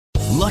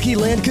Lucky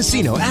Land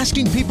Casino,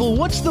 asking people,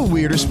 what's the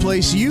weirdest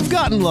place you've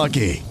gotten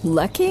lucky?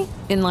 Lucky?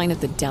 In line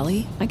at the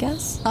deli, I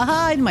guess?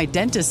 Aha, in my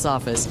dentist's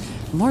office.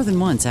 More than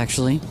once,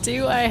 actually.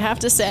 Do I have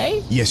to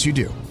say? Yes, you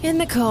do. In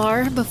the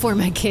car before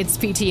my kids'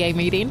 PTA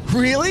meeting.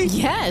 Really?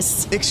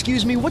 Yes.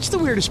 Excuse me, what's the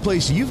weirdest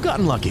place you've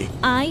gotten lucky?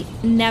 I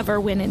never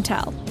win and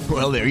tell.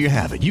 Well, there you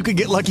have it. You can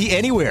get lucky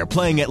anywhere,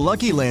 playing at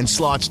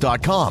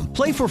LuckyLandSlots.com.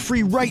 Play for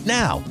free right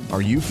now.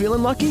 Are you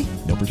feeling lucky?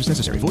 No purchase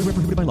necessary. Void where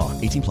prohibited by law.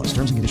 18 plus.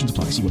 Terms and conditions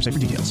apply. See website for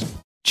details.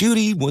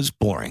 Judy was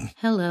boring.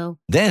 Hello.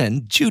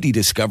 Then Judy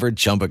discovered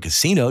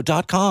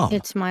ChumbaCasino.com.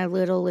 It's my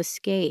little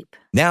escape.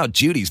 Now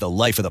Judy's the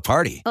life of the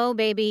party. Oh,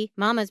 baby,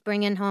 mama's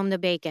bringing home the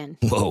bacon.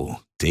 Whoa,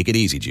 take it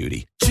easy,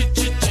 Judy.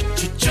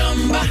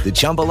 The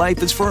Chumba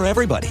life is for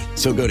everybody.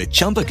 So go to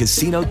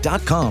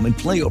ChumbaCasino.com and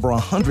play over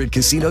 100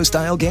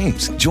 casino-style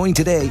games. Join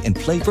today and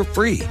play for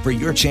free for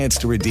your chance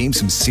to redeem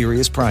some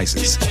serious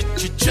prizes.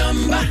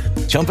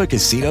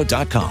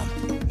 ChumbaCasino.com.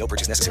 No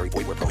purchase necessary.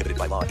 Void where prohibited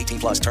by law. 18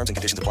 plus terms and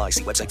conditions apply.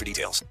 See website for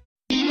details.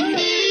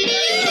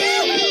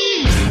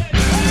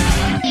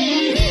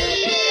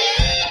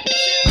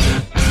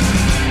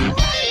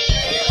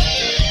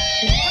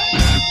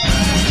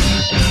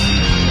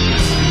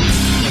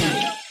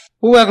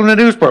 Welcome to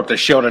News Burp, the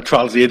show that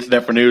trawls the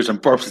internet for news and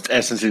burps its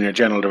essence in your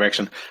general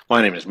direction.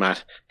 My name is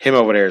Matt. Him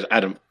over there is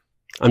Adam.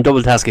 I'm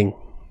double tasking.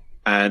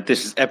 And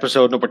this is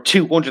episode number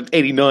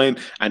 289.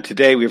 And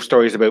today we have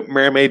stories about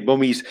mermaid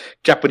mummies,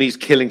 Japanese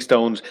killing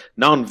stones,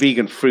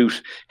 non-vegan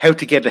fruit, how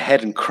to get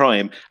ahead in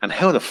crime, and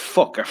how the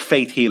fuck are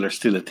faith healers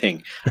still a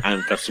thing.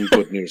 And got some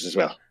good news as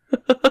well.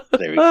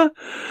 There we go.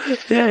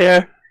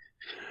 Yeah.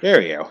 There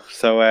we go.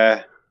 So,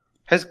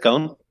 how's it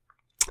going?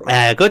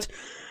 Good.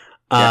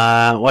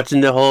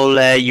 Watching the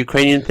whole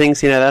Ukrainian thing,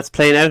 see how that's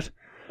playing out.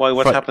 Why?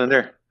 What's happening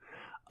there?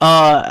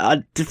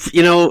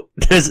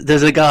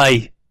 There's a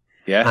guy.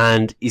 Yeah.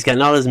 And he's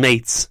getting all his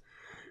mates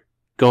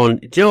going,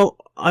 do you know,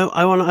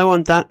 I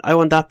want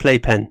that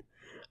playpen.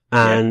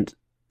 And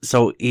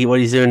so what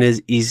he's doing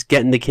is he's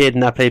getting the kid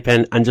in that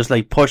playpen and just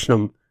like pushing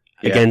him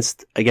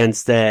against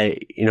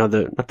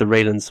not the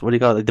railings, what do you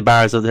call it, like the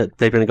bars of the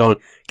playpen, and going,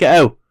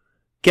 get out.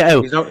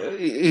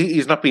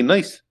 He's not being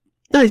nice.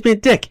 No, he's being a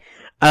dick.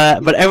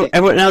 But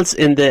everyone else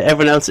in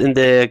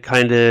the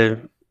kind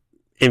of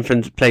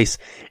infant place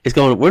is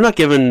going, we're not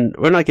giving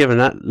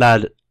that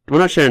lad, we're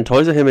not sharing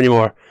toys with him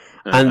anymore.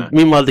 And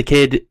meanwhile, the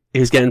kid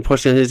who's getting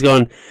pushed in is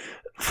going,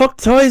 fuck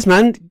toys,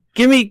 man.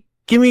 Give me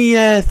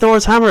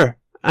Thor's hammer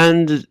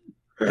and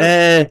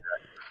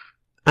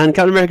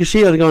Captain America's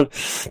shield. They're going,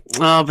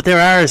 oh, but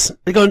they're ours.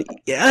 They're going,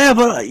 yeah,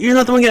 but you're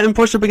not the one getting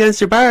pushed up against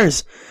your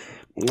bars.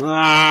 We don't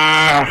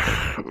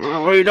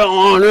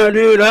want to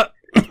do that.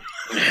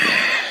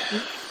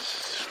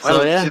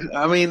 Well, so, yeah.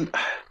 I mean,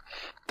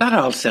 that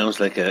all sounds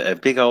like a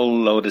big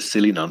old load of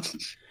silly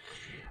nonsense.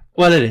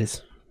 Well, it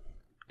is.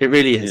 It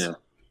really is. Yeah.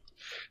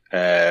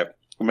 We're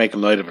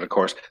making light of it, of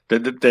course.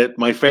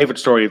 My favourite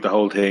story of the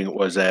whole thing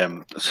was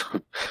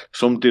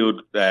some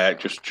dude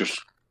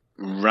just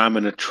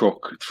ramming a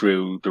truck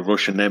through the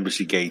Russian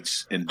embassy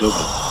gates in Dublin.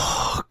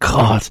 Oh,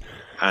 God.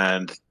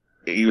 And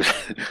he was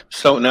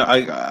so now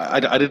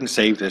I didn't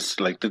save this.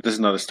 Like, this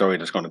is not a story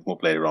that's going to come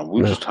up later on.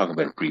 We'll just talk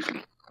about it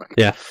briefly.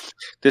 Yeah.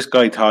 This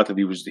guy thought that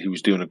he was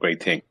doing a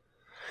great thing,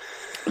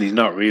 and he's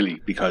not really,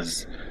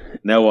 because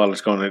now all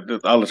that's going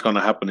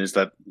to happen is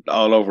that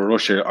all over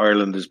Russia,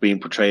 Ireland is being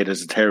portrayed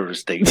as a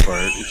terrorist state for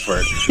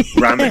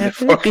ramming the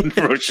fucking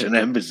Russian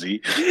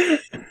embassy.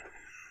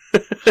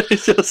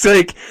 It's just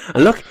like,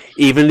 and look,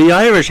 even the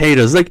Irish hate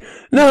us. Like,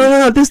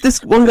 no.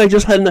 This one guy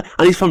just had, and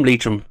he's from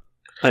Leitrim.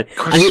 How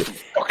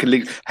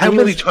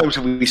many times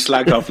have we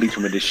slagged off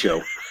Leitrim in this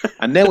show?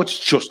 And now it's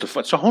justified.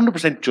 It's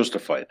 100%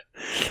 justified.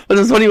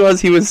 Well, the funny was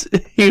he was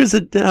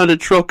down a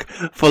truck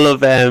full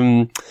of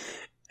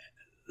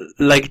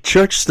like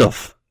church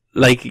stuff,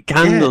 like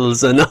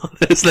candles and all.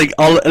 It's like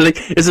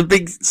it's a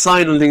big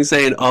sign and thing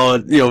saying,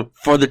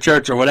 for the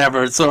church or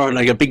whatever. It's sort of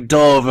like a big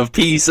dove of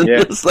peace, and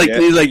it's like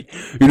he's like,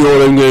 you know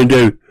what I'm going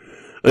to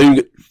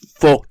do?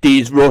 Fuck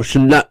these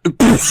Russian.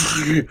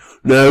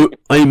 No,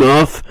 I'm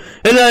off.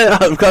 And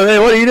what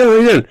are you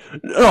doing?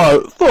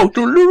 Oh, fuck,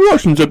 the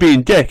Russians are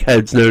being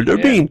dickheads now. They're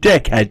being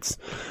dickheads.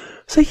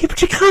 So, yeah, but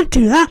you can't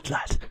do that,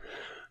 lad.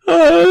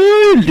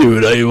 I'll do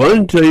what I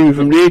want. I'm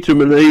from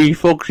Leitrim and I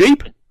fuck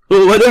sheep.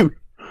 What do?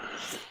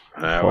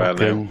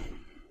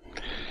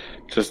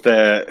 Just,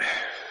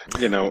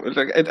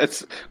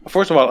 it's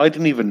first of all, I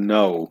didn't even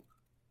know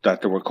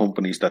that there were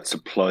companies that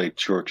supplied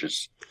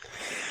churches.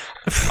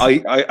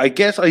 I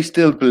guess I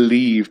still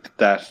believed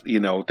that,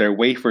 their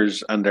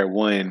wafers and their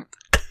wine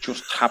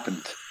just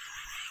happened.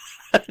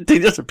 They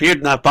just appeared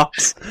in that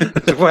box.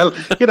 Well,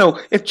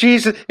 if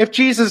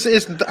Jesus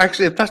isn't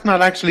actually, if that's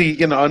not actually,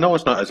 I know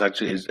it's not as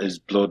actually his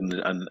blood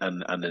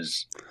and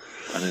his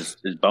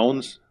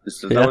bones.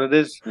 Is that what it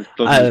is? His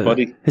blood and his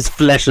body? His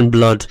flesh and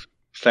blood.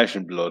 Flesh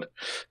and blood.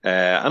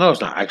 I know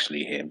it's not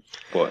actually him,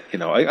 but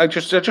I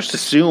just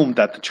assumed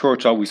that the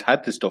church always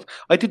had this stuff.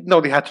 I didn't know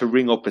they had to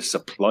ring up a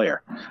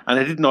supplier, and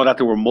I didn't know that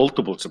there were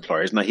multiple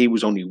suppliers, and that he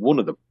was only one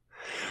of them.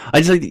 I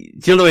just like, do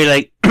you know the way,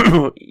 like,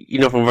 you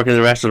know, from working in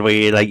the restaurant where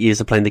you, like, you're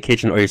supplying the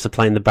kitchen or you're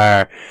supplying the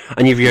bar,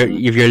 and you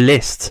have your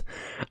list,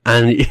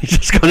 and you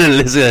just go in and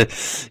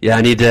list, yeah,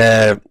 I need,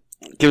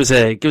 give us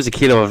a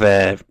kilo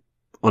of,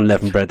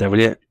 unleavened bread there, will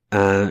you?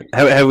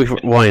 How we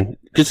wine?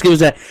 Just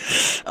give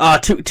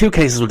us two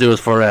cases will do us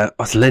for,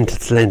 it's Lent,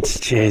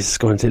 jeez, it's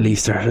going to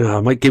Easter,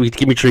 give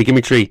me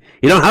three,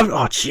 you don't have,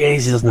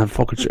 jeez, he doesn't have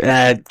fucking three,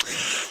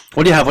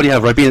 what do you have,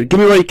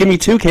 Ribena? Give me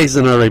 2 cases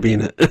of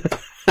Ribena.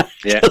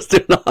 Yeah. Just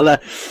doing all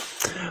that.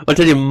 I'll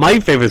tell you my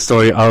favourite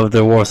story of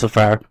the war so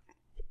far.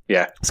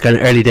 Yeah. It's kind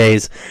of early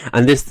days,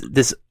 and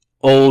this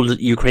old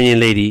Ukrainian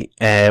lady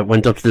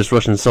went up to this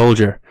Russian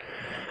soldier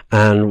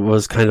and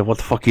was kind of, what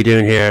the fuck are you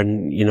doing here,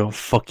 and, you know,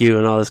 fuck you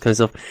and all this kind of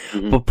stuff,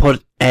 but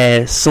put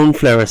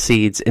sunflower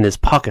seeds in his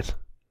pocket.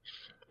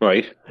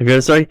 Right. Have you heard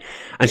the story?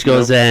 And she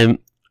goes, I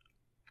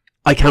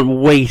can't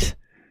wait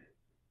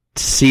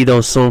to see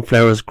those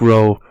sunflowers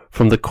grow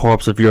from the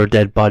corpse of your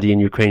dead body in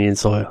Ukrainian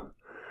soil.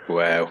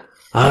 Wow.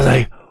 I was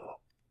like,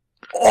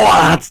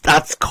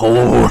 that's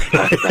cold.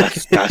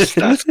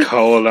 That's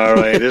cold,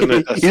 alright, isn't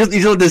it?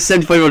 He's on this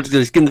 75-year-old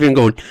skin the finger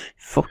going,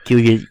 fuck you,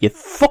 you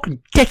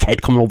fucking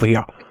dickhead coming over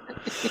here.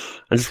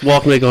 And just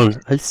walking away going,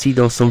 I'll see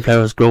those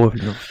sunflowers grow up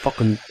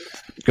in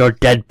your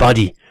dead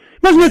body.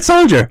 Imagine that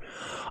soldier.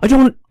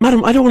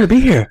 Madam, I don't want to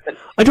be here.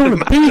 I don't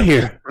want to be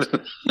here.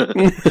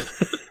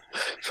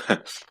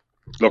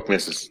 Look,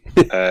 missus.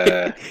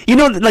 You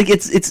know, like,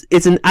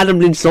 it's an Adam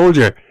Lynch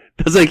soldier.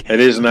 It's like, it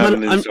is an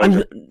Adam Lynch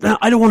soldier.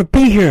 I don't want to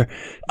be here.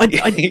 I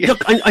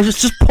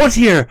was just put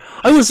here.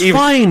 I was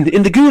fine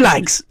in the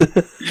gulags.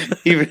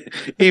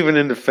 even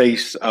in the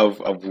face of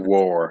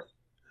war,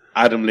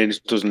 Adam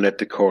Lynch doesn't let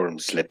decorum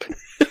slip.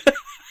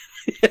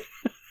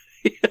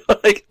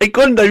 Like, I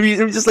couldn't. I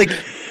was just like,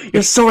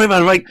 you're sorry,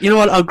 man. Like, you know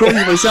what? I'll grow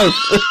you myself.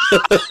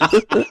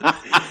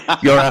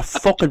 You're a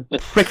fucking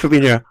prick for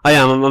being here. I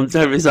am. I'm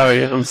terribly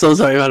sorry. I'm so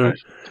sorry, man.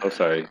 So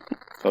sorry.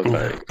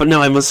 But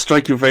now I must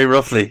strike you very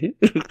roughly.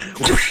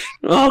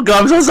 Oh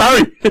God, I'm so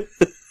sorry.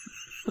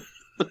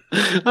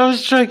 I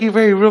was striking you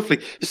very roughly.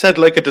 You said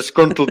like a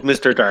disgruntled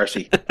Mr.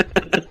 Darcy.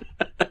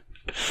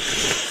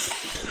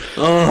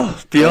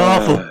 Oh, be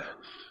awful.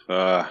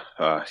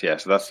 Yeah,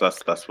 so that's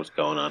what's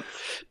going on.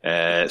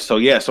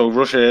 So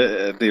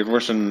Russia, the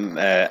Russian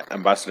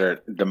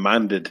ambassador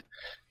demanded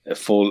a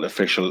full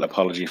official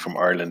apology from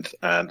Ireland,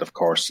 and of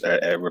course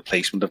a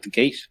replacement of the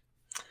gate.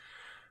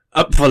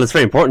 Well, it's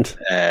very important.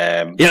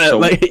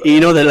 Like, you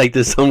know that, like,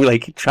 there's some,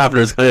 like,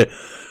 travellers kind of,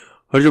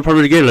 what's your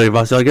problem with the gate, like,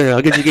 boss? I'll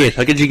get you gate,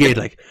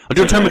 like, I'll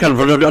do a thermocam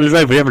on the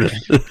drive for everything.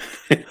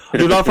 I'll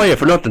do it all for you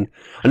for nothing.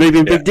 I know you've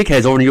been big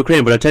dickheads over in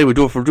Ukraine, but I tell you, we'll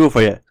do it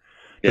for you.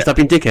 Stop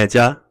being dickheads,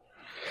 yeah?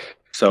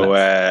 So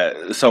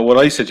what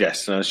I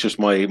suggest, and it's just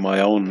my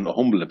own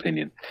humble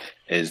opinion,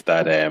 is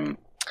that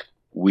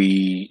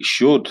we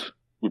should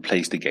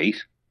replace the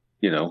gate,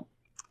 you know.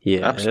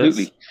 Yeah,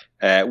 absolutely.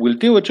 We'll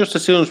do it just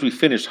as soon as we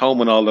finish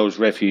homing all those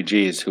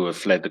refugees who have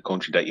fled the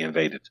country that you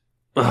invaded.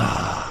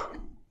 Yeah.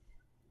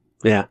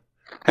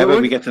 How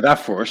about we get to that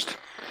first,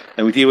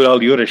 and we deal with all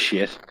the other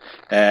shit.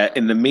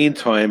 In the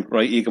meantime,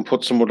 right, you can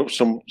put some of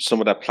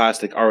that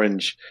plastic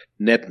orange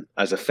net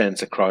as a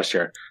fence across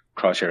your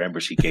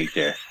embassy gate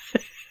there.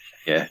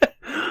 Yeah.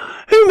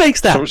 Who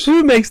makes that?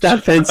 Who makes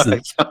that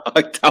fencing?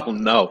 I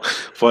don't know.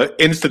 But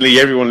instantly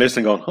everyone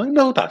listening going, I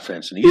know that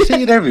fencing. You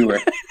see it everywhere.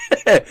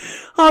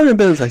 I'm in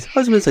building sites.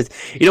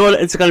 You know what?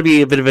 It's going to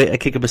be a bit of a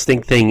kick up a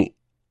stink thing.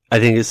 I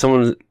think it's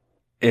someone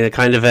in a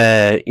kind of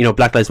a, you know,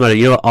 Black Lives Matter,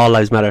 you know what All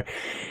Lives Matter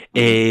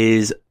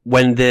is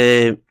when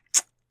the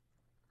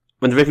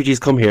refugees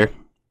come here.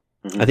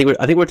 I think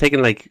we're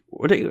taking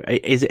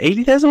is it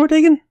 80,000 we're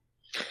taking?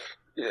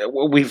 Yeah,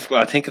 well, we've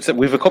a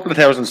couple of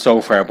thousand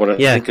so far, but I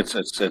think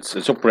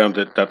it's up around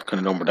that kind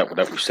of number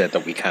that we've said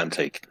that we can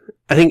take.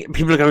 I think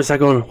people are going to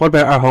start going, what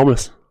about our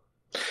homeless?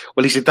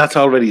 Well, you see, that's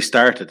already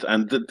started,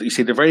 and you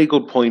see, the very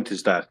good point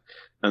is that,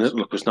 and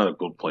look, it's not a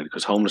good point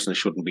because homelessness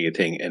shouldn't be a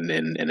thing in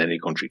any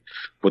country.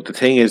 But the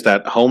thing is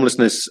that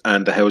homelessness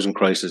and the housing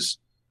crisis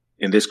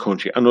in this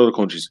country and other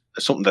countries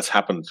is something that's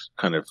happened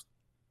kind of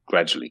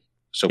gradually.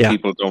 So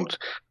people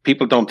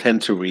don't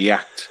tend to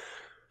react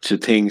to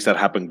things that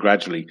happen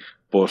gradually.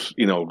 But,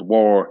 you know, the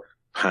war,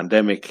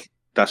 pandemic,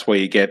 that's why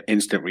you get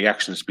instant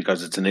reactions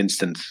because it's an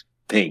instant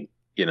thing,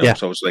 you know.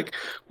 So it's like,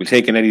 we'll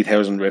take in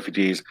 80,000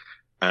 refugees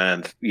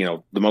and, you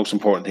know, the most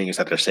important thing is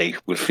that they're safe.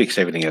 We'll fix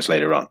everything else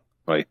later on,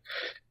 right?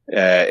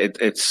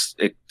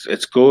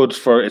 It's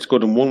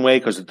good in one way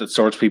because it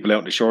sorts people out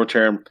in the short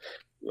term.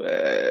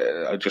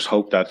 I just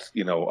hope that,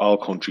 you know, all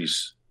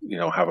countries, you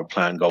know, have a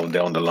plan going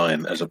down the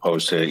line as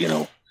opposed to, you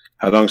know,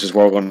 how long is this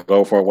war going to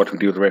go for? What do we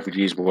do with the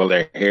refugees while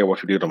they're here? What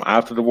do we do with them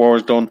after the war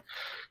is done?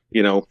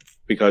 You know,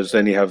 because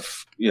then you have,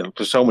 you know,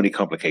 there's so many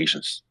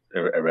complications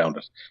around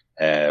it.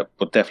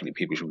 But definitely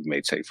people should be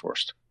made safe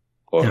first.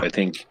 But I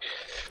think,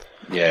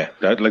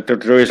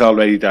 there is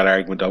already that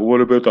argument.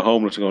 What about the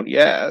homeless? Going,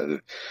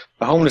 the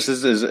homeless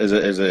is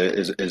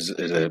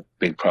a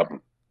big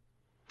problem.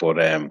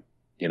 But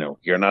you know,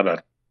 you're not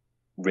at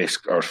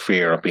risk or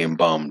fear of being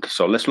bombed.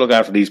 So let's look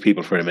after these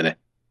people for a minute.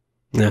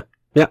 Yeah.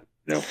 You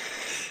know.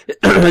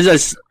 I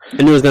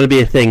knew it was going to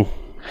be a thing.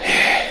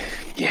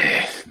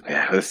 Yeah.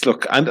 Let's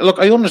look. And look,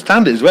 I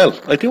understand it as well.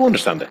 I do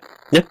understand it.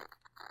 Yeah.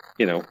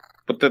 You know,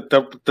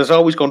 but there's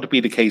always going to be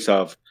the case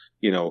of,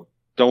 you know,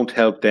 don't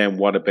help them,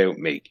 what about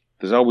me?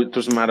 There's always,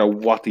 doesn't matter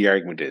what the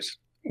argument is.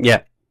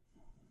 Yeah.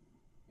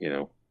 You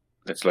know,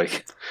 it's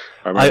like,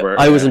 I remember.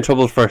 I was in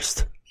trouble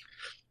first.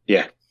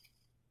 Yeah.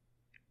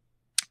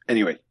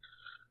 Anyway,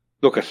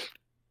 look at.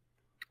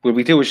 Will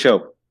we do a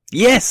show?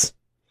 Yes.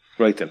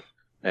 Right then.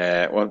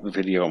 What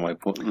video am I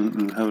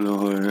putting?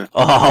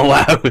 Oh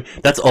wow,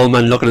 that's old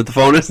man looking at the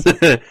phone.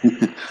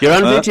 You're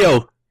on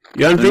video.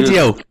 You're on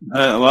video.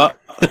 What?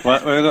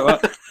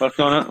 What's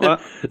going on?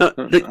 What?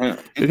 No,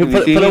 you can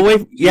put it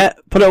away. Yeah,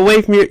 put it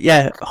away from your.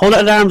 Yeah, hold it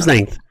at arm's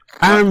length.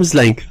 Arm's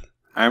length.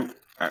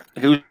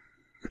 Who?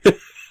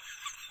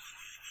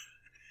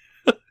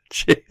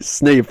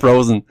 Jeez, now you're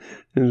frozen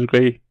in a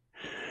great,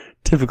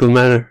 typical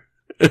manner.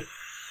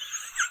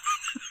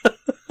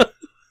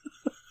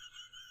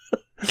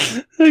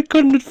 I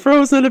couldn't have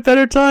frozen at a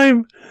better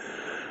time.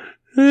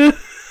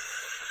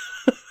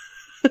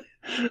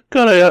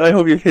 God, I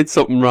hope you hit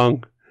something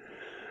wrong.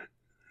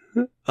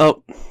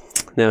 Oh,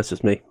 now it's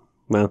just me.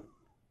 Well,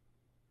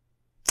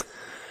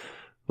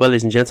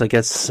 ladies and gents, I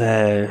guess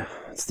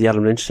it's the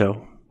Adam Lynch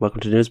Show.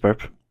 Welcome to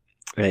Newsburp.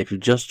 If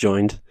you've just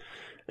joined,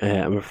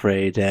 I'm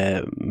afraid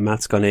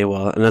Matt's gone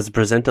AWOL. And as the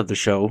presenter of the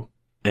show,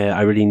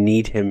 I really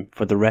need him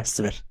for the rest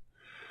of it.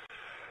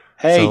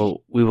 Hey.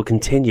 So we will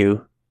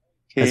continue.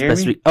 Can you hear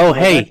me? Oh,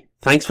 hey!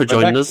 Thanks for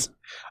joining us.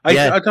 I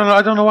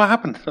don't know what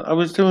happened. I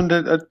was doing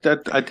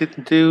I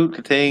didn't do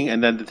the thing,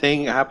 and then the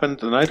thing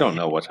happened, and I don't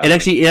know what's happened. It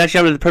actually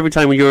happened at the perfect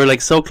time when you were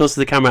like so close to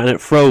the camera, and it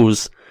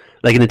froze,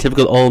 like in a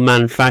typical old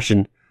man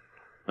fashion.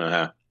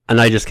 Uh-huh. And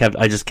I just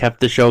kept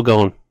the show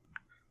going.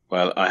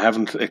 Well, I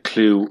haven't a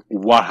clue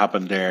what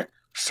happened there.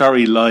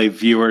 Sorry, live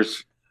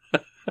viewers.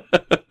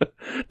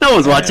 No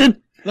one's watching.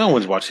 No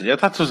one's watching. Yeah,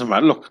 that doesn't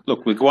matter.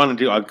 Look, we'll go on and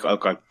do. I'll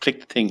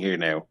click the thing here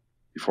now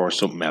before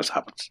something else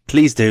happens.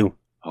 Please do.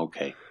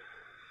 Okay.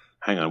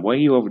 Hang on. Why are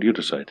you over the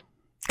other side?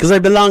 Because I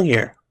belong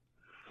here.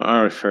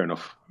 All right, fair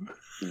enough.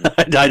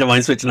 I don't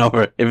mind switching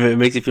over if it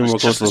makes you feel more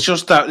comfortable.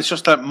 It's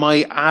just that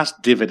my ass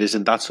divot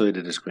isn't that side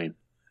of the screen.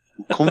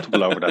 I'm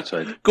comfortable over that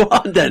side. Go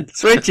on then,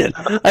 switch it.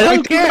 I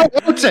don't care.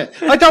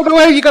 I don't know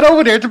how you got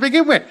over there to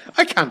begin with.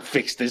 I can't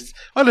fix this.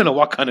 I don't know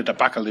what kind of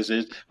debacle this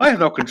is. I have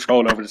no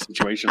control over the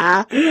situation.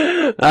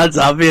 That's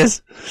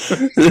obvious.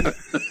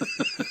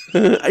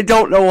 I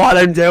don't know what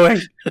I'm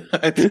doing.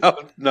 I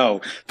don't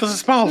know. There's a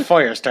small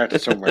fire started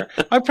somewhere.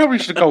 I probably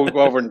should go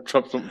over and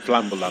drop something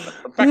flammable on it.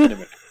 But back in a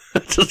minute.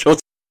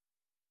 Just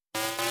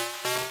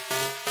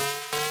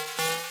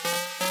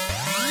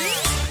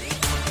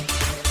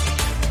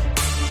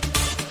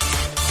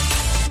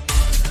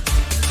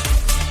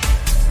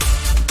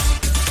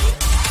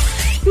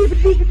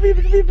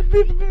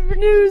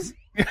news.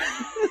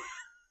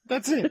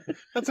 That's it.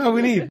 That's all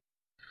we need.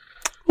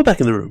 We're back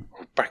in the room.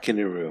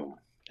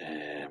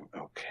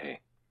 Okay.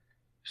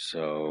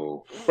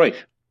 So, right.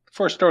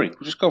 First story.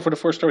 We'll just go for the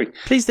first story.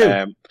 Please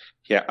do.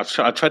 Yeah, I've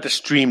tried to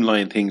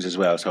streamline things as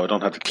well, so I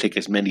don't have to click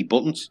as many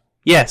buttons.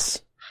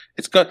 Yes.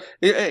 It's got.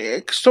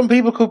 Some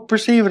people could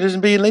perceive it as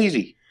being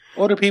lazy.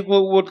 Other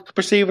people would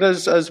perceive it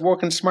as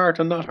working smart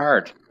and not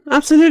hard.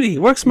 Absolutely.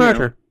 Work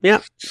smarter. You know?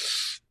 Yeah.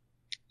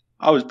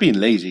 I was being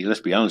lazy, let's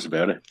be honest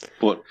about it.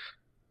 But,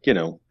 you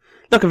know.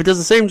 Look, if it does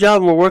the same job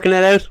and we're working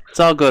it out, it's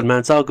all good, man.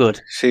 It's all good.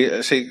 See,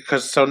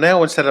 because so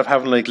now instead of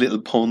having like little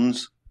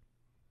puns,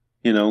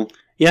 you know,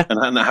 yeah,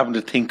 and having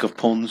to think of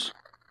puns,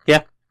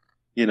 yeah,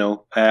 you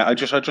know, I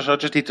just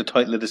need the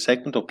title of the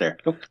segment up there.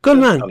 Look, good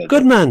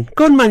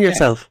man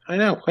yourself. Yeah,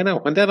 I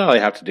know. And then all I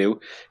have to do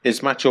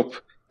is match up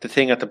the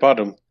thing at the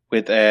bottom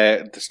with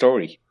the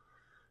story.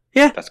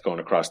 Yeah, that's going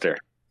across there.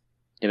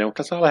 You know,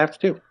 that's all I have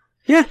to do.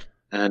 Yeah,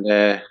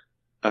 and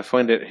I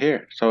find it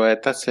here. So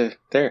that's it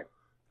there.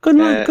 Good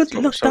man. Good.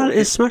 Look, that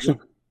is smashing.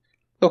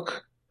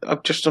 Look,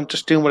 I'm just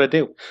doing what I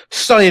do.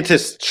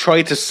 Scientists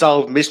try to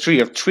solve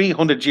mystery of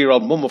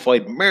 300-year-old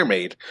mummified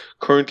mermaid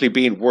currently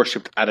being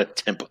worshipped at a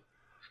temple.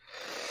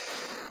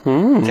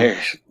 There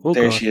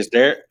she is.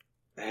 There,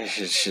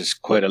 she's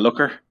quite a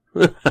looker.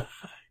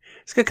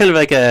 It's got kind of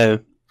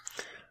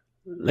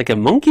like a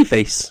monkey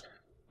face.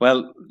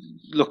 Well,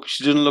 look,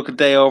 she doesn't look a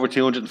day over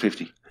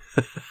 250.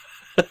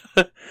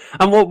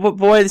 And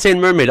why are they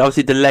saying mermaid?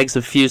 Obviously, the legs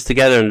have fused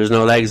together and there's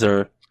no legs,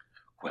 or.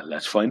 Well,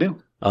 let's find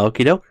out.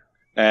 Okie doke.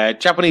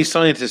 Japanese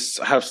scientists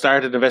have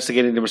started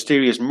investigating the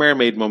mysterious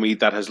mermaid mummy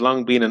that has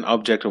long been an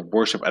object of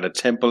worship at a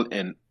temple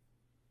in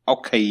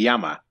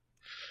Okayama.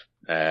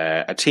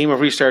 A team of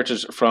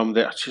researchers from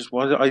the...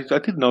 I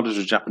didn't know this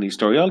was a Japanese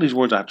story. All these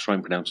words I had to try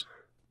and pronounce.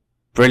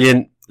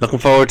 Brilliant. Looking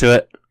forward to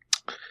it.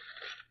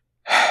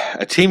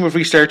 A team of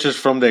researchers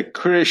from the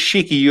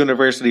Kurashiki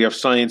University of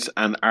Science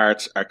and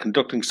Arts are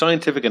conducting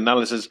scientific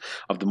analysis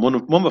of the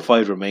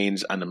mummified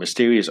remains and the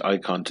mysterious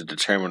icon to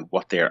determine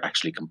what they are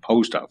actually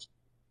composed of.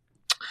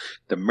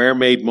 The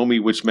mermaid mummy,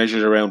 which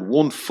measures around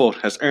 1 foot,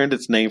 has earned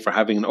its name for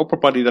having an upper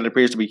body that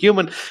appears to be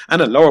human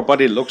and a lower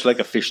body that looks like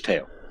a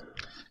fishtail.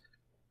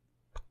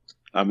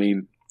 I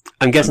mean...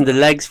 I'm guessing the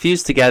legs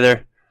fuse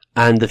together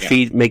and the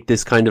feet make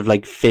this kind of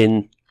like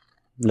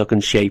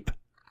fin-looking shape.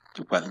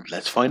 Well,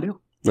 let's find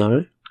out. All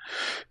right.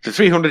 The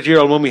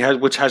 300-year-old mummy,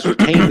 which has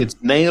retained its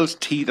nails,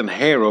 teeth, and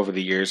hair over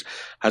the years,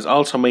 has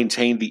also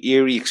maintained the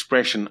eerie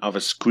expression of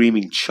a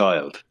screaming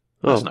child.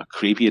 That's not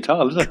creepy at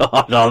all, is it?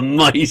 God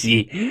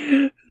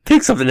almighty.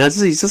 Pick something else.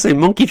 He's just a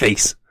monkey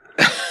face.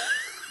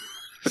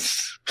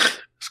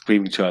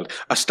 Screaming child.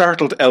 A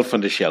startled elf on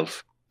the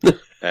shelf.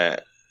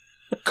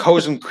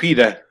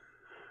 Kozenquida,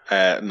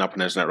 not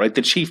pronouncing that right,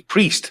 the chief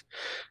priest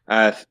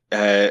at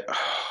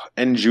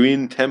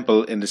Enjuin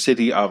Temple in the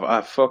city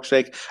of, fuck's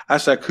sake,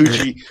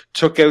 Asakuchi,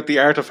 took out the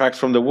artifact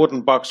from the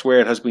wooden box where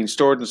it has been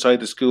stored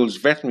inside the school's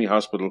veterinary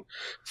hospital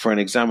for an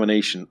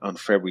examination on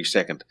February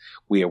 2nd.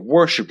 We have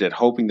worshipped it,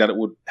 hoping that it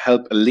would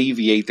help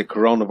alleviate the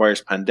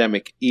coronavirus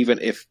pandemic, even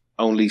if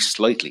only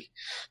slightly,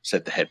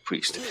 said the head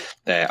priest.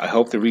 I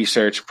hope the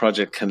research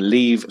project can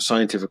leave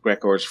scientific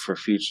records for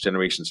future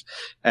generations.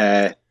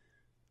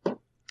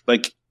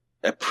 Like,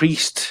 a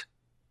priest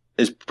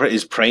is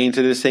praying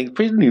to this thing.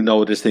 Priest don't even know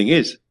what this thing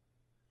is.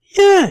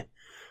 Yeah.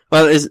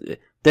 Well,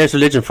 there's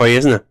religion for you,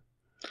 isn't it?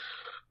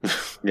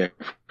 Yeah,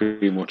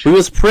 pretty much. We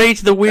must pray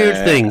to the weird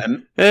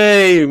thing.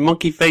 Hey,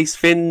 monkey face,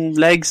 fin,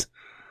 legs.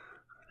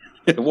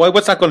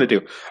 What's that going to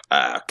do?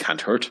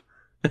 Can't hurt.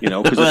 You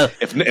know, because well,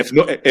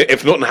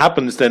 if nothing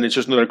happens, then it's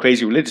just another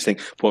crazy religious thing.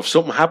 But if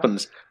something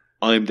happens,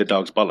 I'm the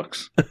dog's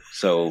bollocks.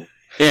 So,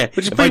 yeah,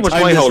 which is pretty much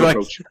my whole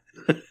approach.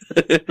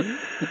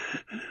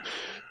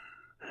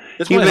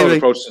 It's my whole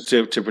approach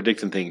to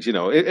predicting things. You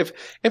know, if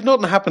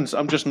nothing happens,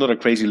 I'm just another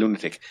crazy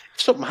lunatic.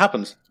 If something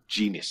happens,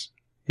 genius.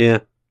 Yeah.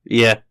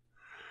 You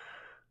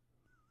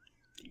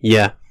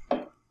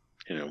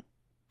know,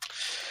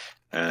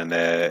 and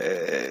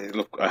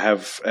look, I have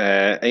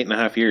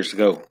 8.5 years to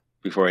go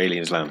before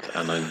aliens land,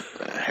 and I'm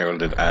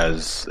heralded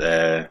as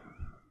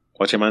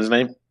what's your man's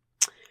name?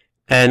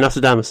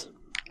 Nostradamus.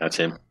 That's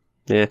him.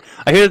 Yeah,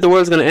 I hear that the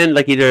world's going to end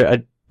like either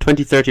at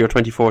 2030 or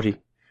 2040.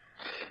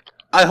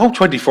 I hope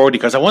 2040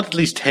 because I want at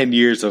least 10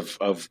 years of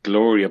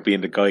glory of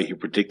being the guy who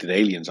predicted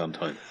aliens on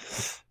time.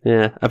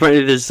 Yeah,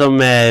 apparently there's some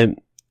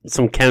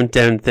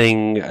countdown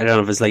thing. I don't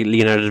know if it's like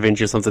Leonardo da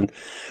Vinci or something,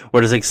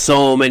 where there's like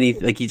so many,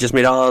 like he just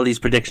made all these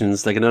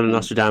predictions, like another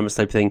Nostradamus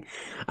type thing,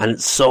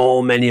 and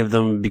so many of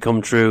them become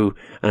true.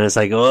 And it's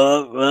like,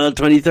 oh, well,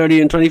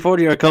 2030 and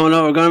 2040 are coming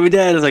up, we're going to be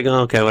dead. It's like,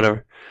 oh, okay,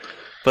 whatever.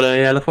 But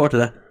yeah, I look forward to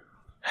that.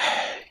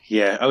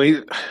 Yeah, I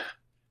mean,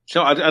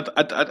 so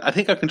I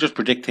think I can just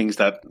predict things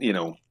that, you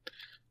know,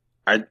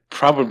 are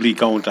probably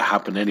going to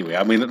happen anyway.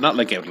 I mean, not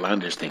like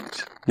outlandish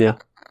things. Yeah.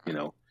 You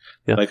know,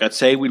 yeah. Like I'd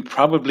say we'll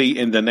probably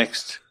in the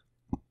next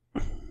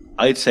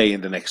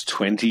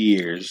 20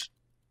 years,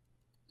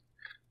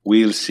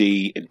 we'll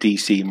see a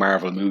DC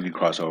Marvel movie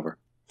crossover.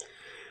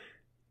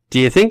 Do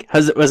you think?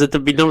 Has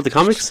it been done with the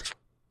comics?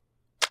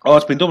 Oh,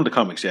 it's been done with the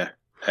comics, yeah.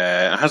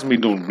 It hasn't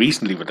been done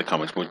recently with the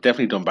comics, but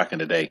definitely done back in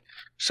the day.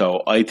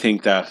 So I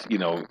think that, you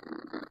know,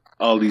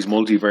 all these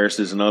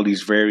multiverses and all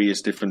these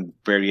various different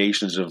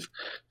variations of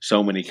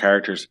so many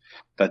characters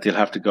that they'll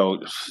have to go.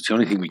 The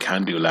only thing we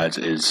can do, lads,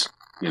 is,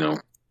 you know,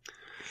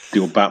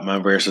 do a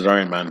Batman versus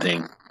Iron Man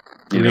thing.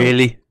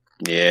 Really?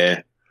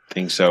 Yeah, I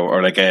think so.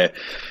 Or like I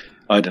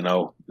don't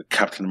know,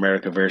 Captain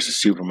America versus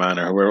Superman,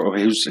 or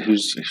who's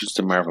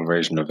the Marvel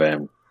version of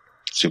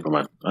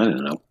Superman? I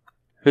don't know.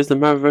 Who's the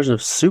Marvel version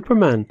of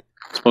Superman?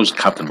 I suppose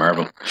Captain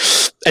Marvel.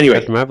 Anyway,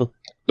 Captain Marvel.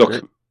 Look, yeah.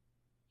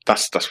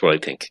 That's what I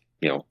think.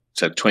 You know,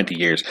 so 20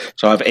 years.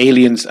 So I have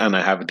aliens and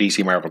I have a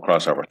DC Marvel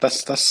crossover.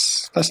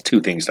 That's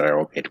two things that are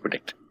okay to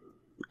predict.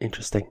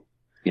 Interesting.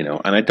 You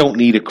know, and I don't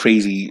need a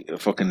crazy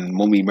fucking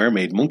mummy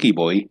mermaid monkey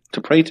boy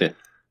to pray to.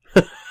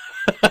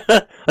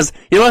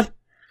 You know what?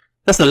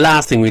 That's the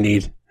last thing we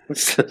need.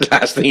 It's the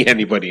last thing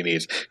anybody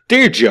needs.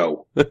 Dear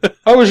Joe,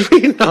 I was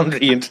reading on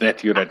the internet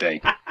the other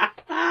day.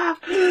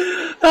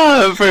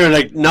 Oh, for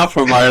like not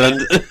from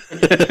Ireland.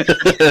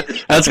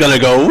 That's gonna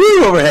go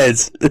woo over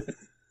heads.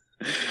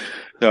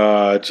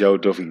 Joe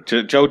Duffy.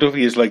 Joe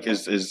Duffy is like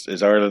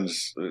is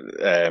Ireland's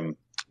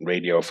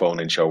radio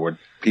phone-in show where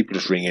people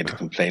just ring in to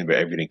complain about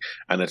everything,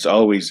 and it's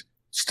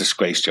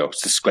disgrace, Joe.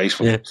 It's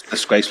disgraceful. Yeah. It's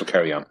disgraceful.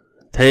 Carry on.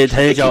 Tell you,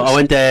 Joe. I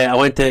went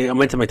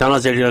to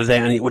McDonald's there the other day,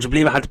 and would you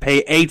believe I had to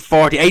pay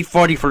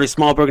 $8.40 for the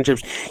small burger and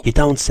chips? You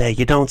don't say.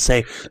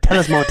 Tell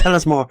us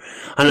more.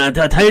 And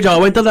I tell you, Joe, I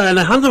went to that and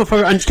I handed it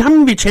over, and she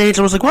hadn't be changed.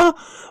 I was like, what?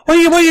 What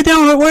are you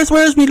doing?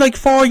 Where's me like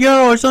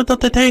 €4? Not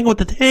the thing with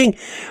the thing.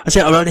 I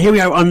said, well, here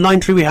we are on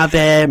line 3. We have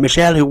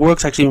Michelle, who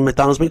works actually in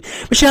McDonald's.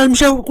 Michelle,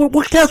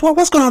 tell us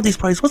what's going on with these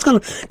prices? What's going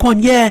on? Go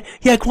on, yeah,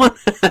 go on.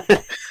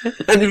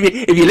 And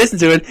if you listen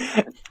to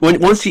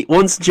it,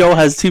 once Joe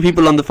has two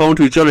people on the phone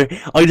to each other,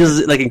 I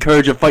just like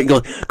encourage a fight and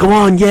go, go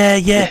on,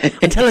 yeah,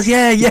 and tell us,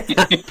 yeah.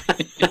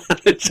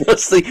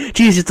 Just like,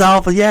 geez, it's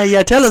awful,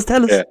 yeah, tell us.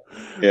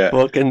 Yeah.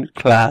 Fucking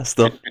class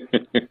stuff.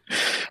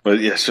 Well,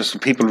 yeah, it's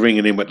just people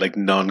ringing in with like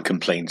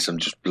non-complaints and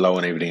just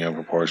blowing everything out of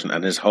proportion.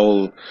 And his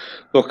whole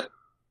look,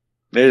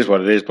 it is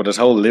what it is. But his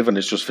whole living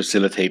is just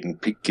facilitating,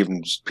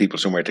 giving people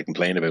somewhere to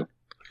complain about.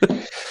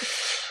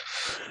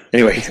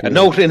 Anyway, a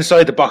note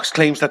inside the box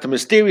claims that the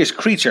mysterious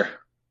creature,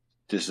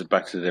 this is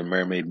back to the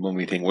mermaid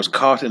mummy thing, was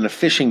caught in a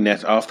fishing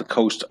net off the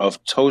coast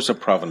of Tosa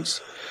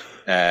province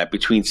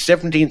between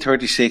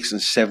 1736 and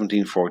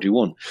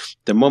 1741.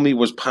 The mummy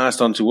was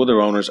passed on to other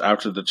owners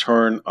after the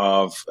turn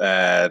of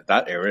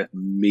that era,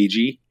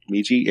 Meiji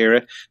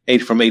era,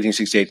 from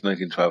 1868 to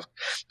 1912,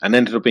 and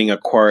ended up being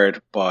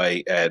acquired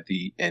by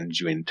the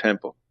Enjuin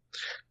Temple.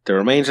 The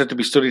remains are to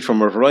be studied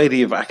from a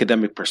variety of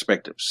academic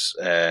perspectives.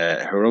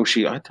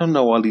 Hiroshi, I don't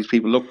know all these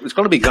people. Look, it's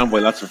going to be gone by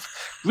lots of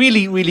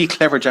really, really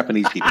clever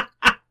Japanese people.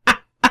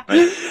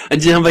 Right?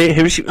 And you know, by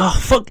Hiroshi, oh,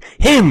 fuck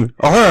him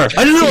or her.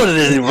 I don't know what it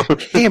is anymore.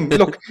 Him.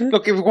 Look,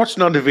 if you're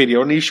watching on the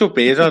video, and he should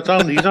be, he's on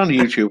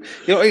YouTube.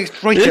 You know,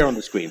 it's right there on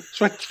the screen.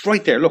 It's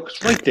right there. Look,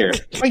 it's right there.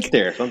 Right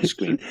there on the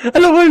screen. I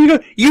love how you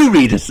go, you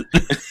read it.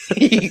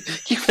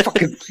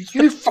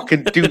 you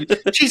fucking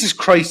dude. Jesus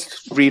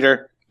Christ,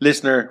 reader.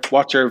 Listener,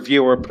 watcher,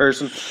 viewer,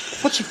 person,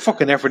 what's your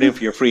fucking effort in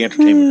for your free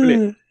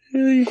entertainment?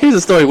 Here's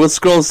a story. We'll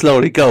scroll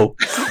slowly. Go.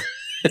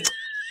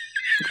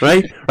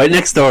 Right,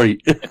 next story.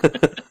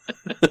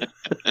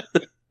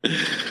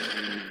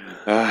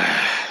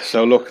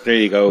 So look, there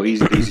you go.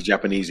 Easy peasy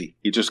Japanesey.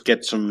 You just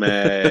get some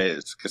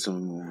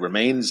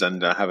remains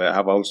and have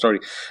a whole story.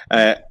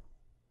 I'd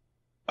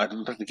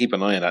have to keep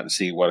an eye on that and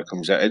see what it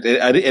comes out.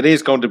 It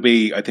is going to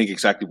be, I think,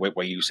 exactly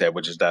what you said,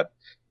 which is that,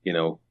 you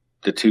know,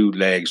 the two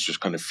legs just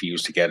kind of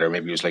fused together.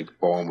 Maybe it was like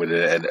born with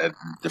a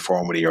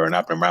deformity or an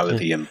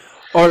abnormality,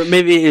 or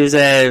maybe it was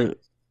the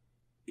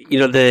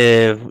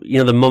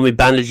mummy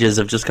bandages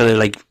of just kind of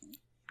like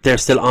they're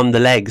still on the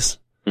legs,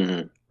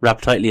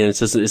 wrapped tightly, and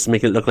it's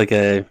making it look like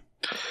a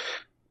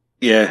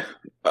it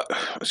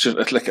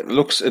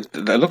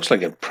looks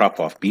like a prop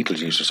off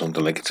Beetlejuice or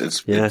something. Like it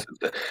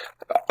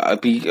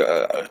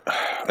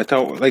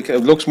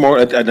looks more,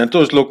 and it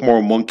does look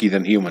more monkey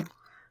than human.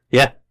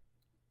 Yeah,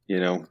 you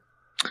know.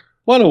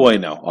 What do I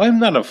know? I'm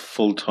not a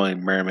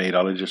full-time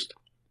mermaidologist.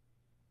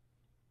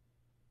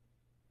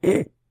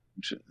 I'm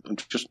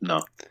just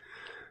not.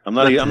 I'm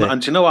not.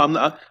 And you know, I'm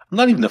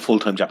not even a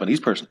full-time Japanese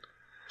person,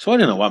 so I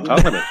don't know what I'm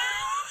talking about.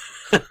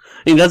 I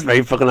mean, that's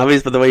very fucking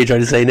obvious, but the way you try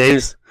to say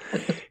names,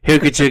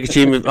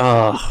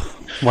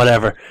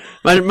 whatever.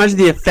 Imagine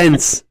the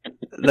offense.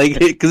 Like,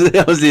 because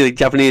obviously, like,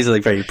 Japanese are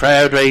like very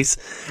proud race,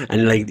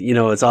 and like, you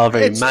know, it's all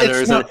very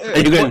manners. And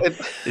you're going,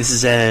 this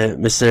is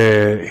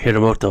Mr.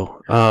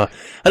 Hiramoto.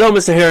 Hello,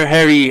 Mr.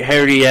 Harry.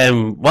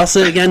 What's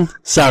it again?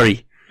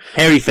 Sorry,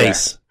 hairy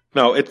face.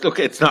 Yeah. No,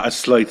 it's not a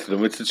slight to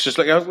them. It's just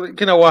like,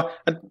 you know what?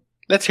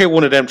 Let's hear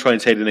one of them try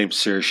and say the name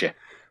Saoirse.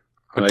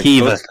 Or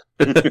Kiva.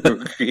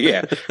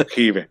 Yeah,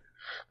 Kiva.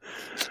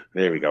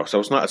 There we go. So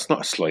it's not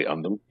a slight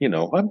on them. You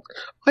know,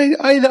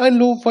 I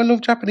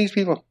love Japanese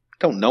people.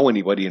 Don't know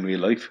anybody in real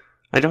life.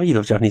 I know you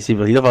love Japanese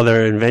people. You love all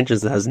their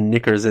inventions that has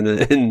knickers in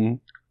it.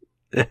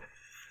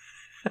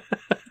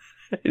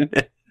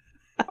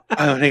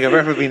 I don't think I've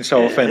ever been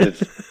so offended.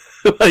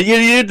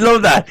 You'd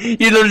love that.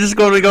 You'd love just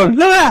going,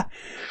 love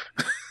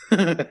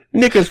that.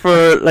 Knickers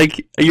for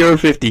like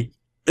 €1.50.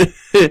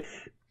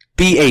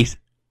 B8.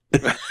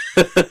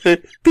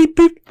 Beep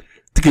beep.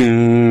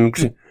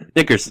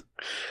 Knickers.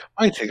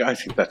 I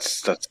think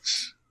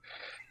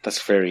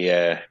that's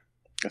very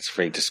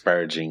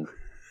disparaging.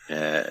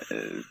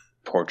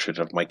 Portrait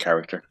of my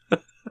character.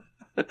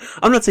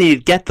 I'm not saying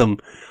you'd get them,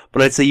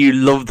 but I'd say you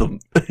love them.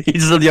 You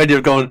just love the idea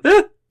of going,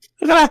 look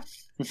at that.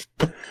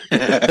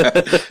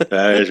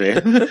 That is me.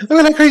 Look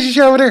at that crazy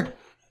show over there.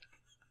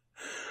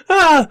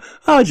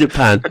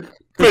 Japan.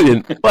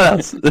 Brilliant. What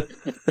else?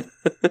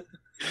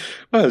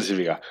 What else have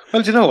we got?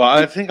 Well, do you know what?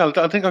 I think I'll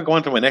go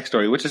on to my next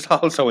story, which is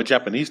also a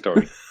Japanese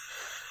story.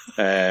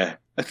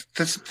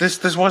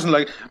 This wasn't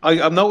like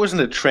I'm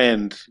noticing a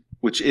trend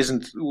which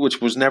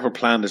was never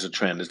planned as a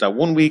trend, is that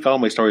one week all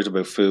my stories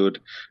about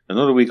food,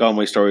 another week all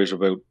my stories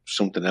about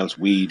something else,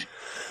 weed,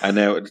 and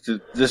now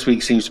this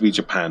week seems to be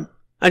Japan.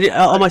 And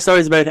all my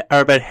stories are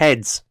about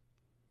heads.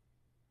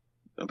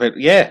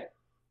 Yeah.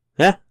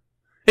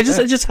 It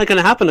just kind of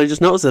happened. I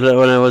just noticed it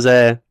when I was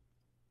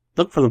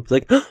looking for them. It's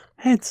like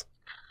heads.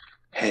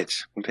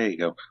 Heads. Well, there you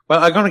go.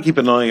 Well, I'm going to keep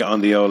an eye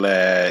on the old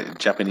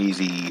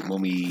Japanesey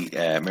mummy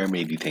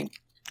mermaidy thing.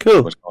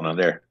 Cool. What's going on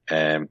there?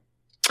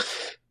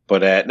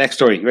 But next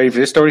story. You ready for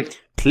this story?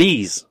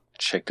 Please.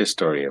 Check this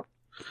story out.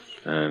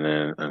 And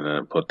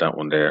then put that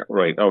one there.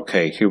 Right,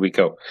 okay, here we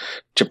go.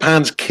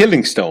 Japan's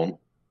Killing Stone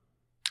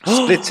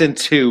splits in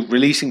two,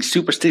 releasing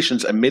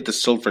superstitions amid the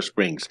sulfur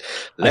springs.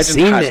 I've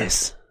seen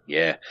this.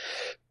 Yeah.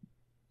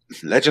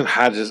 Legend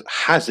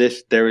has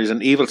it there is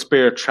an evil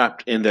spirit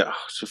trapped in the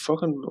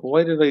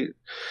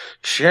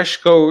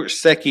Sheshko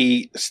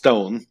Seki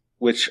stone,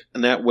 which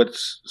now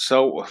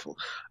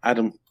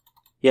Adam.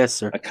 Yes,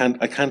 sir. I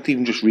can't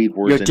even just read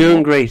words. You're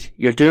doing great.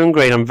 You're doing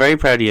great. I'm very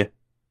proud of you.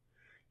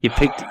 You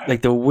picked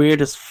like the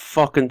weirdest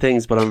fucking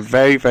things, but I'm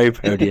very, very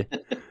proud of you.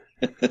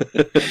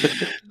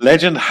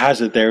 Legend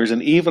has it there is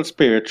an evil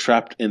spirit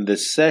trapped in the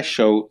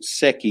Seisho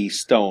Seki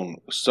stone.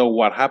 So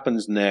what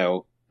happens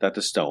now that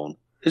the stone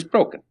is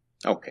broken?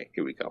 Okay,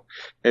 here we go.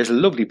 There's a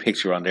lovely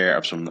picture on there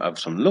of some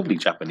lovely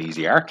Japanese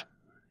art.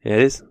 Yeah,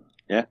 it is.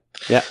 Yeah.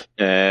 Yeah.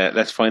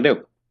 Let's find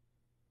out.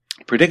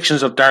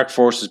 Predictions of dark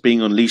forces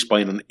being unleashed by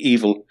an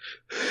evil.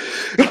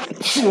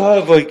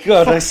 Oh my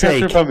God! Fuck's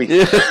sake. From me.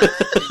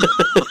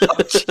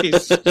 Oh,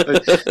 Jesus.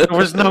 There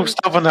was no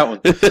stopping that one.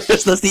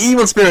 That's the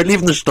evil spirit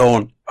leaving the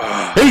stone.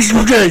 I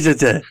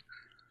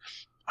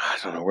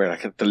don't know where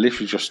that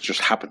literally just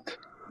happened.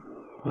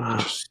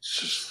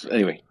 Just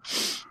anyway.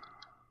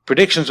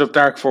 Predictions of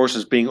dark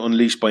forces being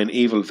unleashed by an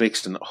evil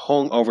vixen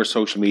hung over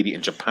social media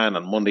in Japan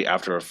on Monday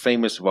after a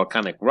famous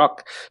volcanic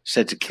rock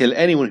said to kill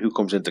anyone who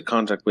comes into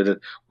contact with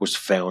it was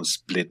found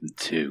split in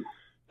two.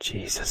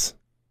 Jesus.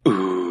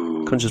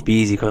 Ooh. Couldn't just be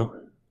easy, Kyle.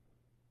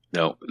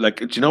 No. Like,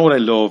 do you know what I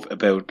love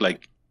about,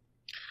 like,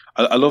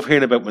 I love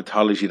hearing about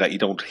mythology that you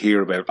don't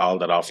hear about all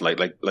that often.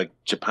 Like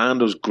Japan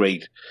does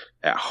great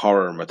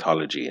horror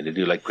mythology, and they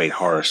do, like, great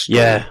horror stories.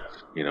 Yeah.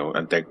 You know,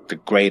 and they're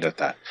great at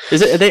that.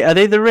 Are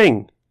they the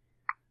Ring?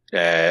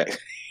 Yeah.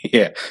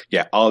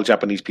 All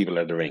Japanese people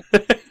are the Ring.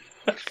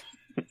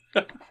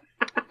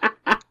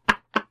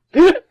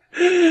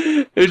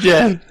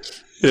 Yeah.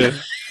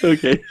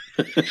 Okay.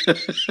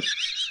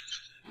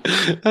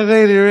 Are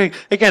they the Ring?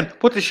 Again,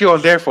 put the shoe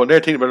on their phone. They're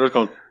thinking about us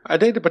going, are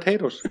they the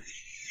potatoes?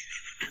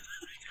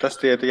 That's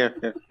the idea.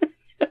 Yeah.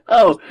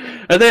 Oh,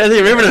 are they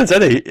Riverdance? Are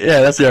they?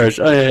 Yeah, that's the Irish.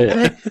 Oh,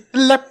 yeah.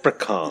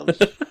 Leprechauns.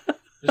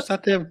 Is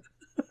that them?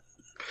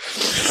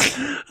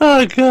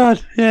 Oh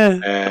God,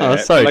 yeah.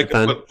 Sorry, like,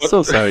 Japan.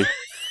 So sorry.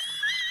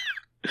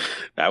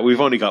 We've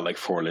only got like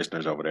 4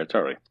 listeners over there.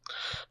 Sorry.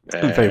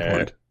 Very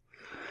important.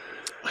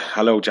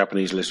 Hello,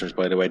 Japanese listeners.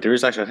 By the way, there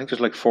is actually, I think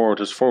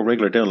there's 4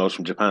 regular downloads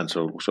from Japan.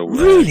 So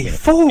really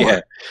 4?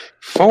 Yeah,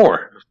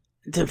 4.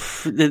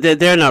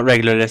 They're not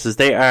regular listeners.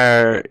 They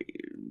are,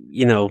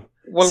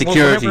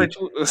 security,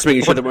 just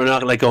making sure that we're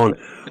not going,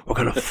 we're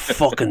going to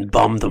fucking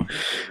bomb them.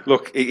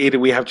 Look, either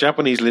we have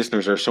Japanese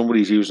listeners or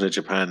somebody's using a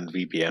Japan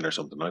VPN or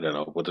something. I don't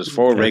know. But there's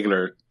 4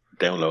 regular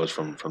downloads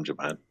from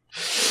Japan.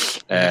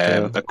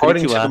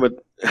 According to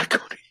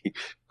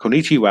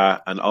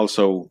Konnichiwa and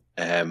also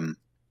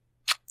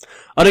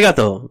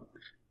Arigato.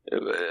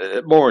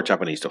 More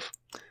Japanese stuff.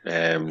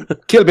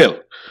 Kill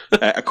Bill.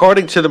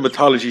 According to the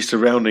mythology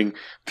surrounding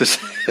the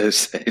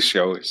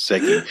Seisho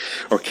Seki,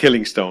 or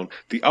Killing Stone,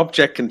 the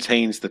object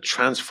contains the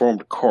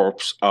transformed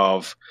corpse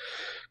of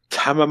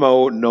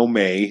Tamamo no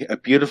Mei, a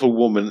beautiful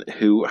woman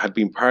who had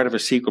been part of a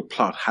secret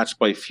plot hatched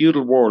by a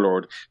feudal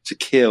warlord to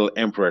kill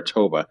Emperor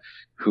Toba,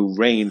 who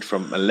reigned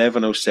from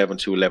 1107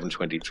 to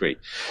 1123.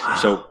 Wow.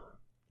 So,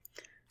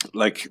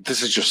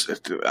 this is just,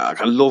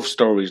 I love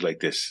stories like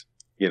this,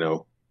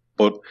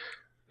 but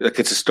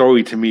it's a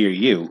story to me or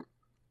you,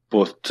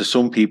 but to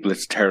some people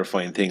it's a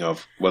terrifying thing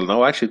of, well,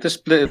 no, actually this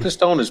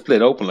stone is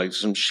split open, like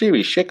some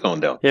serious shit going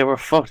down. Yeah, we're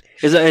fucked.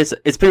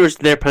 It's pretty much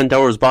their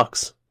Pandora's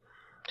box.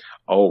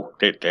 Oh,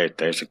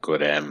 there's a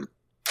good,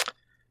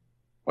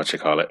 what you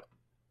call it?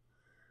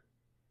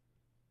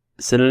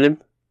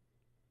 Synonym?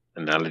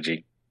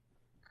 Analogy.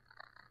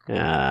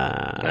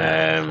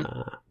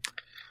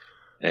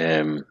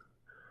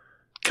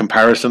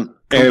 Comparison.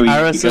 There we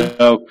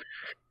go.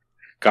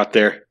 Got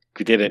there.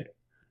 We did it.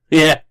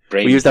 Yeah,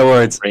 brainy. We used our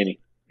words. Brainy.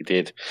 We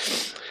did.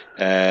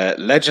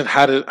 Legend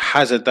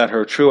has it that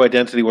her true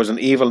identity was an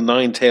evil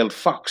 9-tailed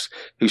fox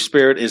whose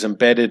spirit is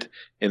embedded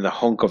in the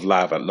hunk of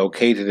lava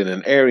located in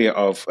an area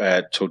of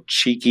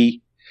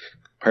Tochigi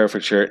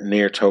Prefecture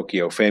near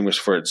Tokyo, famous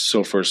for its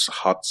sulphurous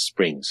hot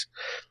springs.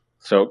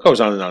 So it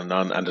goes on and on and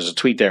on, and there's a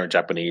tweet there in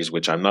Japanese,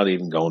 which I'm not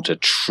even going to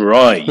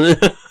try. You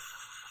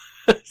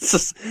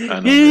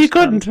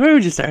couldn't. Where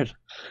would you start?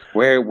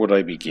 Where would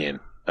I begin?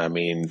 I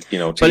mean,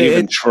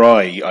 to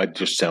try, I'd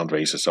just sound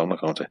racist, so I'm not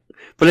going to.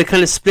 But it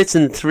kind of splits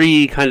in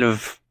 3 kind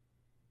of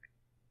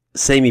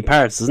samey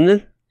parts, doesn't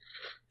it?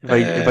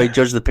 If I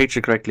judge the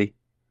picture correctly.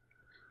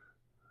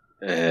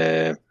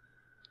 What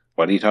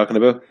are you talking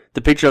about?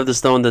 The picture of the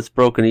stone that's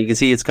broken, you can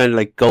see it's kind of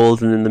like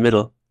golden in the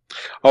middle.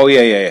 Oh,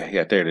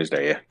 yeah. There it is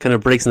there, yeah. Kind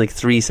of breaks in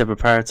 3 separate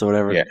parts or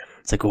whatever. Yeah.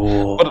 It's like,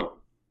 oh. But,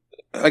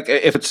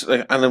 if it's,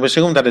 and I'm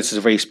assuming that it's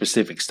a very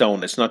specific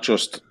stone. It's not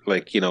just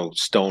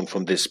stone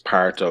from this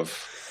part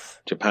of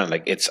Japan.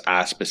 It's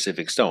a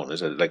specific stone,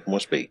 is it?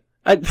 Must be.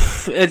 I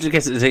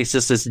guess it's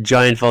just this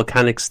giant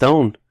volcanic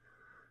stone.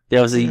 They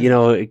obviously,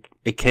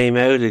 it came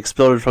out, it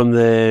exploded from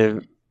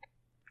the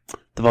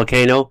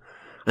volcano,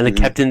 and it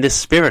kept in this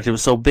spirit. It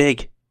was so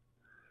big.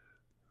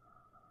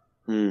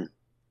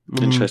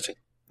 Interesting.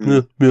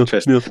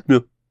 Interesting.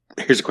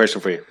 Here's a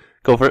question for you.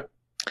 Go for it.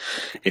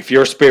 If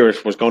your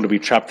spirit was going to be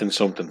trapped in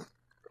something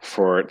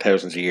for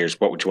thousands of years,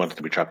 what would you want it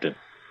to be trapped in?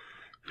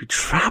 Be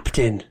trapped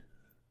in?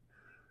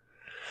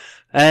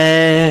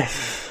 A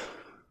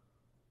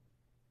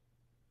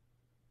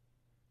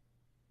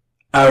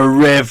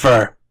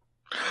river.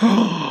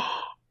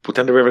 But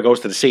then the river goes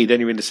to the sea, then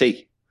you're in the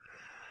sea.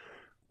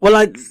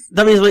 Well,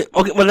 that means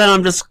okay. Well, then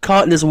I'm just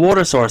caught in this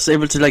water source,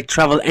 able to like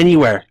travel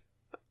anywhere.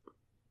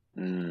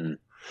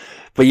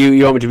 But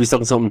you want me to be stuck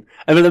in something?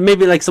 I mean,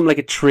 maybe like something like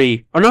a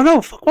tree. Or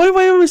no. Fuck, why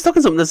am I stuck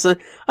in something? That's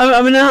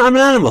I'm an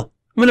animal.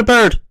 I'm in a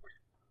bird.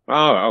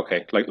 Oh,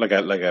 okay. Like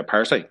a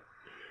parasite.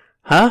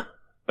 Huh?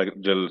 Like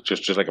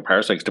just like a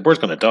parasite. The bird's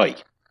gonna die.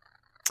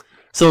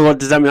 So what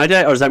does that mean? I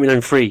die, or does that mean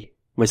I'm free?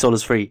 My soul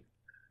is free.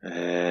 I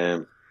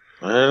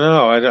don't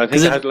know. I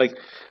think it had like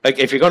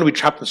if you're going to be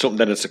trapped in something,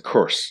 then it's a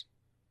curse,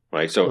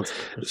 right? So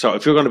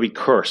if you're going to be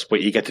cursed,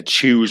 but you get to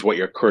choose what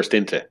you're cursed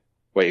into,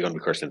 what you're going to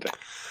be cursed into.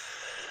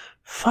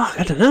 Fuck,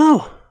 I don't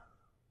know.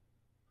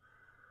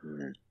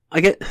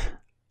 I get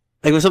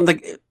like with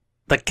something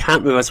that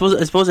can't move. I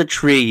suppose a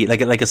tree,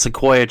 like a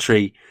sequoia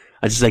tree,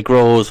 it just like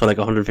grows for like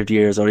 150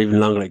 years or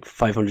even longer, like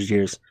 500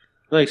 years.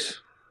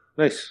 Nice.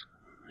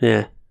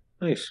 Yeah.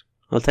 Nice.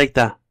 I'll take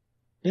that.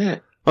 Yeah.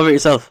 What about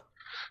yourself?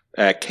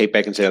 Kate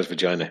Beckinsale's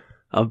vagina.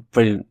 Oh,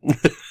 brilliant.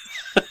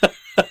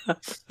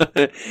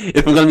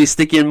 If I'm going to be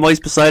sticky and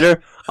moist beside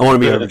her, I want to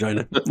be her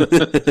vagina.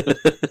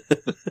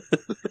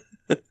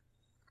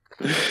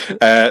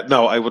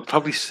 No, I would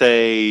probably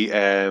say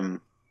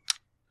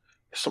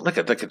something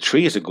like a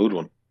tree is a good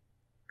one.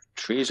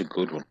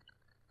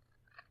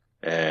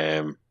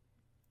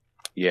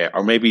 Yeah,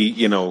 or maybe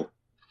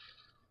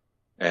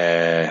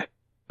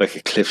like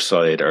a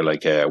cliffside or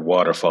like a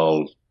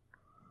waterfall,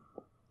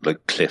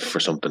 like cliff or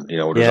something.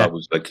 There's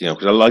always like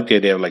because I like the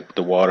idea of like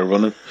the water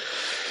running.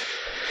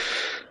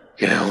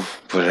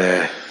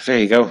 But there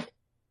you go.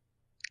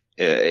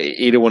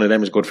 Either one of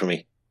them is good for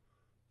me.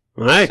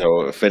 All right.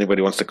 So if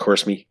anybody wants to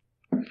curse me,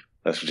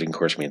 that's what you can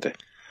curse me into.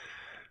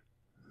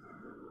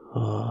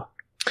 But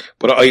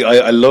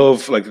I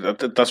love like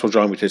that's what's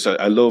wrong with this.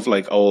 I love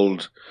like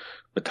old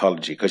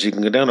mythology because you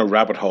can go down a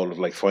rabbit hole of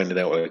like finding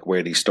out like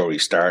where these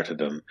stories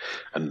started and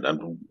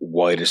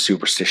why there's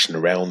superstition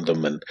around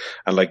them and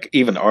like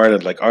even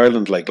Ireland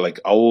like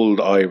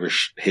old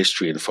Irish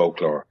history and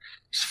folklore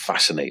is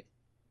fascinating.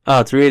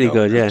 Oh, it's really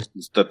good, yeah.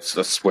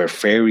 That's where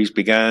fairies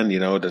began,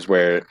 that's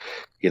where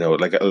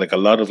like a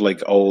lot of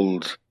like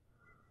old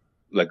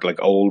like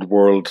old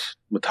world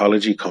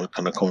mythology kind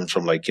of comes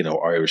from like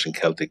Irish and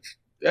Celtic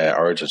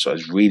origins, so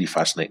it's really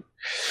fascinating.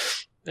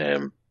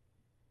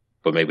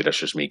 But maybe that's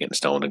just me getting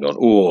stoned and going,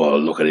 oh,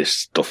 look at this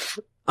stuff.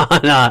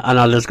 I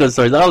know, there's good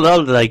stories.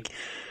 All like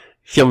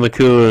Fionn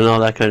McCool and all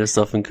that kind of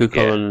stuff, and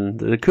Cuckoo and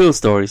the cool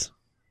stories.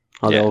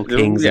 All the old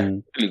kings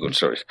and really good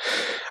stories.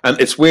 And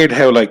it's weird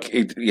how like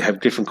you have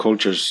different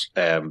cultures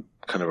kind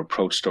of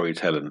approach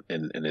storytelling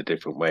in a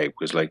different way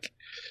because like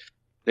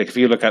if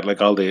you look at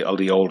like all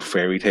the old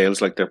fairy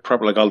tales, like they're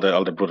proper like all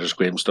the Brothers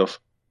Grimm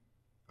stuff.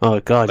 Oh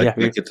God, like,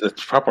 yeah. Like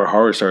it's proper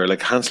horror story.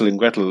 Like Hansel and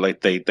Gretel,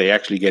 like they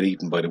actually get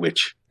eaten by the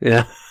witch.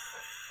 Yeah.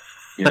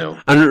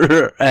 And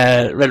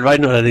Red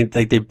Riding Hood, I think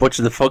like they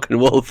butcher the fucking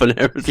wolf and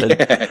everything.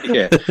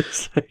 Yeah.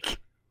 It's like,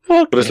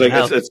 but it's like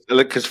it's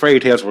like because fairy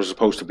tales were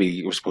supposed to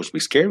be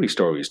scary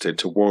stories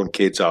to warn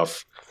kids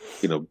off,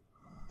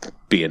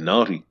 being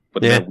naughty.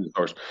 But now, of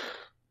course,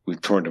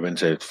 we've turned them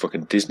into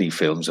fucking Disney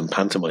films and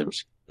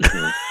pantomimes.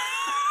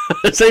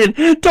 Saying,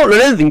 don't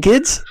learn anything,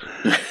 kids.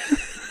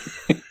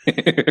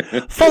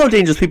 Follow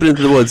dangerous people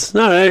into the woods.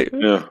 All right.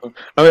 Yeah.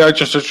 I mean, I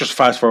just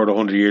fast forward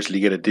 100 years till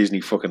you get a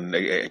Disney fucking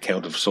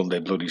account of Sunday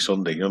Bloody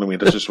Sunday. You know what I mean?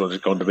 That's just what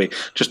it's going to be.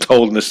 Just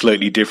told in a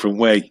slightly different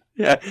way.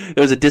 Yeah.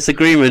 There was a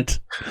disagreement.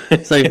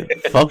 It's like,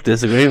 fuck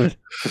disagreement.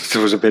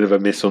 There was a bit of a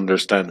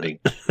misunderstanding.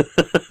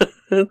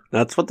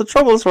 That's what the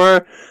troubles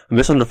were. A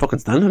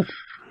misunderstanding.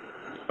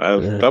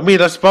 Well, I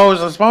mean, I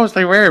suppose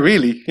they were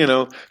really,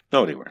 No,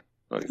 they weren't.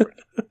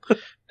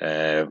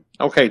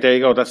 Okay, there you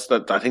go.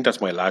 I think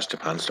that's my last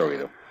Japan story,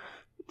 though.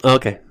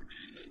 Okay.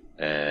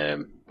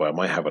 But I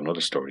might have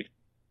another story.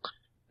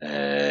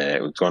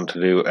 We're going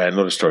to do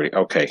another story.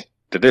 Okay.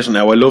 This one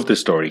now. I love this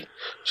story.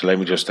 So let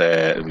me just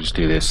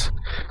do this.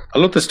 I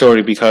love this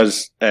story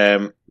because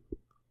it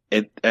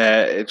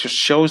just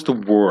shows the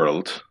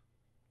world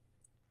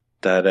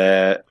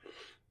that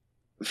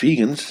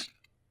vegans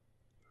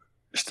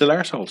are still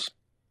arseholes.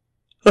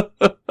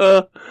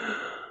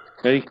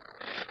 Okay.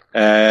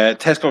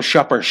 Tesco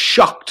shopper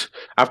shocked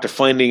after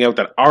finding out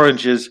that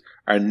oranges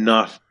are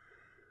not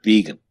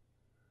vegan.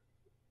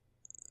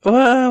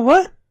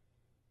 What?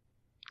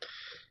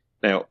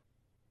 Now,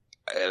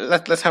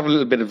 let's have a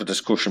little bit of a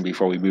discussion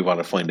before we move on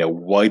to find out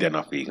why they're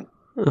not vegan.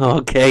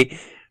 Okay.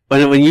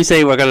 When you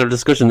say we're going to have a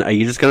discussion, are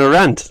you just going to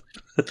rant?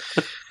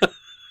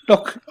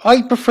 Look,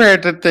 I prefer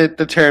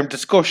the term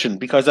discussion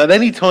because at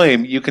any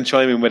time you can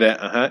chime in with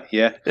a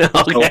yeah.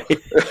 Okay.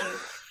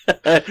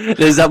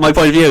 Is that my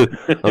point of view?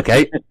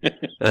 Okay.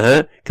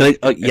 Can I?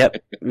 Oh, yep.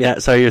 Yeah.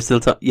 Sorry, you're still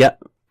talking.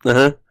 Yep.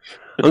 I'm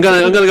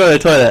gonna go to the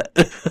toilet.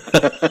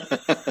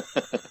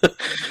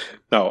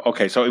 No.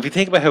 Okay. So if you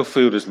think about how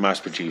food is mass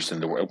produced in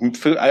the world,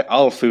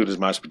 all food is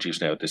mass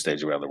produced now at this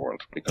stage around the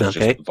world because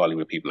just the volume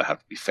of people that have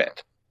to be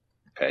fed.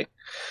 Okay.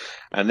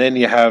 And then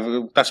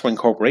that's when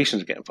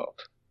corporations get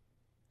involved.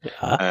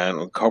 Yeah. And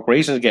when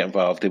corporations get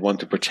involved, they want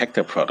to protect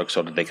their product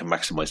so that they can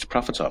maximize the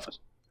profits of it.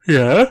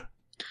 Yeah.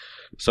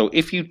 So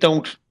if you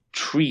don't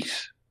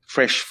treat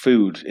fresh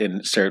food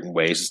in certain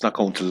ways, it's not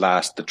going to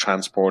last the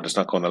transport, it's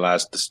not going to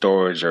last the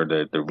storage or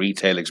the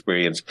retail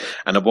experience,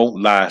 and it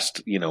won't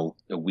last,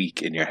 a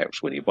week in your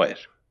house when you buy it.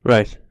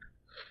 Right.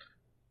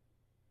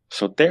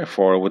 So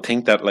therefore, I would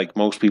think that like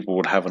most people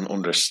would have an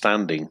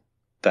understanding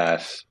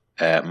that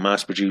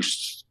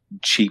mass-produced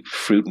cheap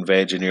fruit and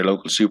veg in your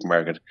local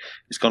supermarket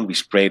is going to be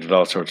sprayed with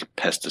all sorts of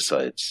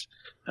pesticides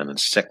and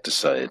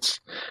insecticides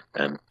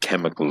and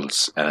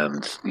chemicals,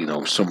 and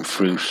some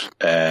fruit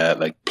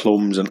like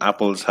plums and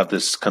apples have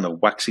this kind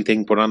of waxy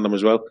thing put on them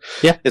as well.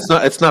 Yeah,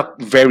 it's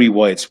not very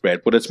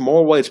widespread, but it's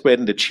more widespread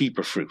in the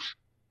cheaper fruit.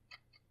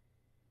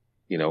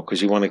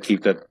 Because you want to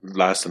keep that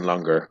lasting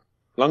longer.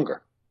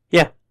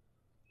 Yeah.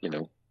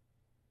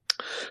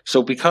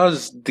 So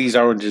because these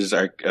oranges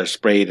are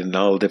sprayed in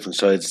all different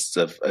sizes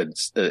of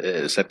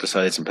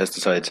insecticides and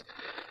pesticides,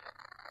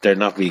 they're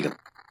not vegan.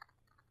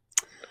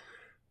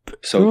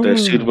 So they're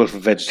suitable for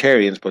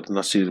vegetarians, but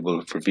not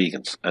suitable for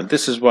vegans. And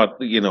this is what,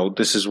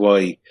 this is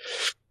why,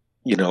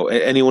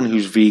 anyone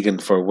who's vegan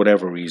for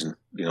whatever reason,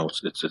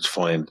 it's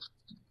fine.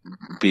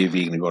 Be a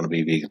vegan, you want to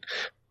be a vegan.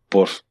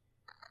 But,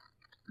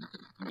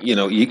 you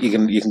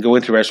can go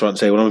into a restaurant and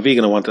say, well, I'm a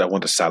vegan, I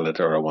want a salad,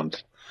 or I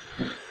want,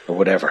 or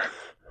whatever.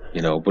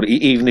 But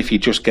even if you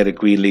just get a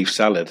green leaf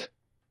salad,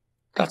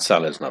 that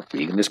salad's not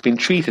vegan. It's been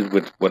treated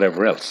with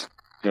whatever else.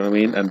 You know what I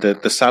mean? And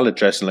the salad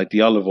dressing, like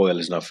the olive oil,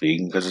 is not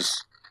vegan because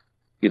it's,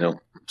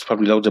 it's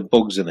probably loads of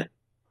bugs in it.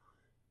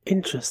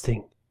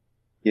 Interesting.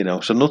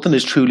 So nothing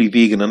is truly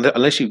vegan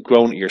unless you've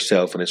grown it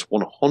yourself and it's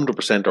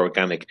 100%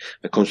 organic.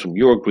 It comes from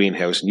your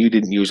greenhouse and you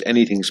didn't use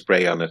anything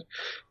spray on it.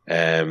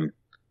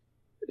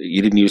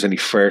 You didn't use any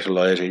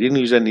fertilizer. You didn't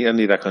use any of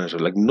that kind of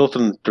stuff. Like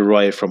nothing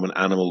derived from an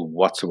animal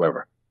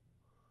whatsoever.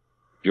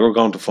 You're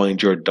going to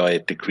find your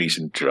diet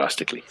decreasing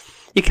drastically.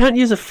 You can't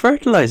use a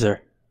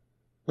fertilizer.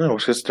 No,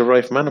 it's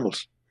derived from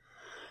animals.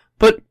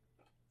 But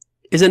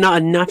is it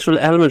not a natural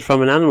element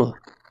from an animal?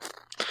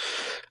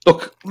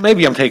 Look,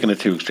 maybe I'm taking it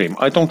too extreme.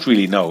 I don't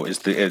really know.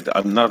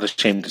 I'm not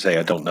ashamed to say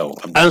I don't know.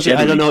 I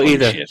don't know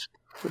either. Shit,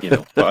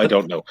 but I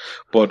don't know.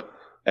 But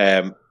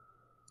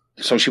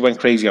so she went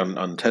crazy on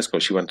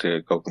Tesco. She went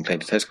to go complain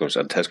to Tesco's,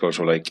 and Tesco's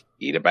were like,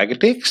 "Eat a bag of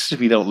dicks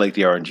if you don't like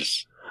the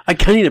oranges." I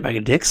can't eat a bag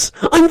of dicks.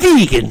 I'm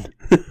vegan.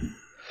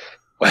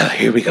 Well,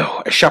 here we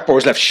go. A shopper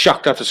was left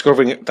shocked after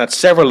discovering that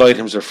several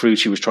items of fruit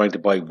she was trying to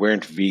buy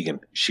weren't vegan.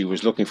 She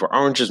was looking for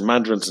oranges,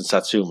 mandarins, and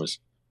satsumas.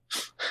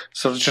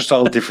 So it's just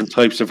all different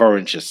types of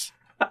oranges.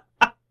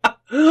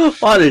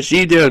 What is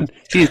she doing?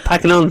 She's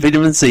packing on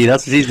vitamin C.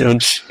 That's what she's doing.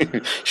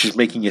 She's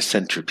making a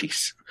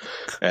centerpiece.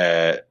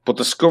 But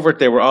discovered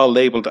they were all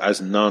labelled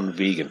as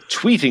non-vegan.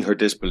 Tweeting her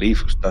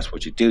disbelief, that's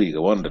what you do, you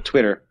go on to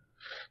Twitter,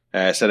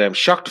 said, I'm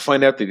shocked to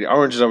find out that the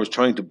oranges I was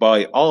trying to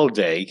buy all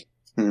day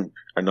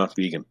are not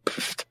vegan.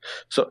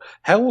 So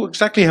how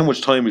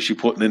much time is she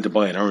putting into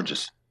buying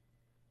oranges?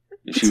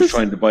 If she was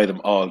trying to buy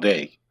them all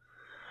day.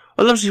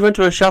 Well, obviously she went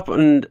to a shop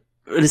and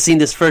seen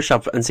this first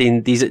shop and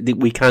seen these,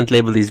 we can't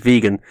label these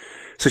vegan.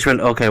 So she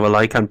went, okay, well,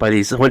 I can't buy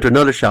these. So I went to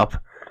another shop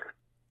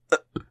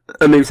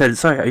and maybe said,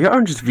 sorry, are your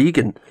oranges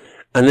vegan?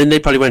 And then they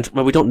probably went,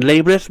 well, we don't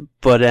label it,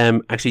 but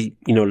actually,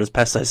 there's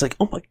pesticides. It's like,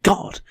 oh my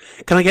God,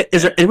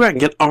 is there anywhere I can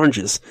get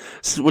oranges?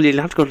 So, well, you'll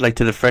have to go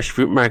to the fresh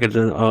fruit market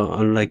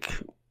on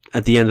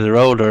at the end of the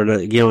road, or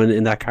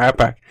in that car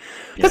park.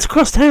 Yeah. That's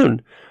across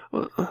town.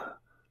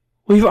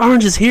 We have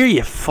oranges here,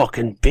 you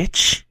fucking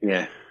bitch.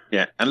 Yeah.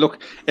 And look,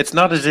 it's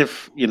not as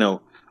if,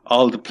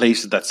 all the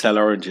places that sell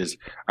oranges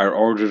are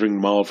ordering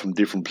them all from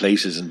different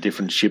places and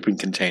different shipping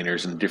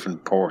containers and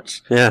different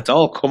ports. Yeah. It's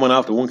all coming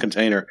off the one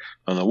container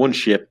on the one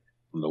ship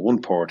from the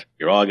one port.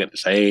 You're all getting the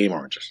same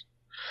oranges.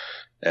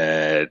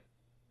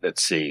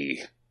 Let's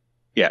see.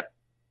 Yeah.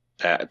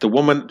 The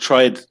woman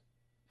tried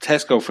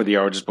Tesco for the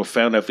oranges, but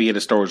found out via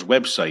the store's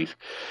website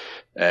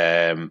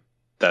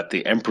that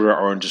the Emperor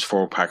Oranges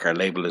 4-pack are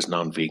labelled as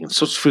non-vegan.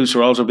 Such fruits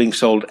are also being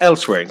sold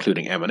elsewhere,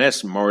 including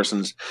M&S and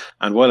Morrison's.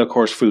 And while, of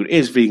course, fruit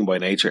is vegan by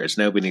nature, it's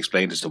now been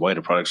explained as to why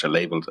the products are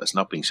labelled as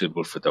not being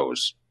suitable for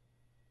those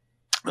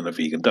on a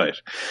vegan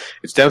diet.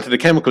 It's down to the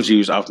chemicals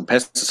used, often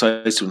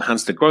pesticides, to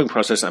enhance the growing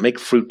process and make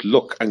fruit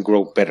look and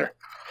grow better.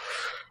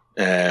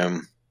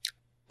 That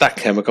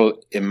chemical,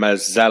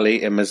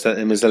 imazalil,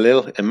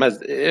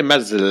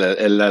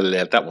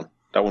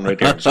 that one right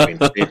there on the screen.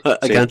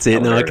 I can't see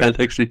it. No, I can't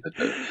actually.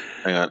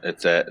 Hang on,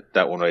 it's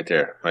that one right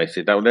there. Right,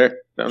 see that one there?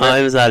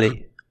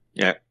 Imazalil.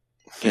 Yeah.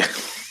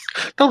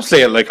 Don't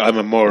say it like I'm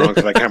a moron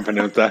because I can't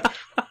pronounce that.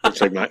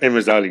 It's like my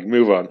imazalil.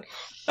 Move on.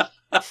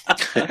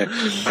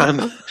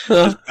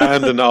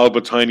 and in all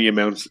but tiny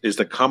amounts is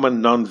the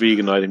common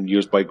non-vegan item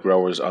used by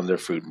growers on their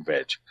fruit and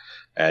veg.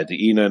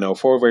 The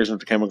E904 version of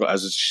the chemical,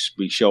 as it should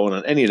be shown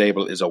on any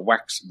label, is a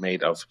wax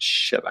made of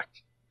shellac.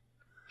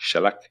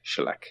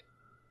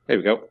 There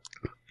we go.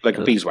 Like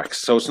a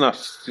beeswax. So it's not.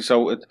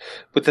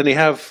 But then you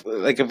have,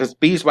 if it's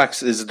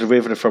beeswax is a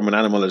derivative from an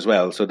animal as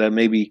well, so then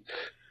maybe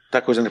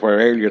that goes into our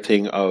earlier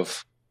thing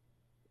of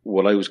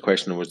what I was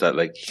questioning was that,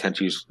 you can't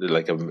use,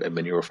 a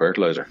manure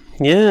fertilizer.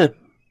 Yeah.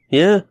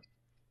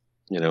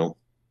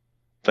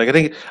 Like, I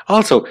think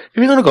also, if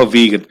you're gonna go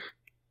vegan,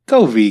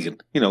 go vegan.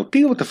 You know,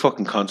 deal with the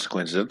fucking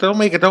consequences. Don't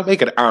make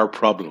it our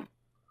problem.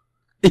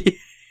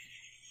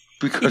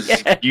 Because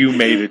you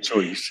made a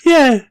choice.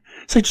 Yeah.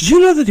 It's like, did you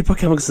know that they put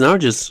chemicals in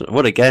oranges? I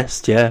would have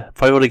guessed, yeah.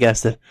 Probably would have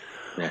guessed it.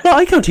 Yeah. Well,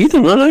 I can't eat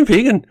them, I'm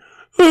vegan.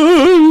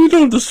 You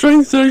don't have the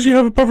strength to actually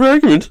have a proper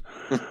argument.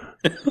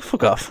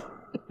 Fuck off.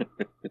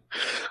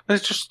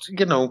 It's just,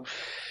 you know,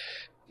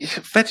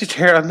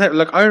 vegetarian.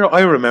 Like,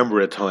 I remember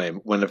a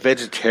time when a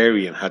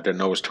vegetarian had their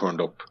nose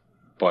turned up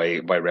by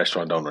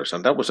restaurant owners,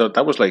 and that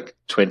was like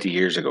 20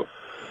 years ago.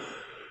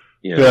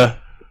 You know? Yeah.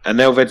 And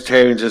now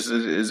vegetarians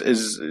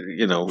is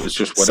you know, it's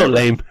just whatever. So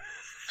lame.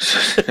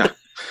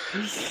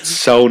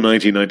 So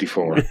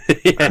 1994.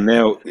 Yeah. And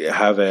now you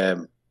have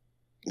the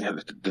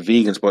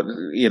vegans, but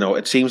you know,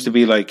 it seems to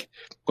be like,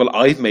 well,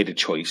 I've made a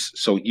choice,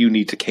 so you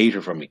need to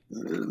cater for me.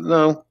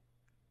 No.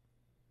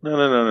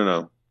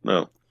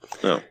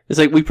 It's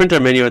like we print our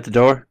menu at the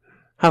door.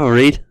 Have a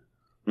read.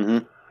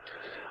 Mm-hmm.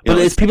 But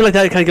it's people like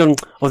that kind of going,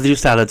 oh, they do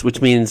salads,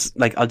 which means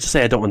like I'll just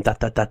say I don't want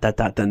that,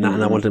 and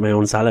I wanted my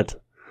own salad.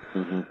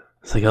 Mm-hmm.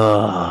 It's like,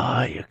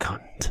 oh, you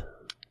cunt.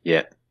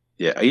 Yeah.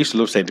 I used to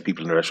love saying to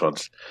people in the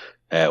restaurants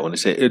when they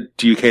say,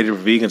 "Do you cater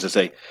for vegans?" I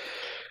say,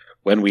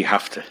 "When we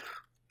have to."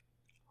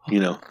 You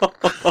know,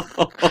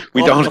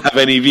 we don't have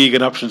any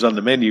vegan options on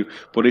the menu,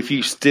 but if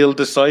you still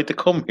decide to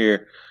come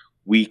here,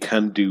 we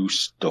can do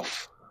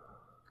stuff.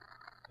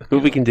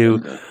 We can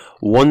do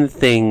one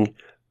thing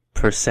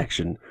per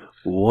section,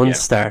 one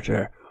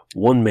starter,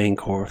 one main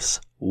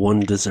course, one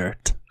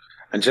dessert.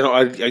 And you know,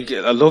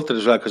 I loved it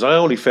as well because I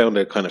only found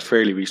it kind of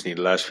fairly recently in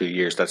the last few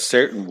years that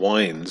certain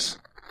wines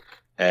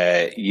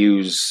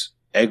use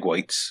egg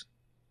whites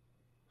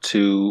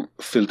to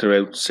filter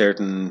out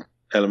certain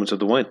elements of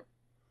the wine.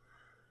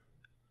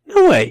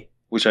 No way.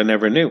 Which I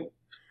never knew,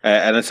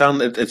 and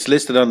it's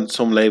listed on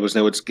some labels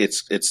now.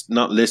 It's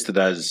not listed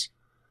as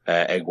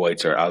egg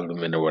whites or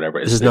albumin or whatever.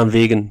 This is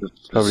non-vegan,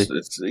 probably.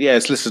 It's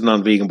listed as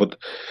non-vegan, but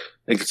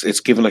it's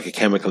given like a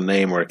chemical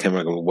name or a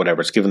chemical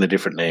whatever. It's given a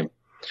different name.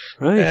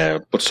 Right.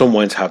 But some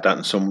wines have that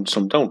and some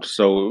don't.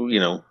 So, you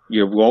know,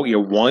 your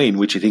wine,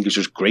 which you think is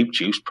just grape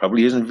juice,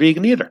 probably isn't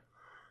vegan either.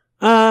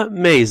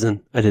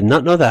 Amazing. I did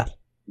not know that.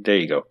 There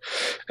you go.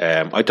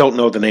 I don't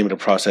know the name of the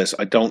process.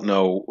 I don't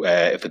know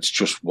if it's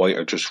just white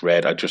or just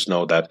red. I just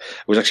know that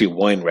it was actually a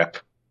wine rep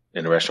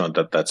in a restaurant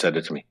that said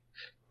it to me.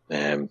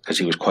 Because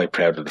he was quite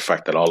proud of the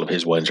fact that all of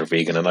his wines are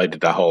vegan. And I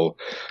did the whole,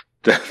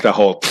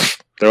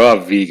 they're all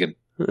vegan.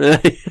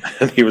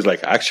 And he was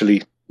like,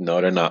 actually,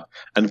 no, they're not.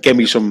 And gave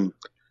me some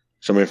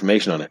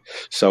information on it.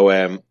 So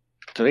yeah,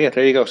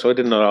 there you go. So I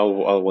didn't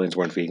know all wines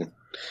weren't vegan.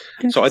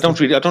 So I don't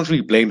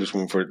really blame this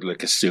one for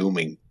like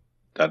assuming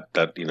that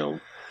you know,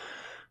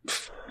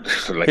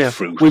 like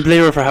fruit. We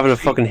blame her for having a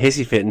fucking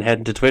hissy fit and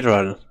heading to Twitter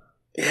on it.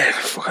 Yeah,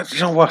 fuck, you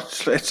know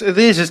what?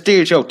 It's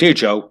Dear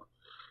Joe.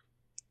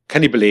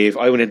 Can you believe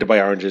I went in to buy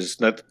oranges?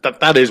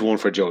 That is one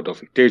for Joe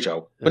Duffy. Dear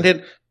Joe, went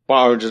in,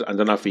 bought oranges, and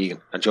they're not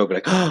vegan. And Joe would be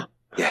like, oh.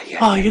 Yeah.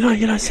 Oh,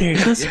 you're not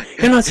serious.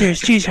 You're not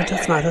serious. Jeez,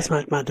 that's mad.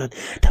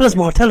 Tell us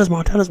more.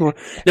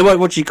 Now,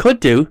 what you could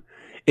do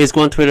is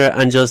go on Twitter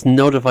and just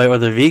notify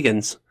other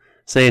vegans,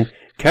 saying,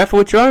 "Careful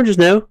with your oranges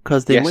now,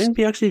 because they might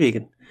be actually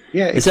vegan."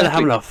 Yeah, exactly. Instead of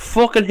having a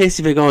fucking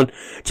hissy fit going,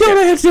 "Do you know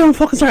what I had to do on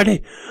fucking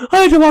Saturday?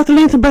 I had to walk the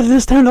length and breadth of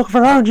this town looking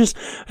for oranges.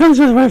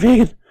 Oranges were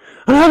vegan,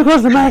 and I had to go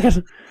to the market,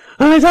 and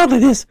I talk like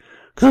this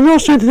because I'm no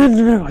strength in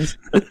anything otherwise."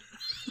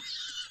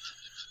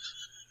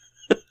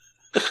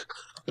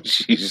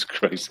 Jesus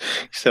Christ.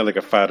 You sound like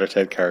a Father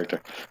Ted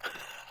character.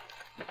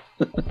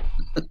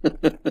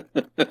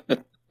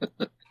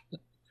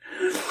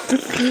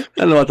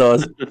 I know what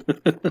that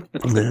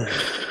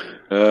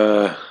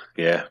was.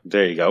 Yeah,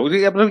 there you go.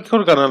 Yeah, but we could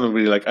have gone on and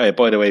be like, hey,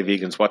 by the way,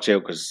 vegans, watch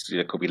out because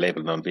it could be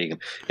labelled non-vegan.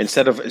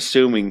 Instead of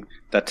assuming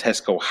that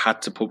Tesco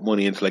had to put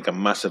money into like a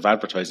massive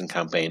advertising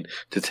campaign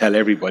to tell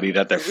everybody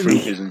that their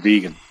fruit isn't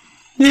vegan.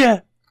 Yeah.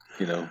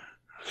 You know.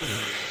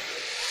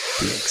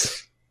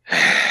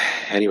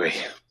 Anyway,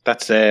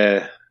 that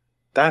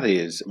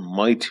is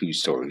my 2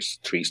 stories,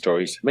 3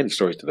 stories. How many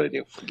stories did I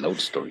do? Loads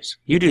of stories.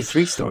 You do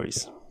 3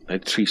 stories. I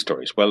had 3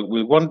 stories. Well,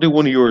 we'll want to do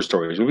one of your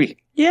stories, will we?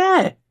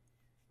 Yeah.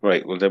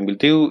 Right, well then we'll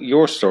do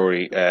your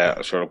story.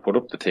 So I'll put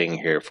up the thing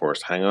here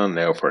first. Hang on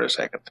now for a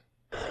second.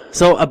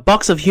 So a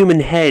box of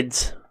human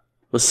heads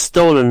was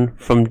stolen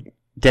from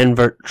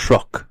Denver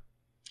truck.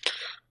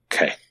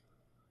 Okay.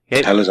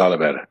 Tell us all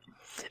about it.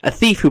 A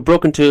thief who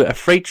broke into a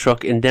freight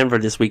truck in Denver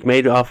this week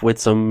made off with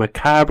some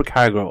macabre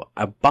cargo,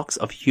 a box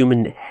of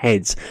human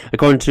heads.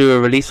 According to a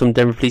release from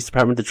Denver Police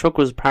Department, the truck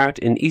was parked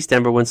in East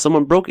Denver when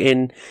someone broke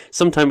in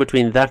sometime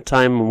between that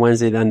time on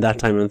Wednesday and that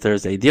time on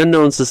Thursday. The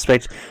unknown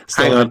suspect...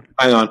 Hang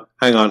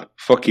on.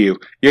 Fuck you.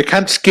 You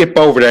can't skip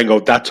over there and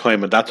go that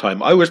time and that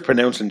time. I was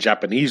pronouncing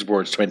Japanese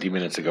words 20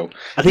 minutes ago.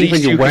 I think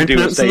when you weren't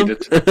pronouncing them.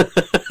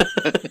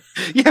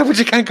 Yeah, but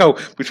you can't go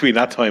between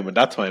that time and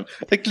that time.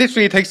 Like,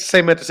 literally it takes the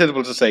same amount of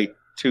syllables to say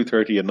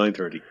 2:30 and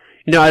 9:30.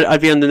 You know,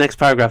 I'd be on the next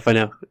paragraph by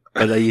now,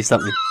 but you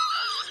stopped me.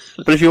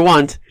 But if you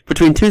want,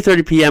 between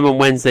 2:30 p.m. on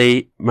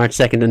Wednesday, March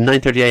 2nd, and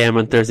 9:30 a.m.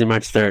 on Thursday,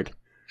 March 3rd.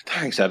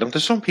 Thanks, Adam.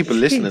 There's some people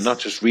listening, not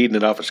just reading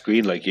it off a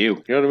screen like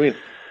you. You know what I mean?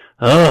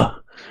 Oh.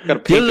 You got to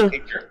paint the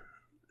picture.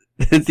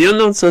 The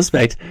unknown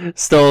suspect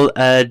stole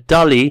a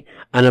dolly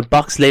and a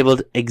box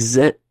labelled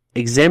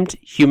exempt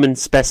human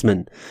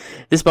specimen.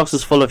 This box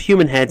was full of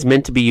human heads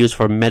meant to be used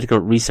for medical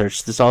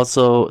research.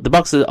 The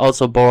box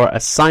also bore a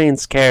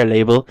Science Care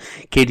label.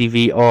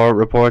 KTVR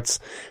reports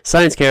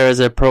Science Care is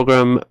a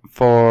program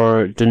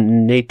for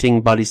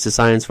donating bodies to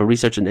science for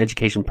research and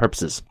education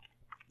purposes.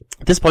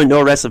 At this point, no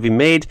arrests have been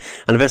made,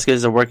 and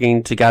investigators are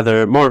working to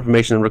gather more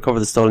information and recover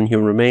the stolen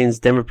human remains,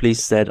 Denver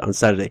police said on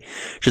Saturday.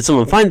 Should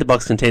someone find the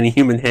box containing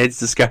human heads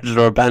discarded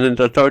or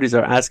abandoned, authorities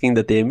are asking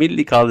that they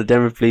immediately call the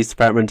Denver Police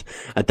Department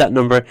at that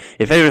number.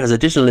 If anyone has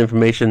additional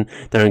information,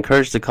 they're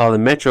encouraged to call the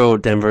Metro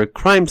Denver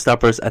Crime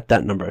Stoppers at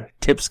that number.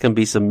 Tips can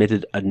be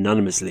submitted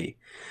anonymously.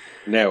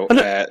 Now,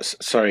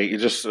 sorry, you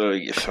just,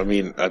 I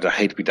mean, I'd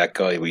hate to be that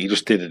guy, but you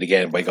just did it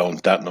again by going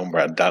that number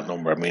and that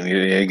number. I mean,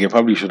 you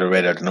probably should have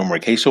read out the number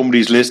in case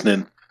somebody's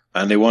listening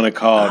and they want to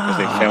call because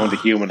they found the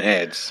human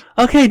heads.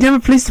 Okay, Denver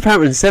Police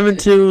Department,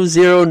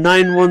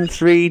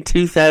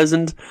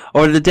 720-913-2000,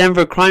 or the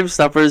Denver Crime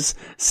Stoppers,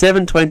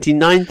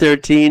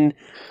 720-913,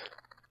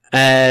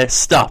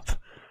 stop.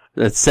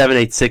 That's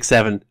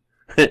 7867.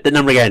 The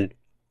number again.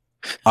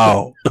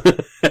 Oh.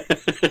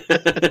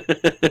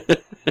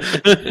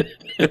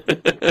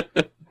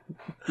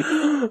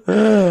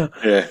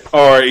 Yeah.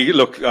 Or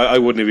look, I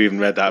wouldn't have even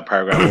read that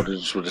paragraph. I would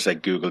have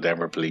said Google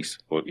Denver Police.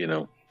 But you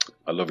know,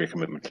 I love your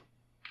commitment.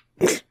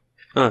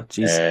 Oh,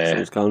 jeez,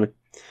 someone's calling me.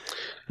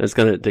 I was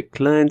gonna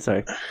decline.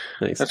 Sorry.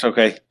 Thanks. That's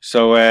okay.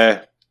 So,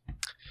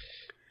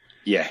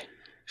 yeah.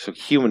 So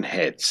human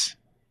heads.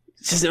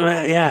 Just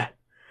yeah.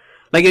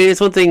 Like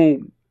it's one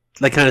thing,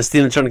 like kind of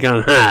stealing a truck and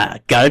going, "Ha,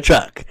 got a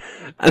truck."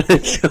 And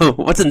then go,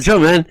 "What's in the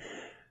truck, man?"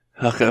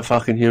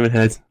 Fucking human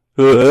heads.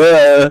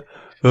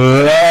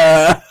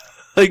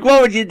 Like,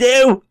 what would you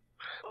do?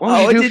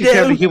 What would you do if you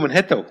found a human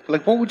head, though?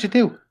 Like, what would you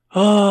do?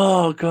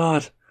 Oh,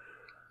 God.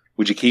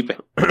 Would you keep it?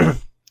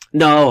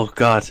 No,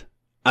 God.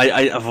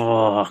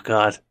 Oh,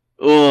 God.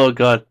 Oh,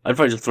 God. I'd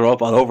probably just throw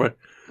up all over it.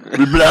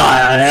 Oh,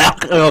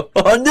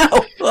 no.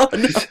 Oh,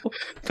 no.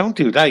 Don't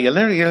do that. You'll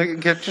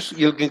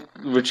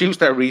reduce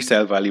that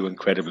resale value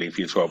incredibly if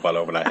you throw up all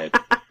over that head.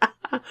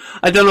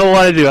 I don't know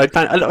what I do.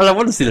 I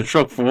wouldn't see the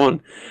truck for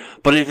one.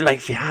 But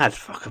if you had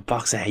a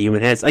box of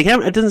human heads,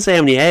 it doesn't say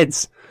how many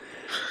heads.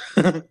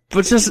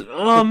 But just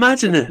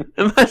imagine it.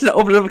 Imagine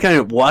opening up a kind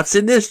of what's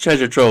in this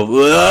treasure trove.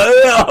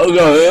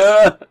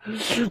 What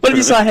if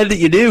you saw a head that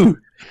you knew?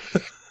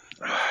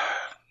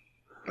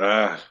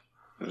 And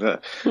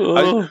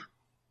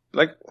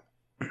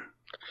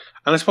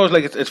I suppose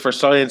it's for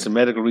science and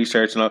medical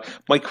research and all.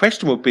 My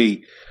question would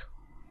be,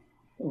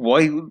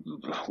 why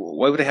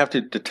would they have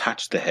to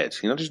detach the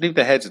heads? You know, just leave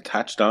the heads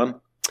attached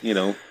on. You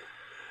know.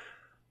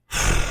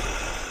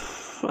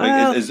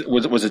 Well,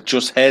 was it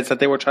just heads that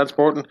they were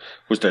transporting?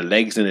 Was there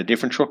legs in a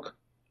different truck?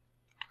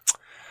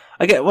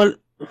 Well,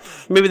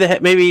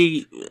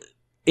 maybe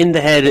in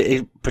the head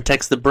it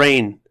protects the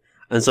brain,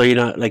 and so you're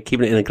not like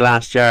keeping it in a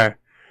glass jar.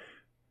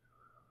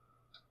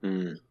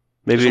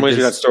 Maybe reminds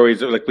me of that story.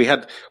 Like we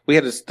had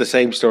the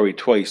same story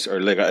twice,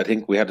 or like I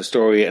think we had a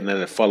story and then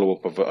a follow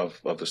up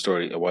of the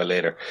story a while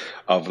later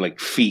of like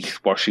feet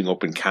washing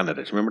up in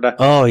Canada. Do you remember that?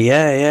 Oh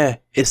yeah.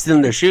 It's still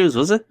in their shoes,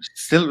 was it?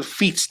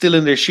 Feet still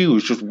in their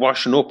shoes, just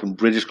washing up in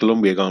British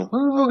Columbia. Going, what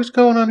the fuck is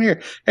going on here?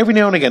 Every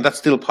now and again, that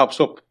still pops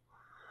up.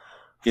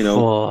 You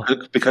know,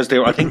 because they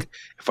were. I think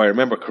if I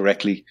remember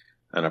correctly,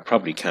 and I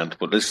probably can't,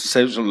 but this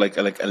sounds like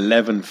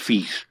 11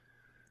 feet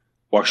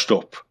washed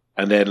up.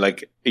 And then,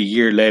 like a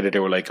year later, they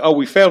were like, "Oh,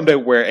 we found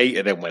out where 8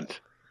 of them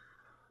went.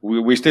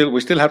 We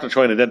still have to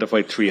try and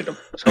identify 3 of them."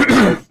 So,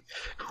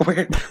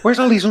 where's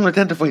all these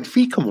unidentified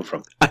feet coming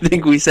from? I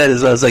think we said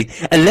as well. It's like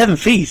 11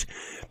 feet,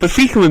 but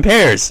feet come in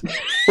pairs.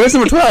 Where's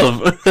number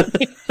 12?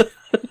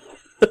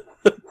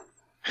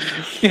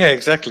 Yeah,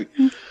 exactly.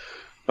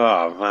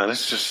 Oh man,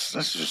 that's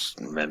just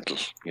mental.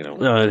 You know,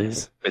 no, it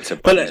is. It's a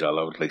bodies all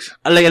over the place.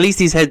 Like at least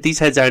these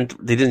heads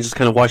aren't. They didn't just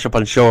kind of wash up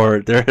on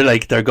shore.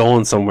 They're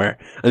going somewhere.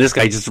 And this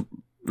guy just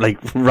like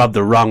robbed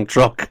the wrong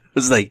truck.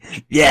 It's like,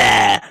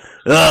 yeah,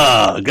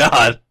 oh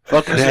god,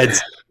 fucking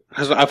heads.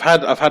 I've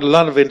had a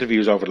lot of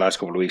interviews over the last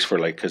couple of weeks for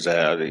like because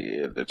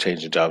they're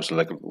changing jobs,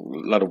 like a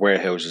lot of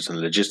warehouses and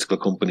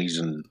logistical companies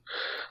and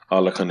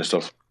all that kind of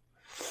stuff.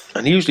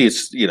 And usually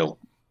it's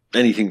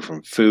anything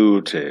from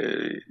food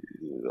to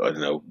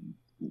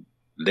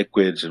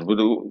liquids. And with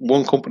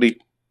one company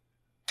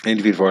I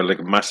interviewed for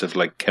like massive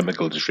like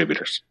chemical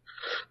distributors.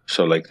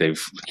 So like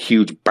they've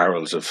huge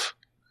barrels of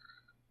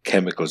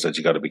chemicals that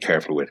you got to be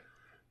careful with.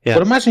 Yeah.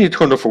 But imagine you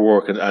turned up for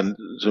work and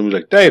someone's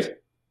like, "Dave,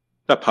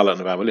 that pallet in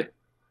the van, will you?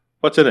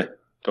 What's in it?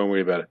 Don't worry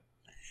about it."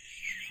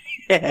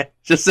 Yeah,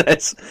 just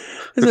says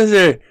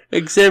here,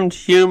 exempt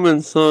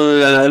humans. Dave,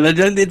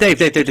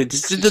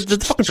 the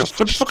fucking truck.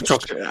 Put the fucking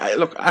truck.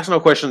 Look, ask no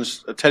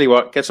questions. I'll tell you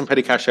what, get some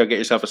petty cash out, get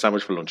yourself a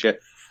sandwich for lunch, yeah?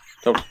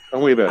 Don't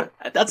worry about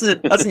it. That's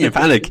it. That's in your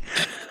panic.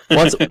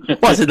 What's in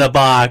the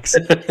box?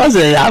 What's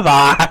in that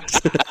box?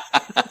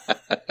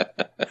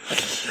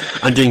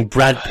 I'm doing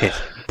Brad Pitt.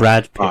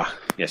 Brad Pitt. Ah,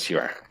 yes, you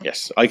are.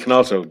 Yes, I can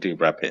also do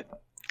Brad Pitt.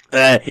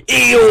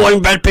 Ew,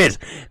 I'm Brad Pitt.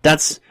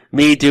 That's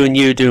me doing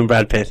you doing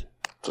Brad Pitt.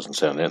 Doesn't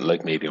sound anything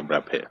like me doing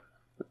Brad Pitt.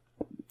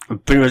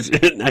 Pretty much.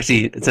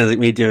 Actually, it sounds like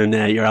me doing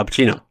your Al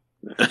Pacino.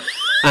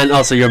 And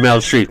also your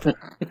Meryl Streep.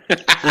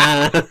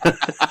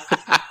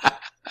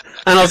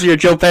 And also your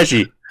Joe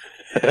Pesci.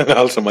 And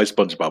also my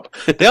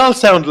SpongeBob. They all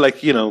sound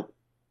like, you know,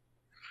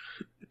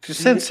 they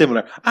sound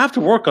similar. I have to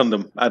work on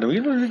them, Adam.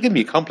 You're giving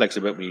me a complex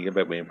about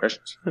my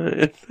impressions.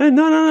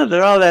 No.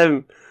 They're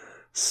all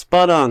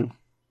spot on.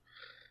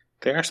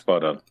 They are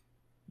spot on.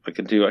 I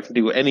can do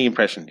any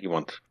impression you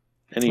want.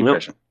 Any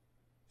impression.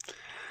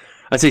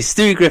 I'd say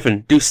Stewie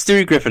Griffin. Do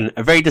Stewie Griffin.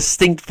 A very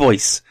distinct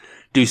voice.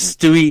 Do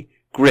Stewie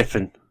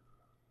Griffin.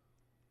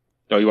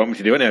 Oh, you want me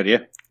to do it now, do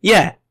you?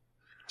 Yeah.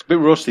 It's a bit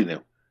rusty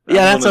now.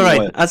 Yeah, that's all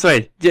right. That's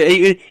right.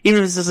 Even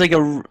if it's just like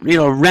a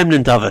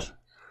remnant of it.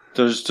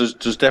 There's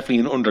definitely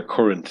an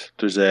undercurrent.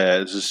 There's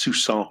a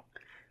soupçon.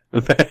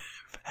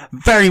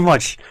 Very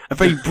much. A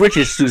very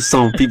British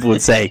soupçon, people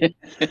would say.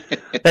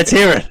 Let's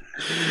hear it.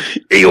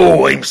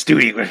 Yo, I'm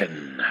Stewie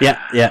Griffin.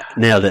 Yeah,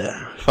 nailed it.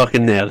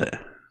 Fucking nailed it.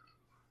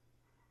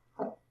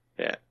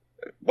 Yeah.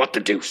 What the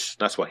deuce?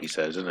 That's what he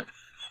says, isn't it?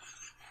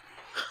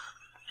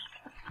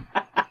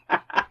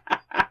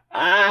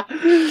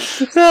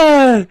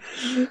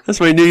 That's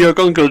my New York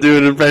uncle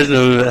doing an impression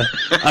of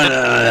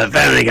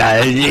Family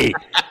Guy.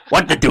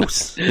 What the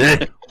deuce?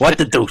 What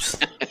the deuce?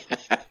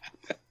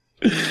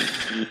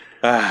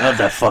 Love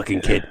that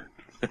fucking kid.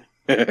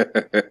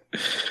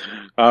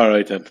 All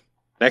right then.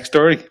 Next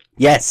story.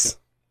 Yes.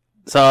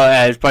 So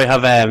I probably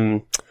have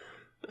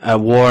a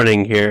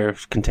warning here.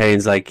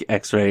 Contains like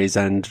X-rays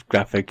and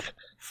graphic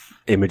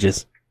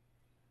images.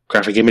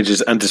 Graphic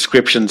images and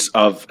descriptions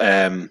of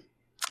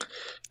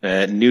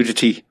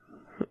nudity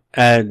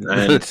and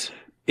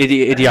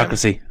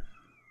idiocracy.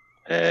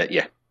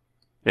 Yeah.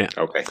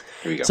 Okay,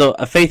 here we go. So,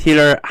 a faith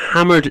healer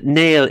hammered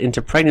nail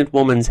into pregnant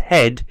woman's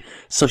head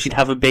so she'd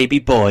have a baby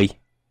boy.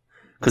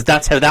 Because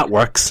that's how that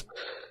works.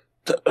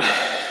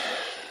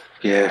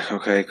 Yeah,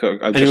 okay.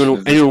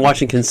 Anyone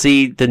watching can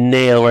see the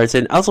nail where it's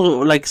in.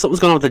 Also, like, something's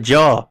going on with the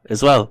jaw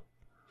as well.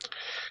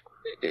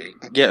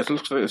 Yeah, it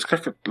looks like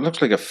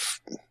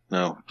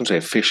no, I wouldn't say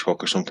a fish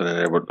hook or something in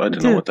there, but I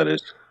don't know what that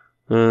is.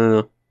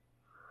 Yeah.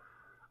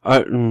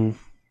 I'm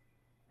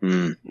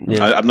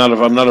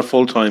not a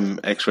full-time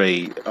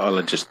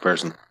X-rayologist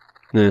person.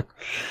 Yeah.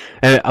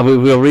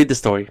 We'll read the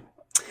story.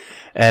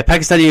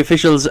 Pakistani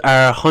officials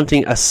are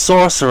hunting a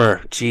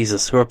sorcerer,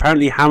 Jesus, who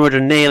apparently hammered a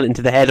nail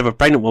into the head of a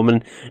pregnant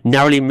woman,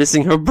 narrowly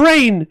missing her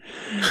brain.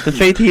 The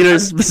faith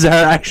healer's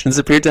bizarre actions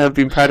appear to have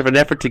been part of an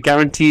effort to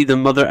guarantee the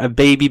mother a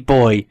baby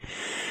boy.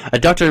 A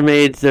doctor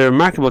made the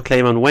remarkable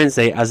claim on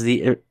Wednesday as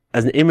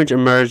an image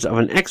emerged of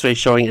an X-ray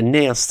showing a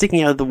nail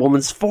sticking out of the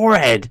woman's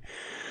forehead.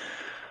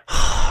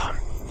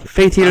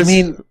 Faith healers. I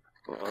mean,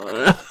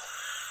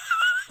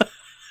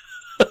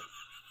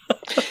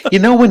 you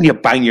know when you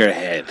bang your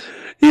head,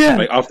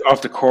 like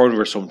off the corner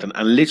or something,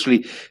 and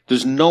literally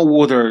there's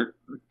no other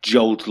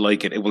jolt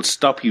like it. It will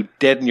stop you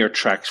dead in your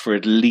tracks for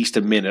at least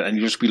a minute, and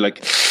you just be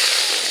like,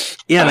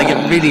 like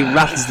it really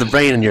rattles the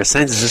brain, and your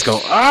senses just go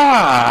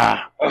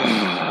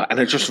and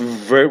it just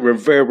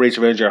reverberates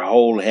around your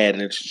whole head,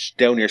 and it's just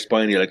down your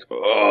spine. And you're like,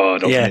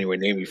 don't come anywhere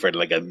near me for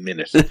like a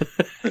minute. And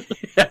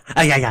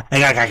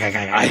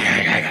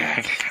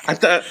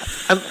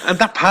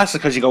that passes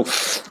because you go,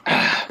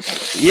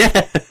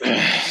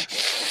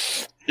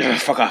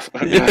 fuck off.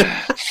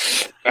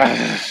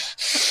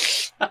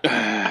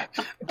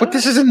 But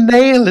this is a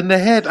nail in the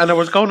head, and I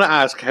was going to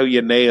ask how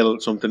you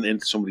nail something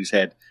into somebody's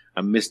head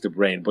and miss the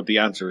brain, but the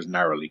answer is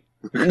narrowly.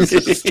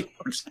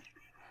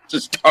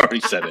 Just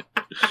already said it.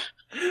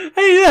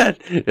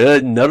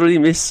 Hey, narrowly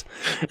miss.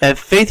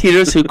 Faith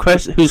healers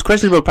whose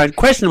questionable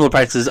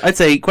practices, I'd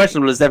say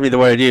questionable is definitely the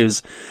word I'd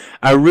use,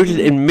 are rooted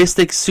in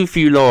mystic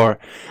Sufi lore,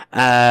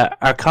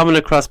 are common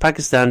across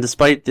Pakistan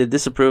despite the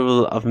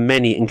disapproval of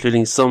many,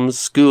 including some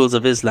schools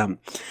of Islam.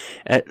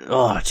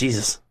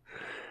 Jesus.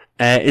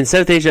 In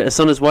South Asia, a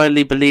son is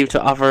widely believed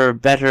to offer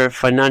better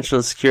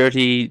financial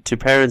security to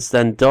parents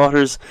than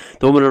daughters.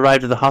 The woman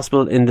arrived at the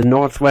hospital in the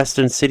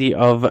northwestern city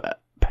of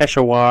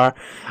Peshawar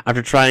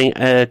after trying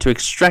to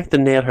extract the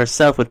nail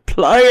herself with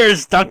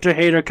pliers, Dr.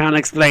 Haider Khan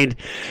explained.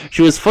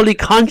 She was fully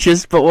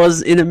conscious but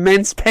was in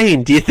immense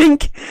pain. Do you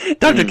think?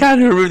 Dr. Khan,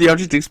 who removed the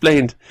object,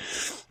 explained.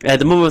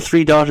 The mum of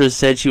 3 daughters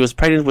said she was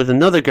pregnant with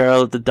another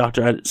girl. The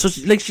doctor had, so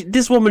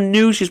this woman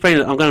knew she was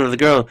pregnant. I'm going to have the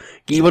girl.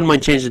 You wouldn't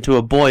mind changing it to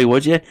a boy,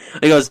 would you?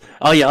 He goes,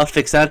 oh yeah, I'll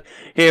fix that.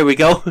 Here we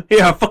go.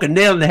 Here, a fucking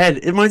nail in the head.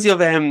 It reminds you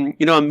of A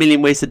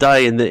Million Ways to Die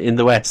in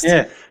the West.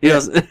 Yeah.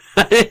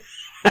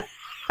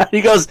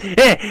 He goes,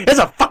 hey, it's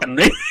a fucking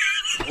nail.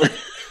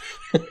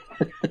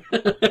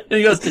 And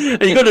he goes,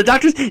 and you go to the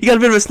doctors, you got a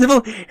bit of a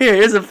sniffle?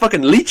 Here's a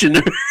fucking leech in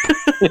there.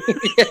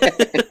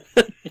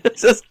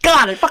 Says,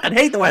 God, I fucking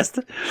hate the West.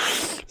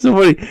 So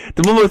funny.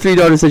 The mum of 3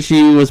 daughters said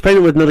she was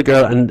pregnant with another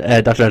girl, and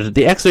Dr. Adler,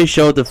 the X-ray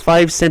showed the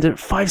 5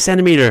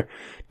 centimeter,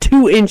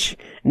 2-inch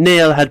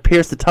nail had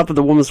pierced the top of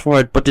the woman's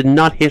forehead but did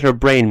not hit her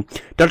brain.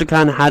 Dr.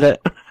 Khan had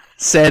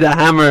said a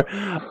hammer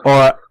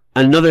or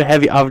another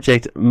heavy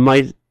object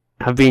might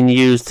have been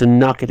used to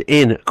knock it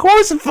in. Of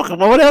course,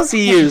 what else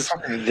he used?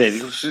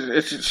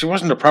 She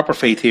wasn't a proper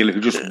faith healer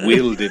who just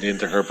willed it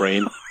into her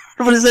brain.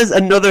 But it says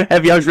another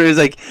heavy object. It's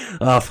like,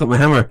 oh, I've got my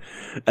hammer.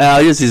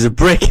 I'll just use a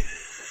brick.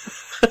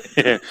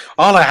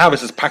 All I have is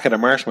this packet of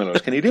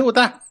marshmallows. Can you deal with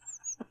that?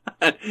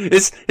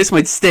 This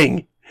might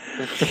sting.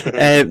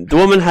 The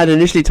woman had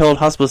initially told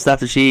hospital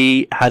staff that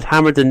she had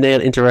hammered the nail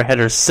into her head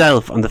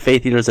herself on the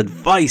faith healer's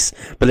advice,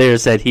 but later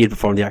said he had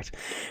performed the act.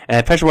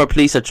 Peshawar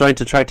police are trying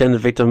to track down the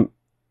victim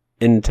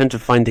in attempt to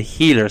find the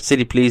healer.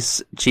 City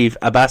Police Chief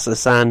Abbas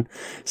Hassan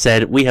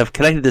said, "We have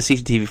collected the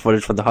CCTV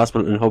footage from the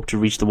hospital and hope to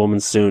reach the woman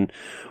soon.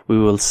 We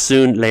will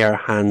soon lay our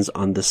hands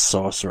on the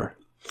sorcerer."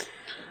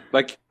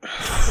 Like,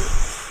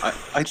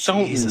 I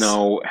don't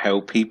know how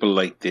people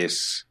like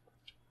this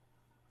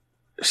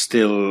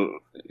still,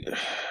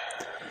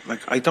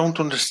 like, I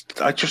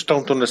just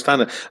don't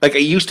understand it. Like,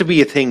 it used to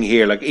be a thing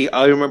here. Like,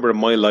 I remember in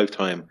my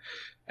lifetime,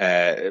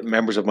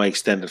 members of my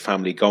extended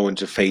family going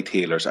to faith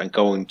healers and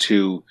going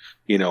to,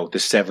 you know, the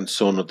seventh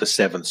son of the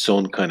seventh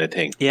son kind of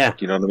thing. Yeah.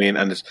 You know what I mean?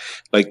 And it's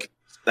like,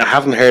 I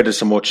haven't heard it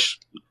so much,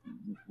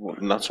 well,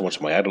 not so much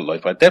in my adult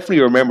life. I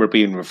definitely remember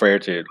being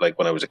referred to, like,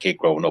 when I was a kid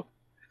growing up.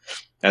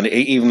 And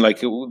even,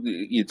 like,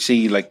 you'd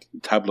see, like,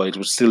 tabloids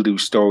would still do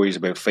stories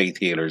about faith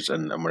healers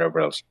and whatever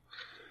else.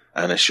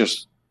 And it's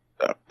just,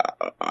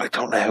 I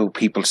don't know how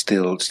people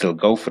still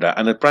go for that.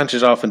 And it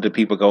branches off into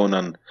people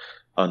going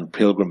on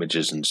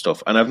pilgrimages and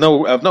stuff. And I've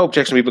no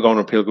objection to people going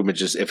on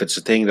pilgrimages if it's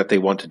a thing that they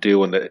want to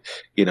do and that,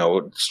 you know,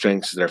 it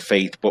strengthens their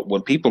faith. But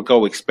when people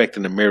go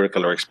expecting a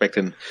miracle or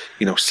expecting,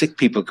 you know, sick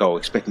people go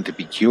expecting to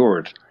be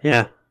cured.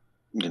 Yeah.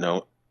 You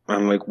know,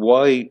 I'm like,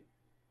 why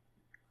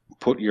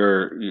put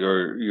your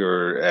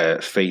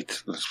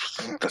faith,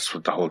 that's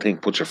what the whole thing,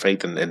 put your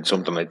faith in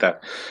something like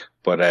that.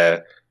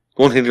 But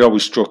one thing that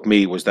always struck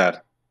me was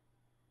that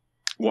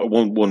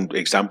one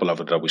example of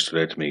it that always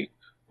stood out to me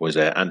was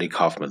Andy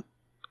Kaufman.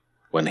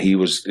 When he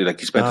was, like,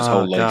 he spent his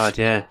whole life,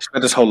 he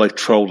spent his whole life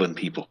trolling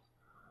people.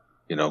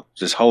 You know,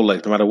 his whole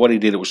life, no matter what he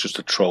did, it was just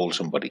to troll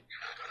somebody,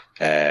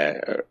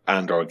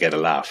 and or get a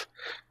laugh.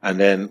 And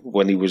then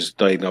when he was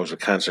diagnosed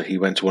with cancer, he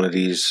went to one of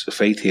these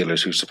faith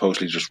healers who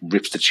supposedly just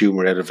rips the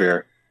tumor out of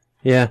your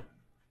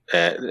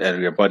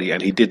body,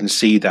 and he didn't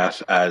see that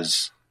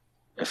as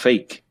a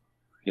fake.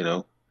 You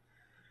know,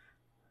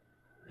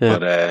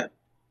 but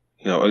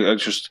you know, I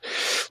just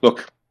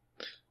look.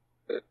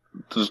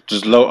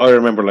 I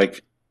remember,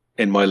 like,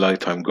 in my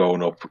lifetime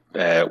growing up,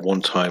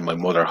 one time my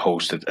mother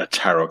hosted a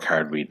tarot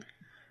card reading,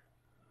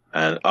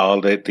 and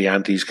all the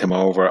aunties came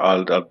over,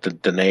 all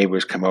the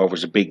neighbours came over. It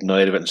was a big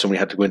night of it, and somebody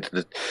had to go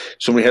into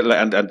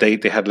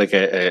they had like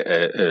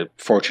a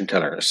fortune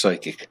teller, a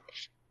psychic,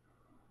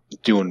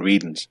 doing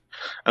readings,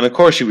 and of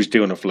course she was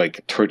doing it for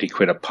like 30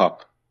 quid a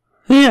pop.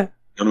 Yeah, you know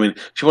what I mean,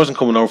 she wasn't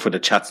coming over for the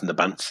chats and the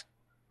bants,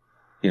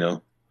 you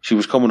know. She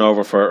was coming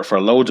over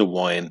for loads of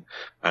wine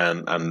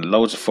and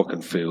loads of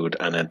fucking food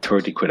and then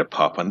 30 quid a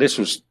pop. And this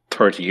was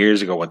 30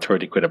 years ago when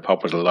 30 quid a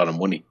pop was a lot of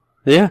money.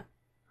 Yeah.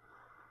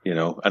 You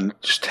know, and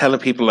just telling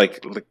people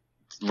like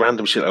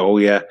random shit, like, oh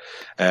yeah,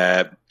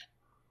 the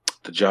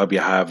job you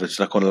have, it's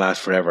not going to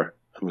last forever.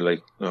 I'm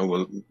like, oh,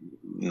 well,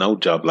 no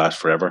job lasts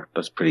forever.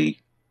 That's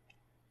pretty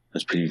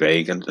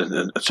vague. And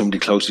somebody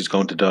close is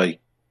going to die.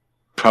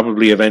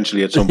 Probably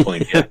eventually at some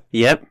point. Yeah.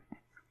 Yep.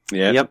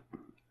 Yeah. Yep.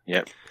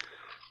 Yep.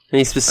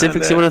 Any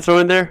specifics you want to throw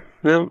in there?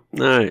 No? All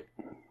right.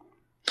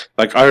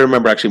 Like, I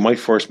remember actually my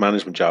first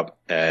management job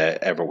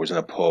ever was in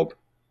a pub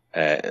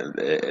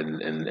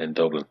in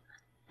Dublin.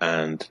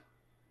 And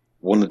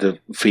one of the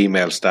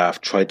female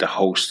staff tried to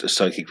host a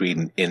psychic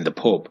reading in the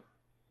pub.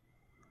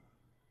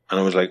 And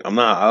I was like, I'm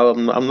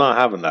not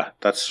having that.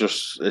 It's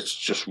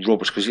just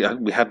rubbish. Because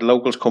we had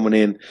locals coming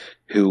in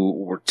who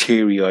were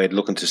teary-eyed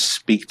looking to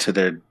speak to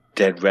their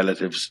dead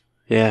relatives.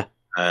 Yeah.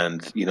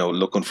 And, you know,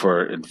 looking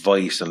for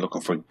advice and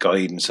looking for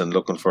guidance and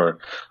looking for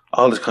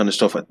all this kind of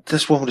stuff.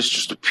 This woman is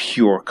just a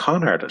pure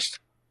con artist.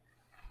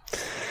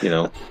 You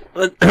know.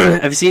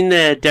 Have you seen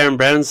Darren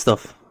Brown's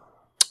stuff?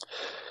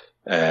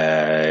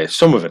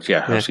 Some of it,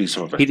 yeah. I've seen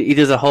some of it. He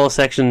does a whole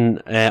section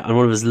on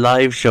one of his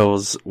live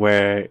shows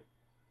where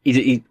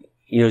he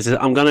says,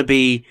 I'm gonna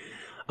be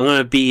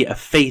a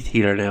faith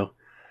healer now.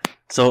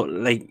 So,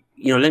 like,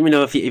 you know, let me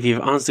know if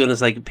you've honestly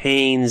honest, like,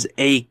 pains,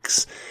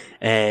 aches,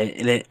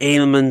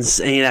 ailments,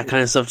 any of that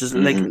kind of stuff. Just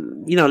like,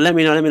 you know, let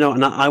me know,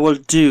 and I will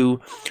do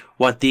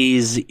what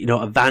these, you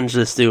know,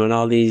 evangelists do, and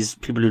all these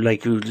people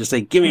who just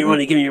like, give me your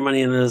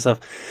money, and all that stuff.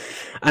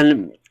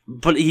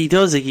 But he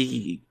does, like,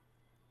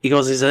 he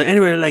goes, he says,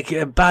 anyway,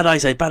 like, bad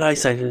eyesight,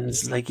 and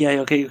it's like, yeah,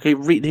 okay,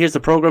 here's the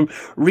program,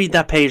 read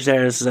that page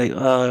there. It's like,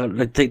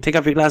 take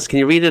off your glasses, can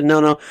you read it? No.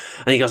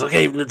 And he goes,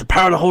 okay, the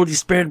power of the Holy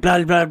Spirit,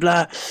 blah, blah,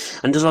 blah,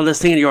 and does all this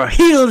thing, and you're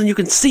healed, and you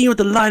can see with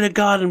the light of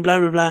God, and blah,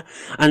 blah, blah.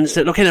 And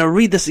said, okay, now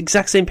read this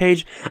exact same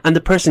page, and the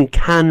person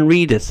can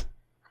read it.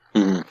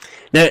 Mm-hmm.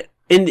 Now,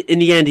 in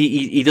the end,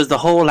 he does the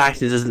whole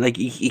act, he does, like,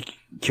 he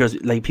cures,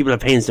 like, people have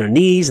pains in their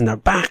knees and their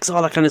backs,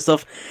 all that kind of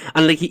stuff.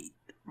 And, like,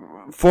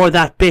 for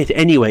that bit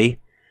anyway,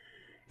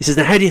 he says,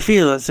 now, how do you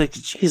feel? It's like,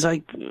 geez,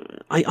 I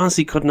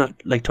honestly could not,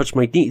 like, touch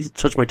my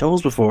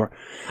toes before.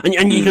 And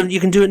you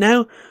can do it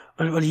now?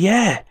 Well,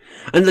 yeah.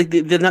 And, like,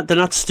 they're not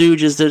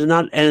stooges, they're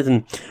not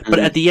anything. But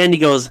at the end he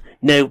goes,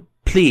 now,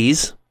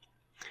 please,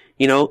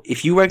 you know,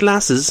 if you wear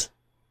glasses,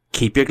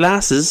 keep your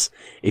glasses.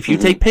 If you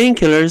take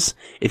painkillers,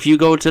 if you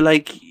go to,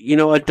 like, you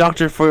know, a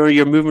doctor for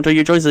your movement or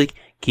your joints, like,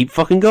 keep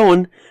fucking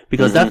going,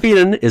 because that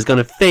feeling is going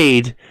to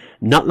fade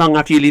not long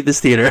after you leave this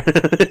theater.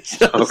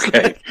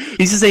 Okay. Like,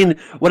 he's just saying,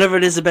 whatever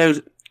it is about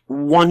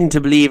wanting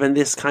to believe in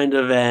this kind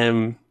of,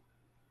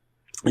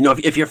 you know,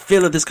 if you're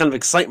filled with this kind of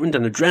excitement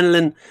and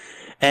adrenaline,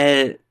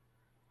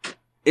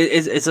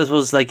 it's I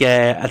suppose like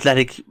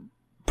athletic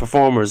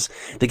performers.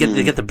 They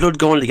get the blood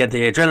going, they get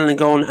the adrenaline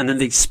going, and then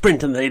they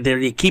sprint and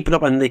they keep it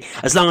up, and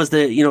as long as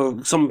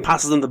someone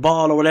passes them the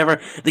ball or whatever,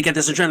 they get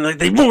this adrenaline. Like,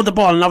 they roll the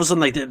ball, and all of a sudden,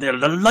 like, they're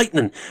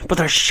lightning, but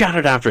they're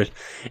shattered after it.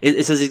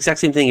 It's the exact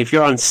same thing. If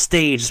you're on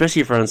stage,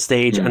 especially if you're on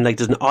stage, and like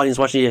there's an audience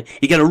watching you,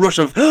 you get a rush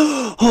of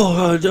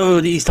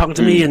oh, he's talking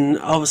to me, and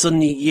all of a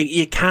sudden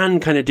you can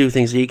kind of do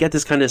things. So you get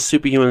this kind of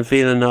superhuman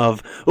feeling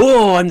of,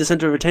 oh, I'm the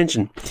center of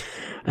attention.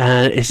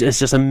 It's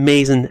just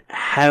amazing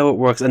how it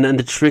works, and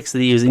the tricks that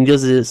he uses. He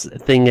does this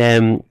thing.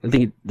 I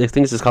think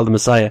this is called the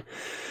Messiah.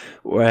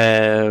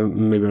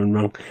 Maybe I'm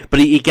wrong, but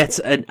he gets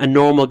a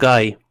normal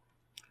guy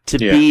to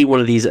be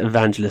one of these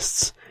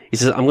evangelists. He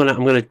says, I'm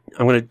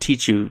gonna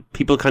teach you.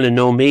 People kind of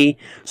know me,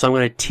 so I'm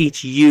gonna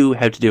teach you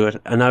how to do it,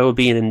 and I will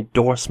be an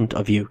endorsement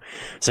of you.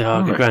 So,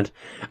 okay, grand.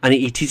 And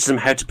he teaches them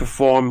how to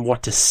perform,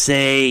 what to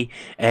say,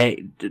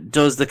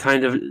 does the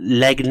kind of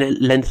leg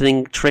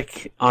lengthening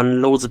trick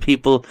on loads of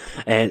people,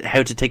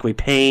 how to take away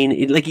pain.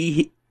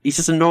 He's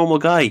just a normal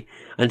guy,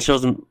 and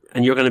shows them,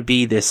 and you're gonna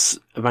be this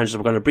evangelist.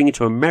 We're gonna bring you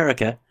to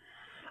America,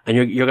 and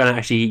you're gonna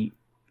actually,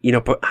 you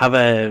know, have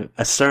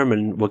a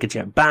sermon. We'll get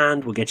you a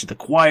band. We'll get you the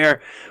choir.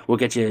 We'll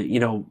get you, you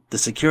know, the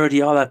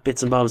security, all that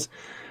bits and bobs.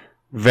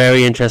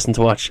 Very interesting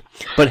to watch.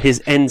 But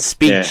his end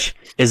speech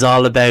is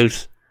all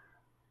about,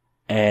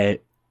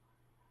 don't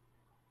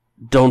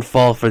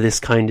fall for this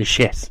kind of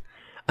shit.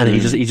 And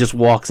he just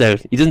walks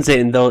out. He doesn't say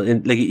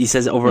it like he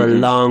says it over a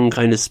long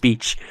kind of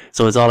speech.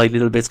 So it's all like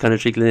little bits kind of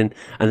trickling in,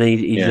 and then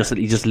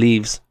he just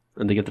leaves,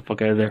 and they get the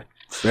fuck out of there.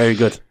 Very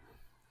good.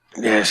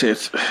 Yes,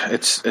 it's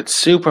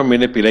super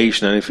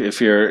manipulation, and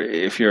if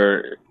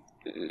you're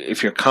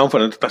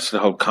confident, that's the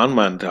whole con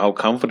man. The whole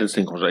confidence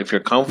thing comes. If you're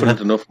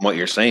confident enough in what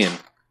you're saying,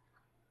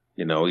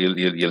 you know,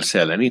 you'll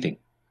sell anything.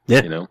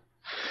 Yeah, you know.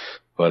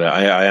 But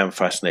I am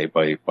fascinated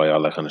by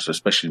all that kind of stuff,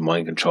 especially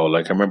mind control.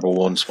 Like, I remember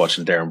once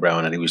watching Darren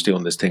Brown, and he was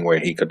doing this thing where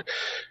he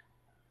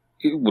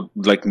would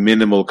like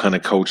minimal kind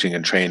of coaching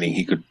and training,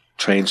 he could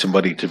train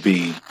somebody to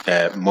be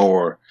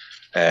more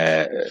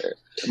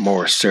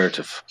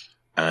assertive.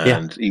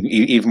 And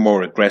even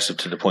more aggressive,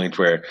 to the point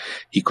where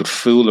he could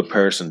fool a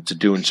person to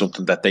doing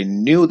something that they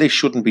knew they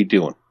shouldn't be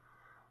doing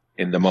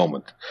in the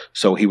moment.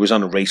 So he was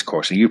on a race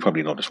course, and you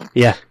probably know this one.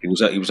 Yeah, he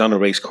was on a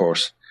race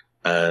course,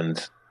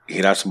 and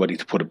he'd asked somebody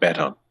to put a bet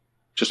on,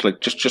 just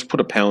put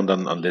a pound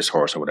on this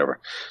horse or whatever.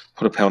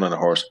 Put a pound on a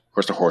horse.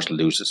 First, the horse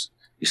loses.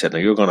 He said, "Now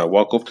you're going to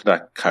walk up to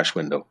that cash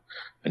window,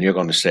 and you're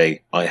going to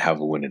say, 'I have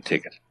a winning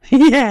ticket.'"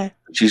 Yeah.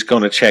 She's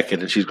going to check it,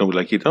 and she's going to be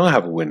like, "You don't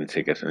have a winning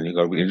ticket." And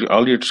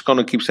all you're just going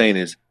to keep saying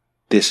is,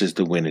 "This is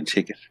the winning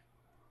ticket."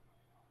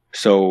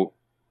 So,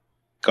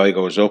 guy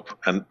goes up,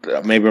 and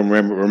maybe I'm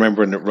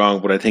remembering it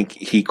wrong, but I think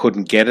he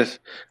couldn't get it.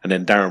 And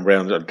then Darren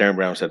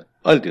Brown said,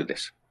 "I'll do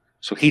this."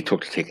 So he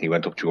took the ticket, and he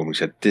went up to him, and he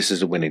said, "This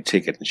is a winning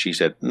ticket." And she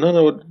said, No,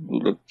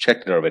 look,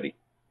 checked it already.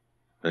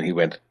 And he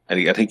went,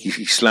 and I think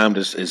he slammed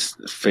his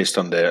fist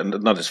on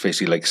not his fist,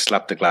 he like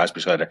slapped the glass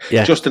beside her.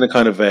 Yeah. Just in a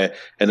kind of an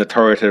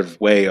authoritative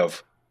way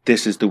of,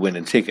 "This is the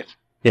winning ticket."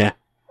 Yeah.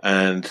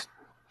 And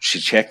she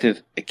checked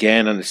it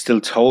again, and it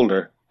still told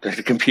her that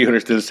the computer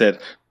still said,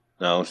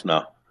 "No, it's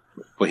not."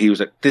 But he was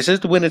like, "This is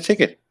the winning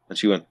ticket." And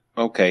she went,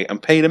 "Okay,"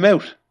 and paid him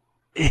out.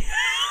 And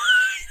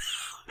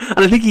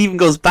I think he even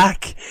goes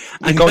back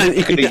and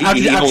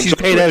after she's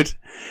paid out.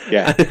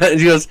 Yeah. And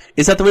she goes,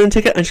 "Is that the winning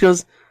ticket?" And she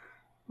goes,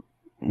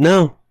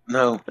 No.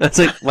 That's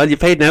like, "Well, you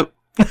paid now."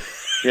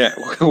 Yeah.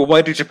 Well,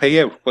 why did you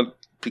pay out? Well,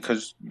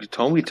 because you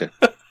told me to.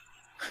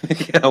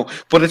 You know,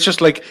 but it's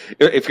just like,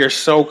 if you're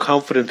so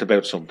confident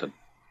about something,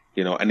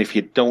 you know, and if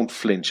you don't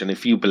flinch, and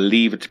if you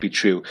believe it to be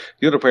true,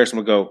 the other person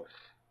will go,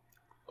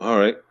 "All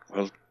right,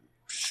 well,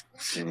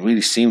 it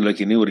really seemed like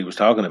you knew what he was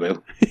talking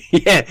about."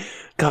 Yeah.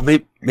 God,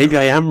 maybe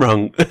I am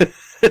wrong.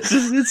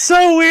 It's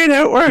so weird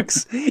how it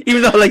works.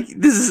 Even though, like,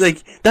 this is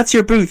like, that's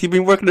your booth. You've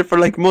been working it for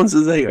like months,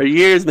 or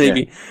years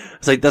maybe. Yeah.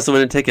 It's like, "That's the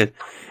winning ticket."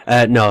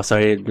 No,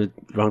 sorry, the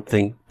wrong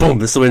thing. Boom,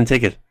 that's the winning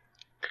ticket.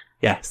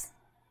 Yes.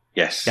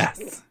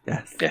 That's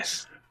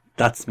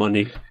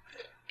money.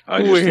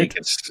 I just think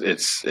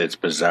it's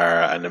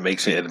bizarre, and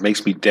it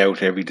makes me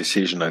doubt every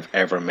decision I've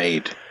ever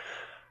made.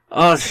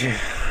 Oh,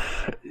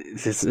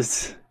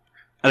 it's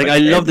like, I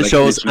love the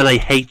shows, and I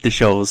hate the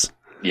shows.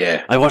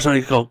 Yeah, I watch them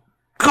and I go,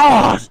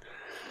 "God,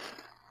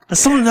 Has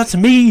someone done that to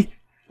me?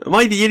 Am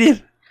I the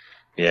idiot?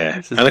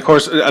 Yeah, and of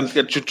course, and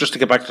just to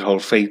get back to the whole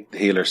faith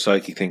healer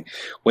psyche thing,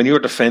 when your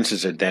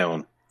defenses are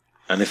down,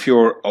 and if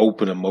you're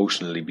open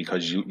emotionally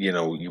because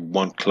you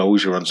want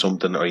closure on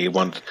something or you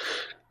want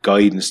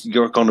guidance,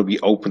 you're going to be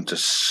open to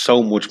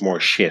so much more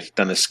shit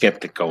than a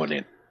skeptic going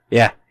in.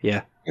 Yeah.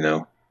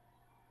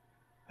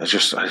 I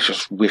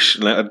just wish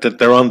that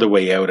they're on the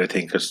way out. I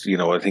think because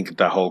I think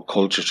that whole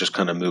culture's just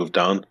kind of moved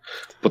on,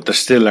 but there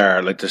still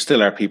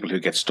are people who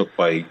get stuck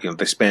by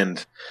they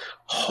spend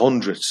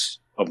hundreds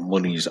of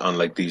monies on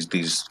like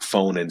these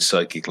phone-in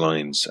psychic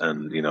lines,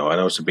 and I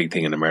know it's a big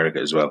thing in America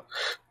as well,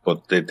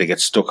 but they get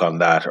stuck on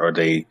that, or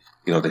they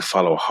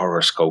follow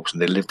horoscopes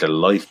and they live their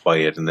life by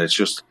it, and it's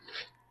just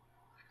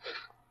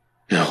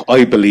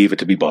I believe it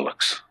to be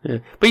bollocks. Yeah.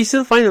 But you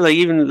still find it like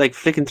even like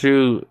flicking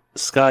through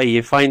Sky,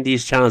 you find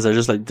these channels that are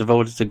just like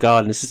devoted to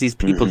God, and it's just these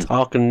people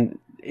talking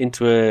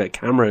into a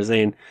camera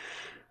saying,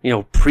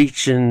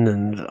 preaching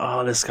and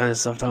all this kind of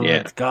stuff, talking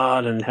about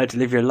God and how to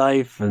live your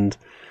life and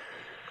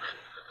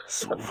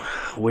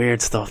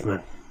weird stuff,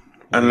 man.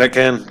 And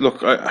again, look,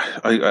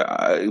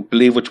 I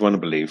believe what you want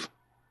to believe.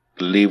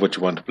 Believe what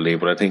you want to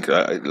believe, but I think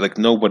like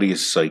nobody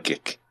is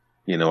psychic.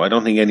 I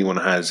don't think anyone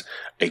has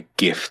a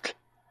gift,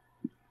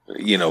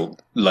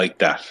 like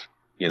that.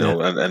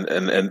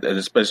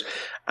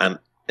 And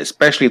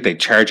especially if they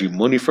charge you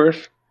money for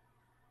it,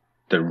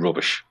 they're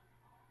rubbish.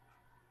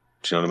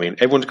 Do you know what I mean?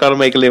 Everyone's got to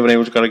make a living.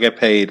 Everyone's got to get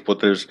paid,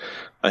 but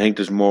I think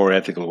there's more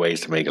ethical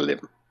ways to make a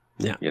living.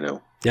 Yeah. Yep.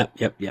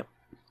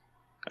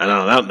 And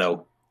on that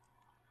note,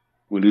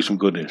 we'll do some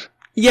good news.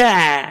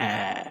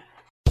 Yeah!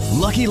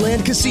 Lucky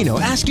Land Casino,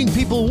 asking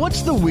people,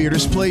 what's the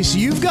weirdest place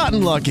you've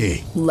gotten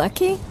lucky?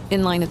 Lucky?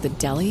 In line at the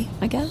deli,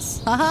 I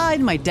guess? Aha,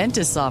 in my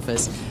dentist's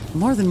office.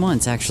 More than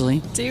once,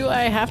 actually. Do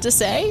I have to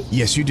say?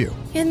 Yes, you do.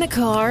 In the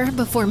car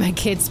before my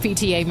kids'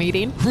 PTA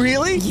meeting.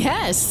 Really?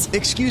 Yes.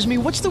 Excuse me,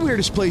 what's the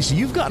weirdest place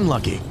you've gotten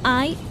lucky?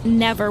 I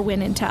never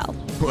win and tell.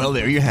 Well,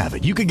 there you have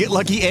it. You can get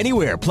lucky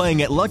anywhere,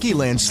 playing at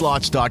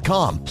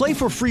LuckyLandSlots.com. Play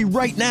for free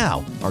right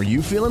now. Are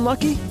you feeling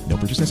lucky? No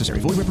purchase necessary.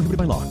 Void where prohibited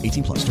by law.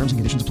 18+. Terms and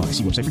conditions apply.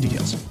 See website for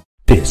details.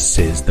 This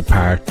is the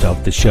part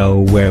of the show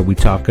where we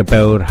talk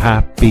about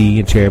happy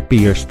and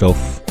chirpier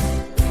stuff.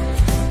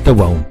 There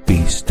won't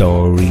be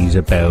stories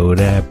about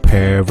a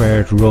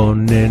pervert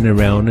running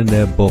around in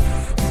a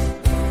buff.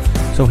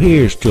 So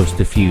here's just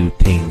a few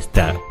things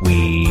that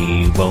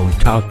we won't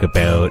talk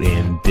about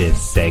in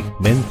this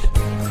segment.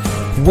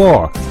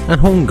 War and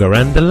hunger,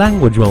 and the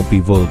language won't be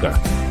vulgar.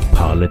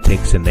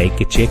 Politics and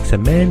naked chicks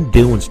and men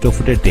doing stuff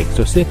with their dicks.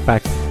 So sit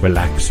back,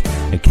 relax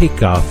and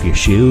kick off your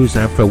shoes,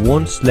 and for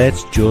once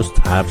let's just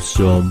have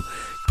some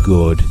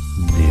good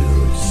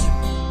news.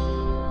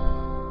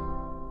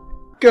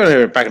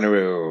 Good, back in the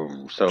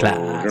room. So we're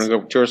going to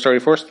go to your story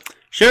first?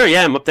 Sure,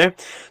 yeah, I'm up there.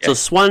 Yeah. So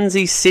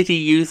Swansea City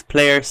youth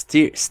player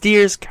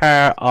steers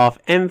car off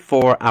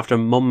M4 after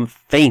mum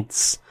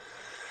faints.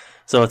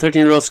 So a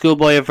 13-year-old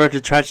schoolboy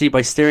averted tragedy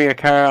by steering a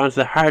car onto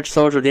the hard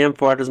shoulder of the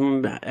M4 after his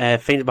mum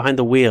fainted behind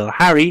the wheel.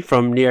 Harry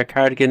from near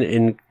Cardigan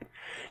in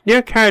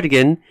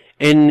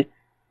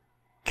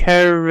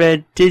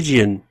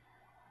Ceredigion.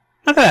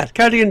 Look at that,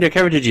 Cardigan near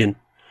Ceredigion.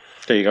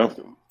 There you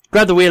go.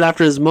 Grabbed the wheel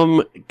after his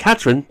mum,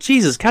 Catherine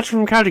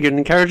from Cardigan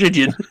in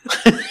Ceredigion.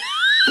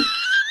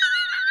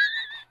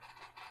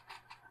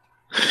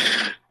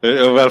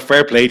 Well,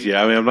 fair play to you.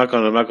 I mean, I'm not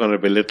going to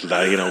belittle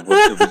that,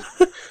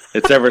 but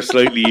it's ever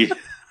slightly.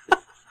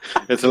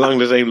 It's along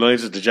the same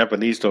lines as the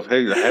Japanese stuff. How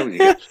do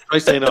you try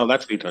saying all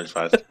that 3 times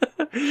fast?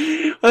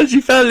 Well, she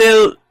fell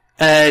ill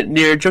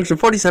near Junction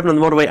 47 on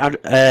the motorway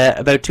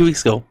about 2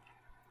 weeks ago.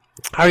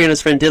 Harry and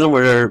his friend Dylan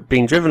were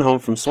being driven home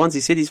from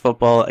Swansea City's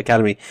football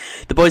academy.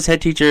 The boys'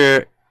 head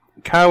teacher,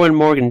 Carwyn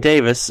Morgan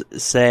Davis,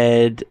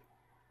 said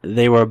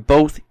they were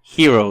both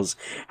heroes.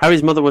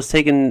 Harry's mother was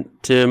taken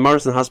to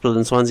Morrison Hospital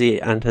in Swansea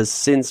and has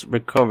since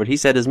recovered. He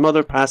said his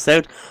mother passed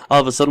out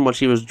all of a sudden while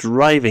she was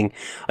driving.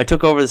 I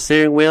took over the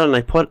steering wheel and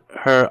I put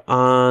her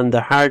on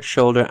the hard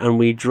shoulder and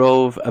we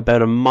drove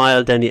about a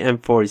mile down the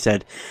M4, he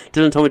said.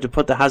 Dylan told me to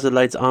put the hazard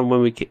lights on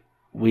when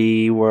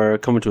we were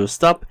coming to a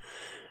stop.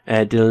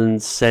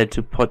 Dylan said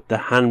to put the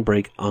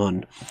handbrake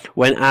on.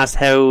 When asked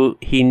how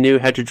he knew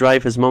how to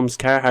drive his mum's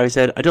car, Harry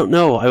said, I don't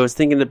know. I was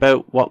thinking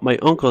about what my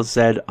uncle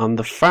said on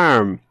the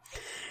farm.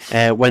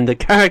 When the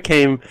car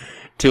came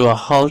to a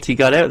halt, he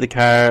got out of the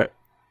car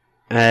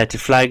to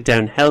flag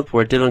down help,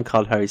 where Dylan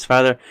called Harry's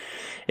father.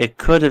 It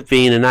could have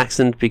been an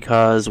accident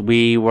because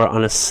we were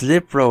on a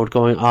slip road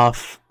going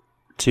off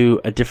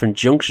to a different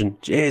junction.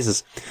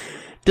 Jesus.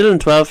 Dylan,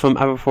 12, from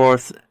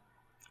Aberforth,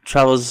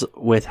 travels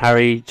with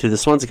Harry to the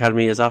Swans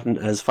Academy as often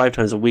as 5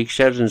 times a week,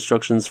 shouted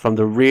instructions from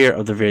the rear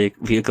of the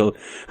vehicle.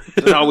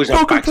 There's always a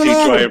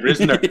backseat driver,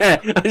 isn't there? Yeah,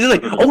 I'm just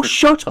like, oh,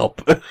 shut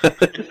up.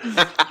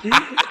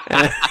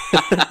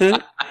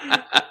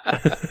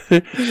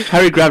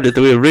 Harry grabbed at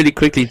the wheel really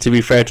quickly, to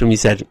be fair to him, he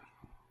said.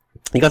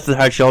 He got to the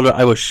hard shoulder.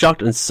 I was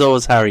shocked, and so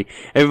was Harry.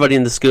 Everybody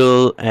in the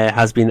school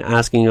has been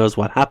asking us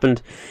what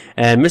happened.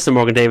 Mr.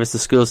 Morgan Davis, the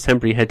school's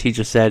temporary head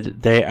teacher,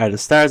 said they are the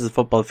stars of the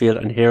football field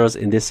and heroes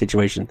in this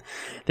situation.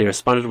 They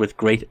responded with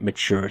great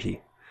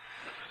maturity.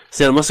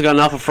 Still, it must have got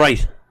an awful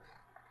fright.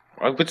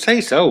 I would say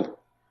so.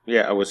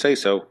 Yeah, I would say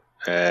so.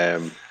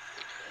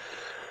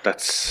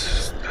 That's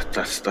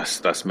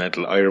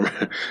mental. I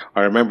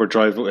remember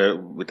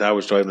driving. My dad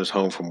was driving us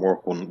home from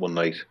work one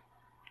night.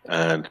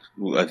 And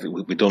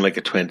we'd done like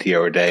a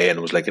 20-hour day, and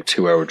it was like a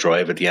 2-hour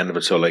drive at the end of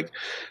it. So like,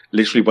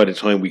 literally by the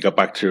time we got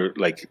back to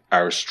like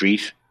our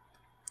street,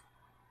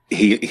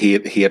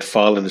 he had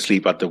fallen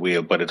asleep at the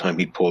wheel by the time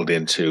he pulled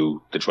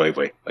into the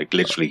driveway. Like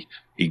literally,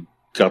 he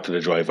got to the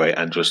driveway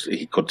and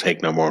he could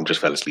take no more and just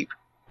fell asleep.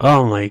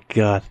 Oh my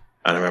God!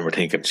 And I remember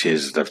thinking,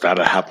 "Jeez, if that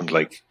had happened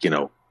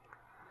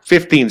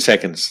 15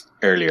 seconds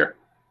earlier."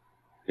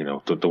 There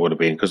would have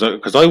been, because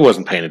I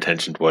wasn't paying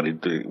attention to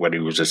whether he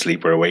was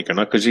asleep or awake or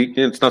not, because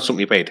it's not something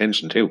you pay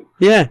attention to.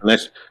 Yeah.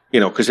 Unless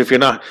because if you're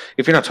not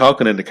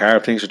talking in the car,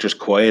 if things are just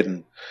quiet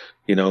and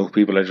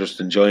people are just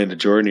enjoying the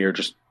journey or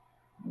just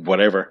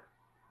whatever,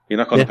 you're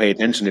not going to pay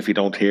attention if you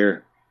don't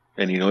hear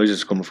any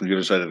noises coming from the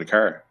other side of the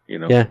car.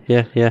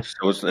 Yeah.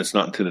 So it's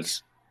not until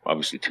it's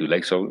obviously too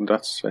late. So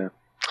that's there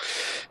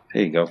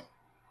you go.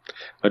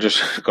 I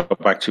just got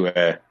back to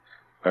I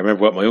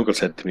remember what my uncle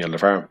said to me on the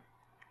farm.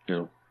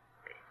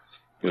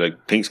 You're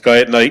like, things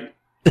quiet at night.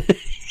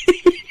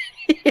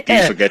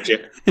 These forget you.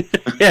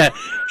 Yeah,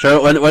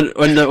 sure. When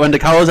the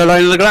cows are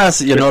lying in the grass,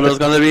 there's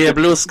going to be a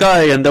blue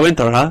sky in the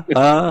winter, huh?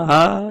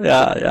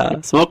 Yeah.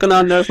 Smoking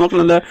on there.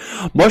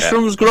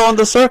 Mushrooms grow in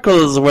the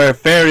circles where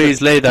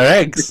fairies lay their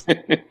eggs.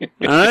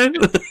 All right.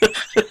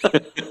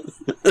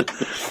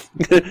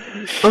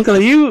 Uncle, are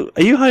you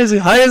high as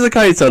a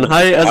kite, son?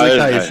 High as a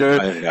kite. Sure.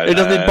 It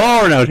doesn't be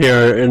boring out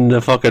here in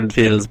the fucking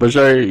fields, but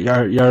sure,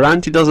 your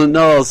auntie doesn't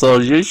know, so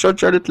you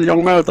shut your little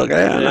young mouth,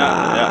 okay?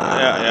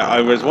 Yeah.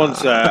 I was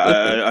once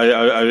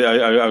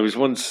I was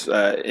once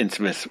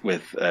intimate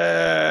with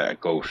a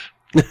goat.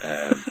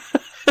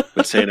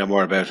 We'll say no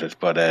more about it,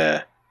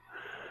 but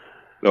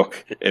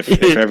look, if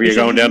ever you're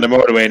going down the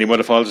motorway and your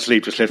mother falls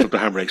asleep, just lift up the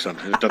handbrake, son.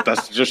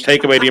 That's just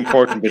take away the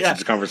important bits of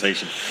the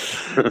conversation.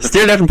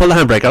 Steer left and pull the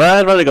handbrake. All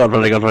right, very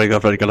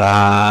good.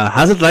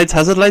 Hazard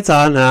lights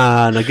on.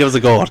 Now give us a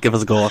go.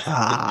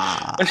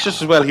 It's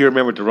just as well he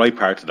remembered the right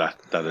part of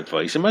that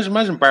advice. Imagine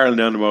barreling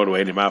down the motorway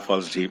and your man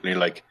falls asleep and you're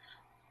like,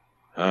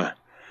 I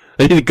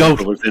need a goat.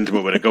 I was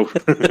intimate with a goat.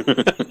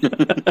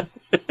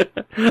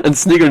 And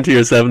sniggering to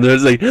yourself, and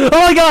there's like, oh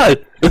my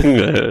God!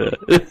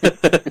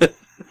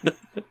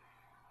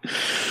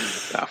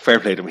 Fair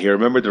play to him. He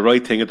remembered the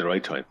right thing at the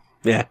right time.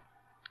 Yeah.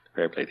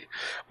 Fair play to him.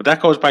 But that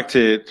goes back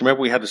to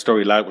remember we had the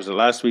story, was it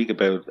last week,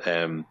 about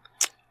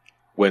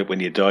when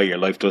you die, your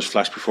life does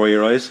flash before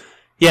your eyes?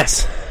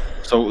 Yes.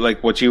 So,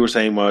 like, what you were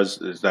saying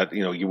is that,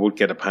 you would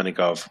get a panic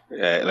of,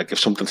 like, if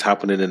something's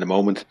happening in the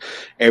moment,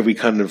 every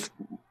kind of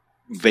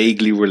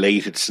vaguely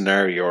related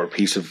scenario or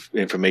piece of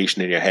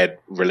information in your head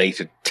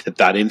related to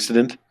that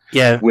incident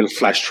will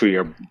flash through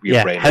your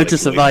brain. How to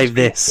survive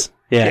this.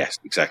 Yeah. Yes,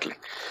 exactly.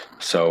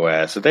 So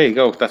there you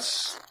go.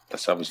 That's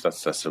obviously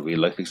that's a real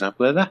life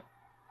example of that.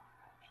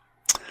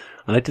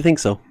 I like to think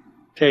so.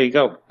 There you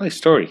go. Nice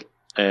story.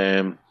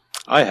 I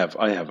have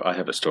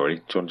a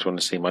story. Do you want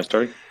to see my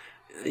story?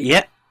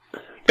 Yeah.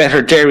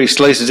 Better Dairy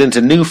slices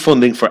into new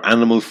funding for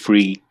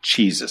animal-free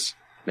cheeses.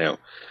 Now,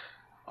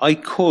 I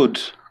could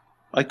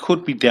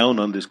be down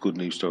on this good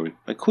news story.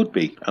 I could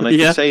be, and I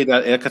could say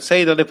that. I could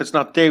say that if it's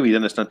not dairy,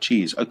 then it's not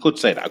cheese. I could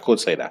say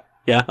that.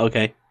 Yeah.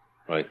 Okay.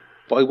 Right,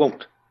 but I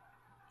won't.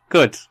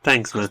 Good.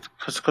 Thanks, man.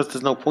 Because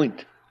there's no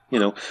point.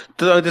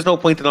 There's no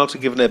point in also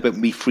giving it about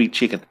meat-free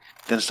chicken.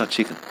 Then it's not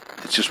chicken.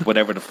 It's just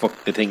whatever the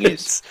fuck the thing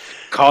is.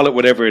 Call it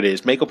whatever it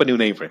is. Make up a new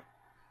name for it.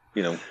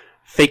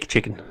 Fake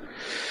chicken.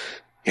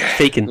 Yeah.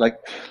 Faking. Like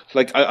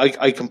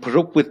I can put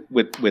up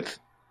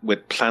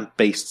with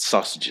plant-based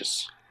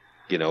sausages.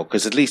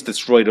 Because at least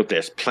it's right up there.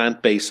 It's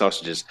plant-based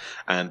sausages,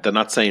 and they're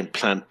not saying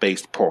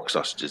plant-based pork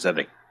sausages, are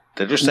they?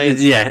 They're just saying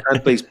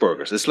plant-based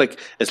burgers. It's like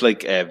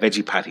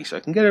veggie patties. I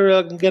can get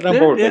on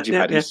board with veggie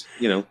patties.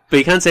 Yeah. But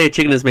you can't say a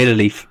chicken is made of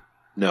leaf.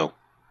 No.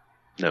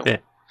 Yeah.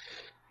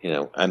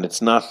 And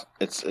it's not.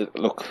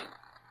 Look,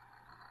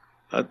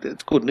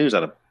 it's good news,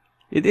 Adam.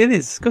 It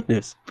is good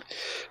news.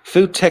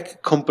 Food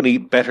tech company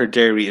Better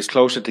Dairy is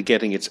closer to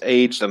getting its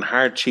aged and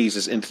hard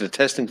cheeses into the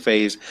testing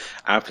phase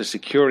after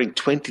securing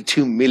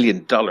 $22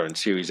 million in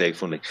Series A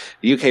funding.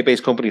 The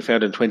UK-based company,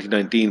 founded in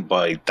 2019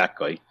 by that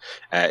guy,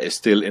 is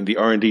still in the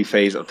R&D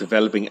phase of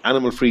developing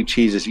animal-free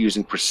cheeses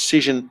using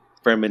precision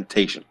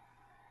fermentation.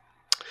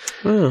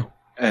 Oh.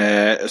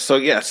 So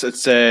yes,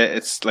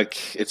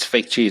 it's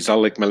fake cheese,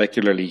 all like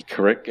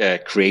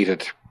molecularly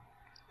created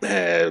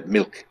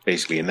milk,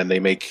 basically, and then they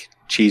make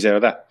cheese out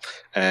of that.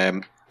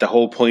 The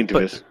whole point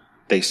of it,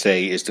 they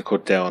say, is to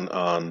cut down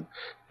on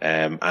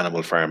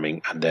animal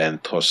farming and then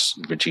thus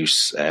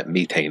reduce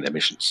methane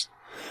emissions.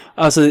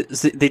 Oh, so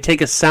they take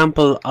a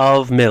sample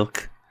of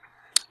milk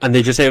and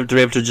they're able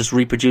to just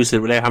reproduce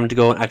it without having to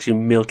go and actually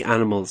milk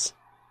animals.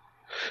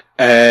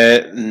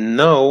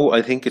 No,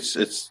 I think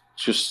it's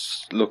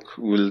just look.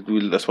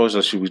 We'll I suppose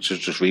I should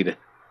just read it.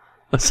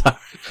 Sorry.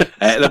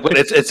 But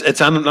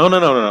it's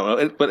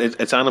no. But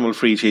it's animal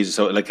free cheese,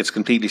 so like it's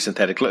completely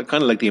synthetic, kind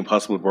of like the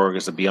Impossible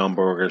Burgers, the Beyond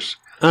Burgers.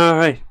 All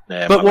right.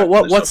 But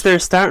what's their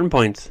starting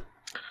point?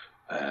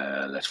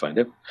 Let's find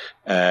out.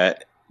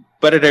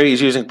 Better Dairy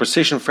is using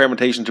precision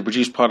fermentation to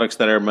produce products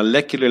that are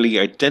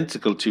molecularly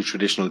identical to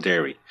traditional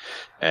dairy.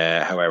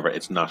 However,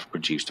 it's not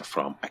produced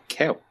from a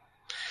cow.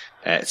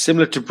 It's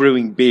similar to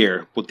brewing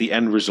beer, but the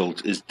end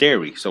result is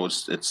dairy, so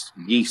it's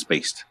yeast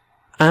based.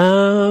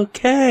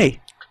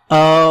 Okay.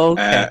 While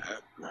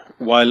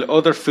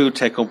other food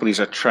tech companies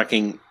are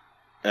tackling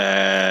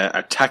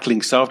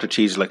softer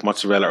cheeses like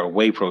mozzarella or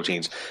whey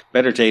proteins,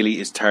 Better Daily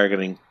is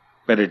targeting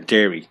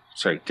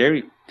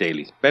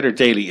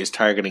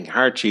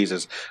hard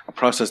cheeses, a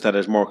process that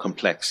is more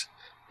complex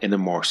in a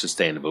more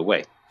sustainable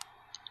way.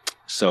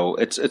 So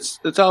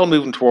it's all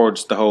moving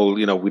towards the whole,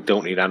 we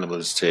don't need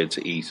animals to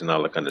eat and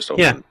all that kind of stuff.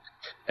 Yeah.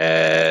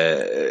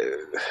 The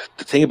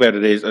thing about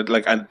it is,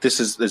 and this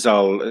is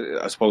all,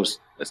 I suppose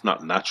it's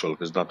not natural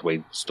because it's not the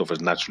way stuff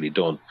is naturally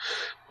done.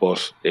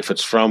 But if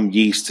it's from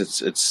yeast,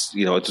 it's it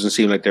doesn't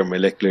seem like they're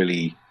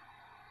molecularly,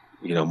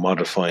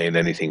 modifying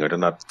anything, or they're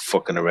not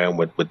fucking around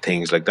with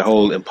things like the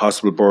whole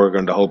Impossible Burger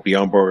and the whole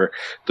Beyond Burger.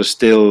 There's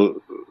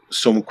still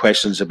some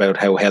questions about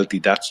how healthy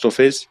that stuff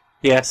is.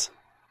 Yes.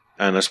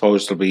 And I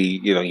suppose there'll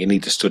be, you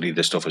need to study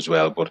this stuff as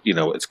well. But,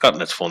 it's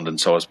gotten its funding,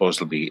 so I suppose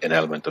there'll be an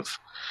element of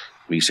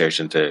research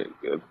into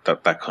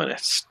that kind of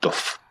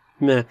stuff.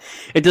 Yeah.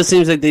 It just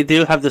seems like they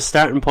do have the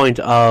starting point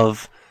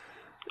of,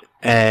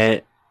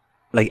 like,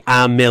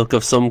 almond milk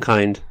of some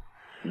kind,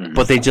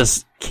 but they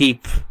just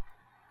keep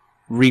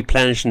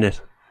replenishing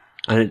it.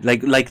 And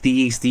like the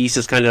yeast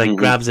just kind of like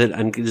grabs it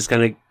and just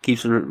kind of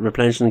keeps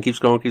replenishing and keeps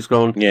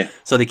growing. Yeah.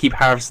 So they keep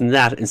harvesting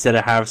that instead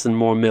of harvesting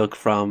more milk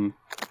from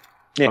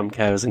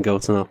cows and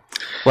goats and all.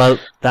 Well,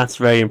 that's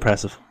very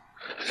impressive.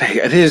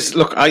 It is.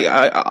 Look,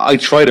 I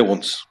tried it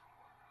once,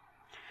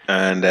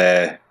 and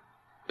I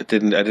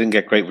didn't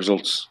get great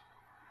results.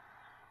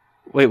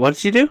 Wait, what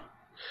did you do?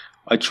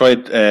 I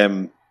tried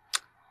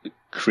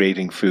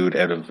creating food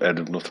out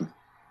of nothing.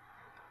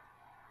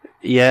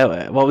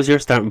 Yeah, what was your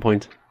starting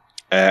point?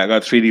 I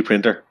got a 3D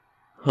printer.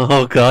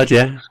 Oh God,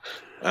 yeah.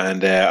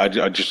 And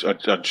I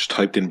just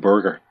typed in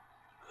burger,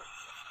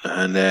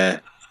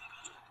 and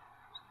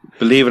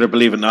believe it or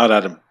believe it not,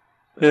 Adam,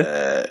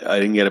 I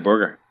didn't get a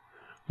burger.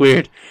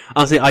 Weird.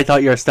 Honestly, I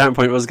thought your starting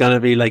point was going to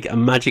be like a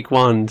magic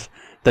wand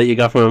that you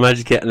got from a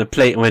magic kit and a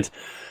plate and went,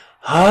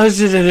 oh,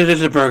 it's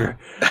a burger.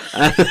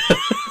 I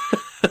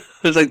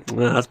was like,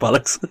 nah, that's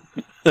bollocks.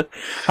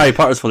 Harry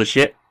Potter's full of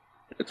shit.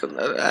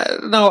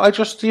 No, it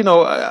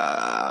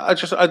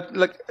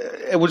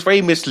was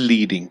very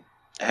misleading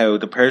how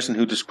the person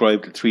who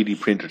described the 3D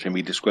printer to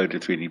me described a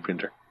 3D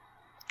printer.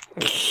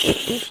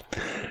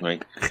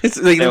 Right.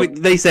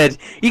 They said,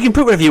 you can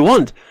put whatever you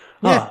want.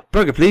 Yeah. Oh,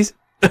 burger, please.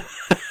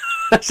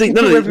 Actually,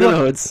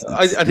 no, it's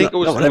I think it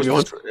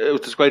was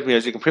described to me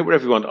as you can print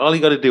whatever you want. All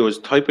you got to do is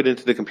type it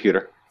into the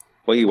computer,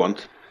 what you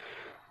want,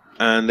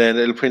 and then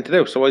it'll print it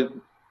out. So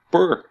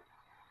burger.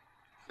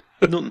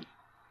 Nothing.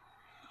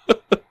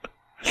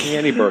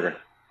 Any burger.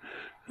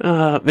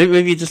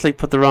 Maybe you just like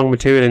put the wrong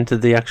material into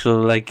the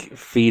actual like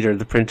feeder,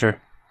 the printer.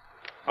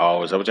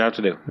 Oh, is that what you have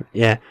to do?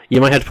 Yeah,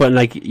 you might have to put in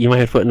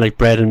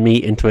bread and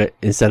meat into it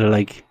instead of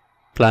like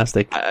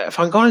plastic. If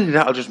I'm going to do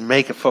that, I'll just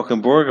make a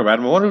fucking burger, man.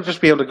 I want to just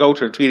be able to go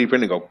to a 3D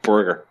print and go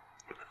burger.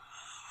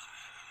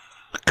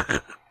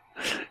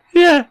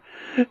 Yeah,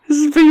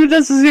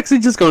 this is actually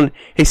just going.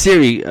 Hey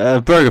Siri,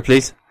 burger,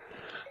 please.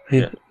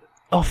 Yeah.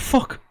 Oh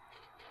fuck.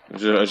 I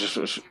just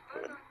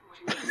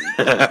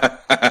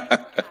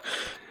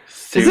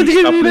Siri,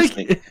 stop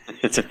listening.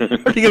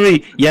 Give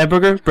me, yeah,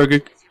 burger.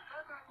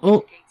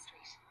 Oh.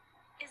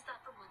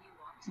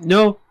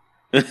 No.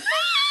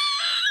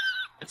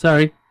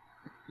 Sorry.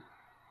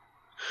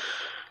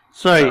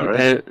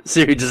 Right.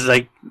 Siri just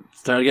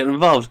started getting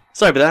involved.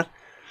 Sorry about that.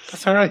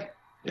 That's all right.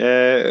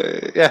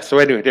 Yeah. So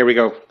anyway, there we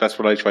go. That's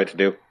what I tried to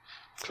do.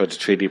 Tried to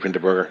 3D print a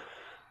burger.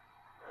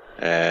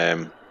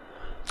 Then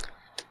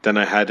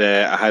I had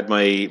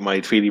my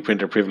 3D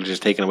printer privileges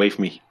taken away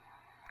from me.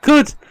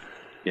 Good.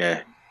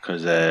 Yeah,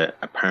 because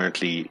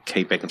apparently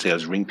Kate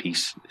Beckinsale's ring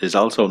piece is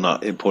also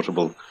not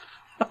inputtable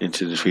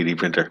into the 3D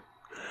printer.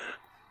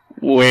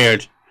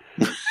 Weird.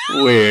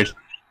 Where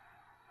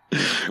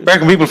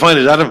can people find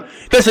it, Adam?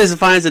 Best place to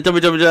find us at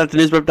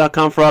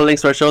www.thenewsburp.com for all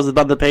links to our shows. At the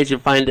bottom of the page, you'll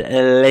find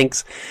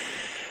links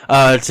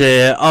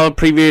to all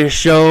previous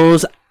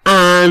shows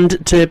and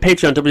to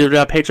Patreon,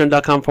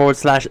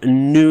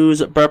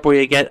 www.patreon.com/newsburp, where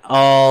you get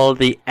all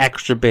the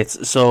extra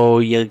bits. So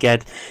you'll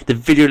get the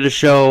video of the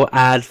show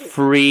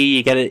ad-free,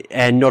 you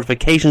get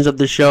notifications of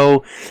the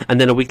show, and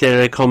then a week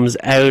later it comes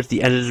out,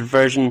 the edited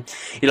version.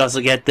 You'll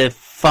also get the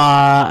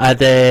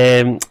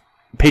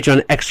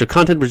Patreon extra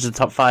content, which is the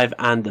top 5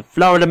 and the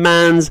Florida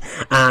Mans,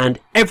 and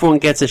everyone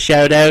gets a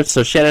shout out.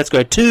 So shout outs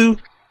go to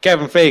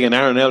Kevin Fagan,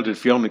 Aaron Eldred,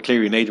 Fiona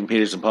Cleary, Nathan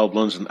Peterson, Paul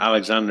Blunson,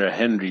 Alexander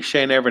Henry,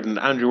 Shane Everton,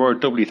 Andrew Ward,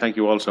 W. Thank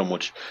you all so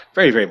much,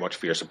 very, very much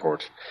for your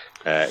support.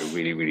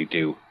 Really, really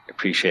do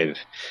appreciate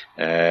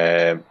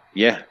it.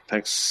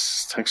 Thanks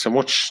so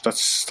much.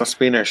 That's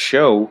been our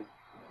show.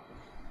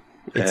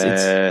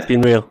 It's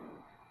been real.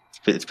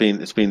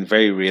 It's been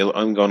very real.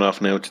 I'm going off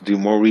now to do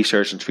more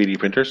research on 3D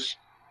printers.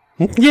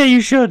 Yeah,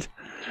 you should.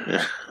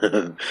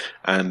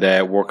 And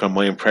work on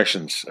my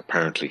impressions,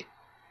 apparently.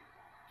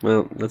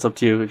 Well, that's up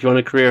to you. If you want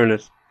a career in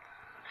it.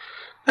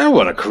 I don't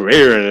want a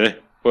career in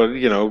it, but,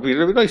 it'd be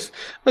a nice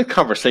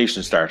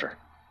conversation starter.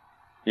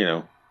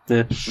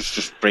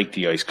 Just break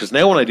the ice. Because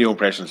now when I do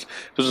impressions,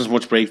 it doesn't as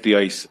much break the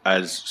ice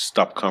as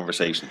stop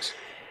conversations.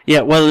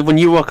 Yeah, well, when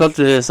you walk up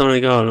to someone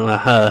and go,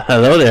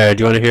 hello there,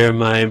 do you want to hear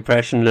my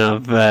impression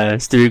of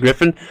Stewie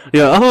Griffin?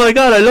 You go, oh my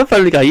god, I love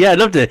Family Guy. Yeah, I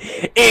loved it.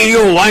 Hey,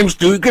 yo, I'm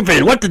Stewie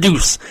Griffin. What the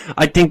deuce?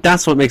 I think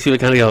that's what makes people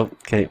kind of go,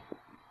 okay,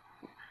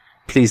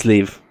 please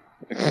leave.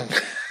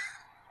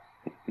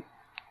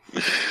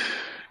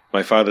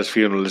 My father's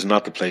funeral is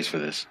not the place for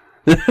this.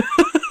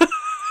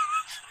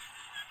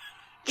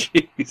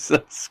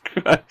 Jesus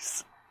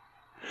Christ.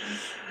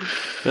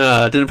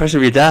 Did an impression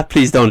of your dad?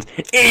 Please don't.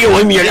 Hey,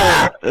 I'm your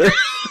dad.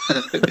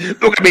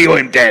 Look at me,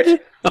 I'm dead.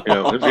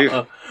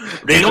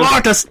 Rigor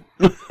mortis.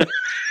 The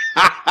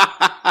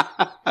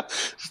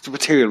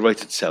material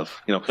writes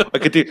itself. I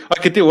could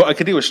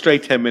do a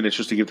straight 10 minutes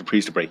just to give the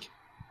priest a break.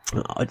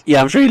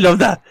 Yeah, I'm sure you'd love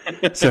that.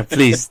 So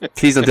please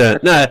don't do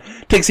it. No,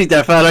 take a seat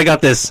there, Father. I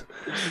got this.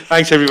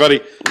 Thanks, everybody.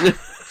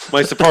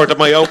 My support of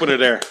my opener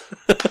there.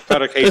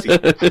 Father Casey.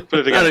 Put it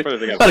together.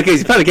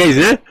 Father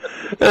Casey, eh?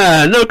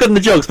 No good in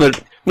the jokes,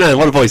 but man,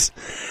 what a voice.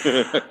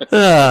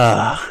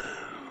 There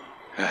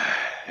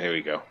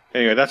we go.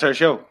 Anyway, that's our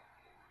show.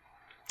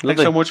 Lovely.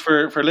 Thanks so much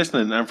for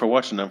listening and for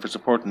watching and for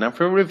supporting and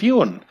for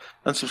reviewing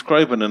and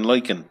subscribing and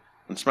liking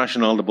and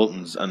smashing all the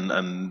buttons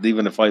and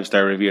leaving a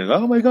 5-star review and go,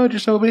 oh my god, you're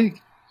so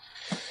big.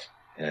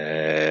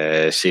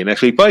 See you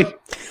next week. Bye.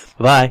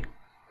 Bye.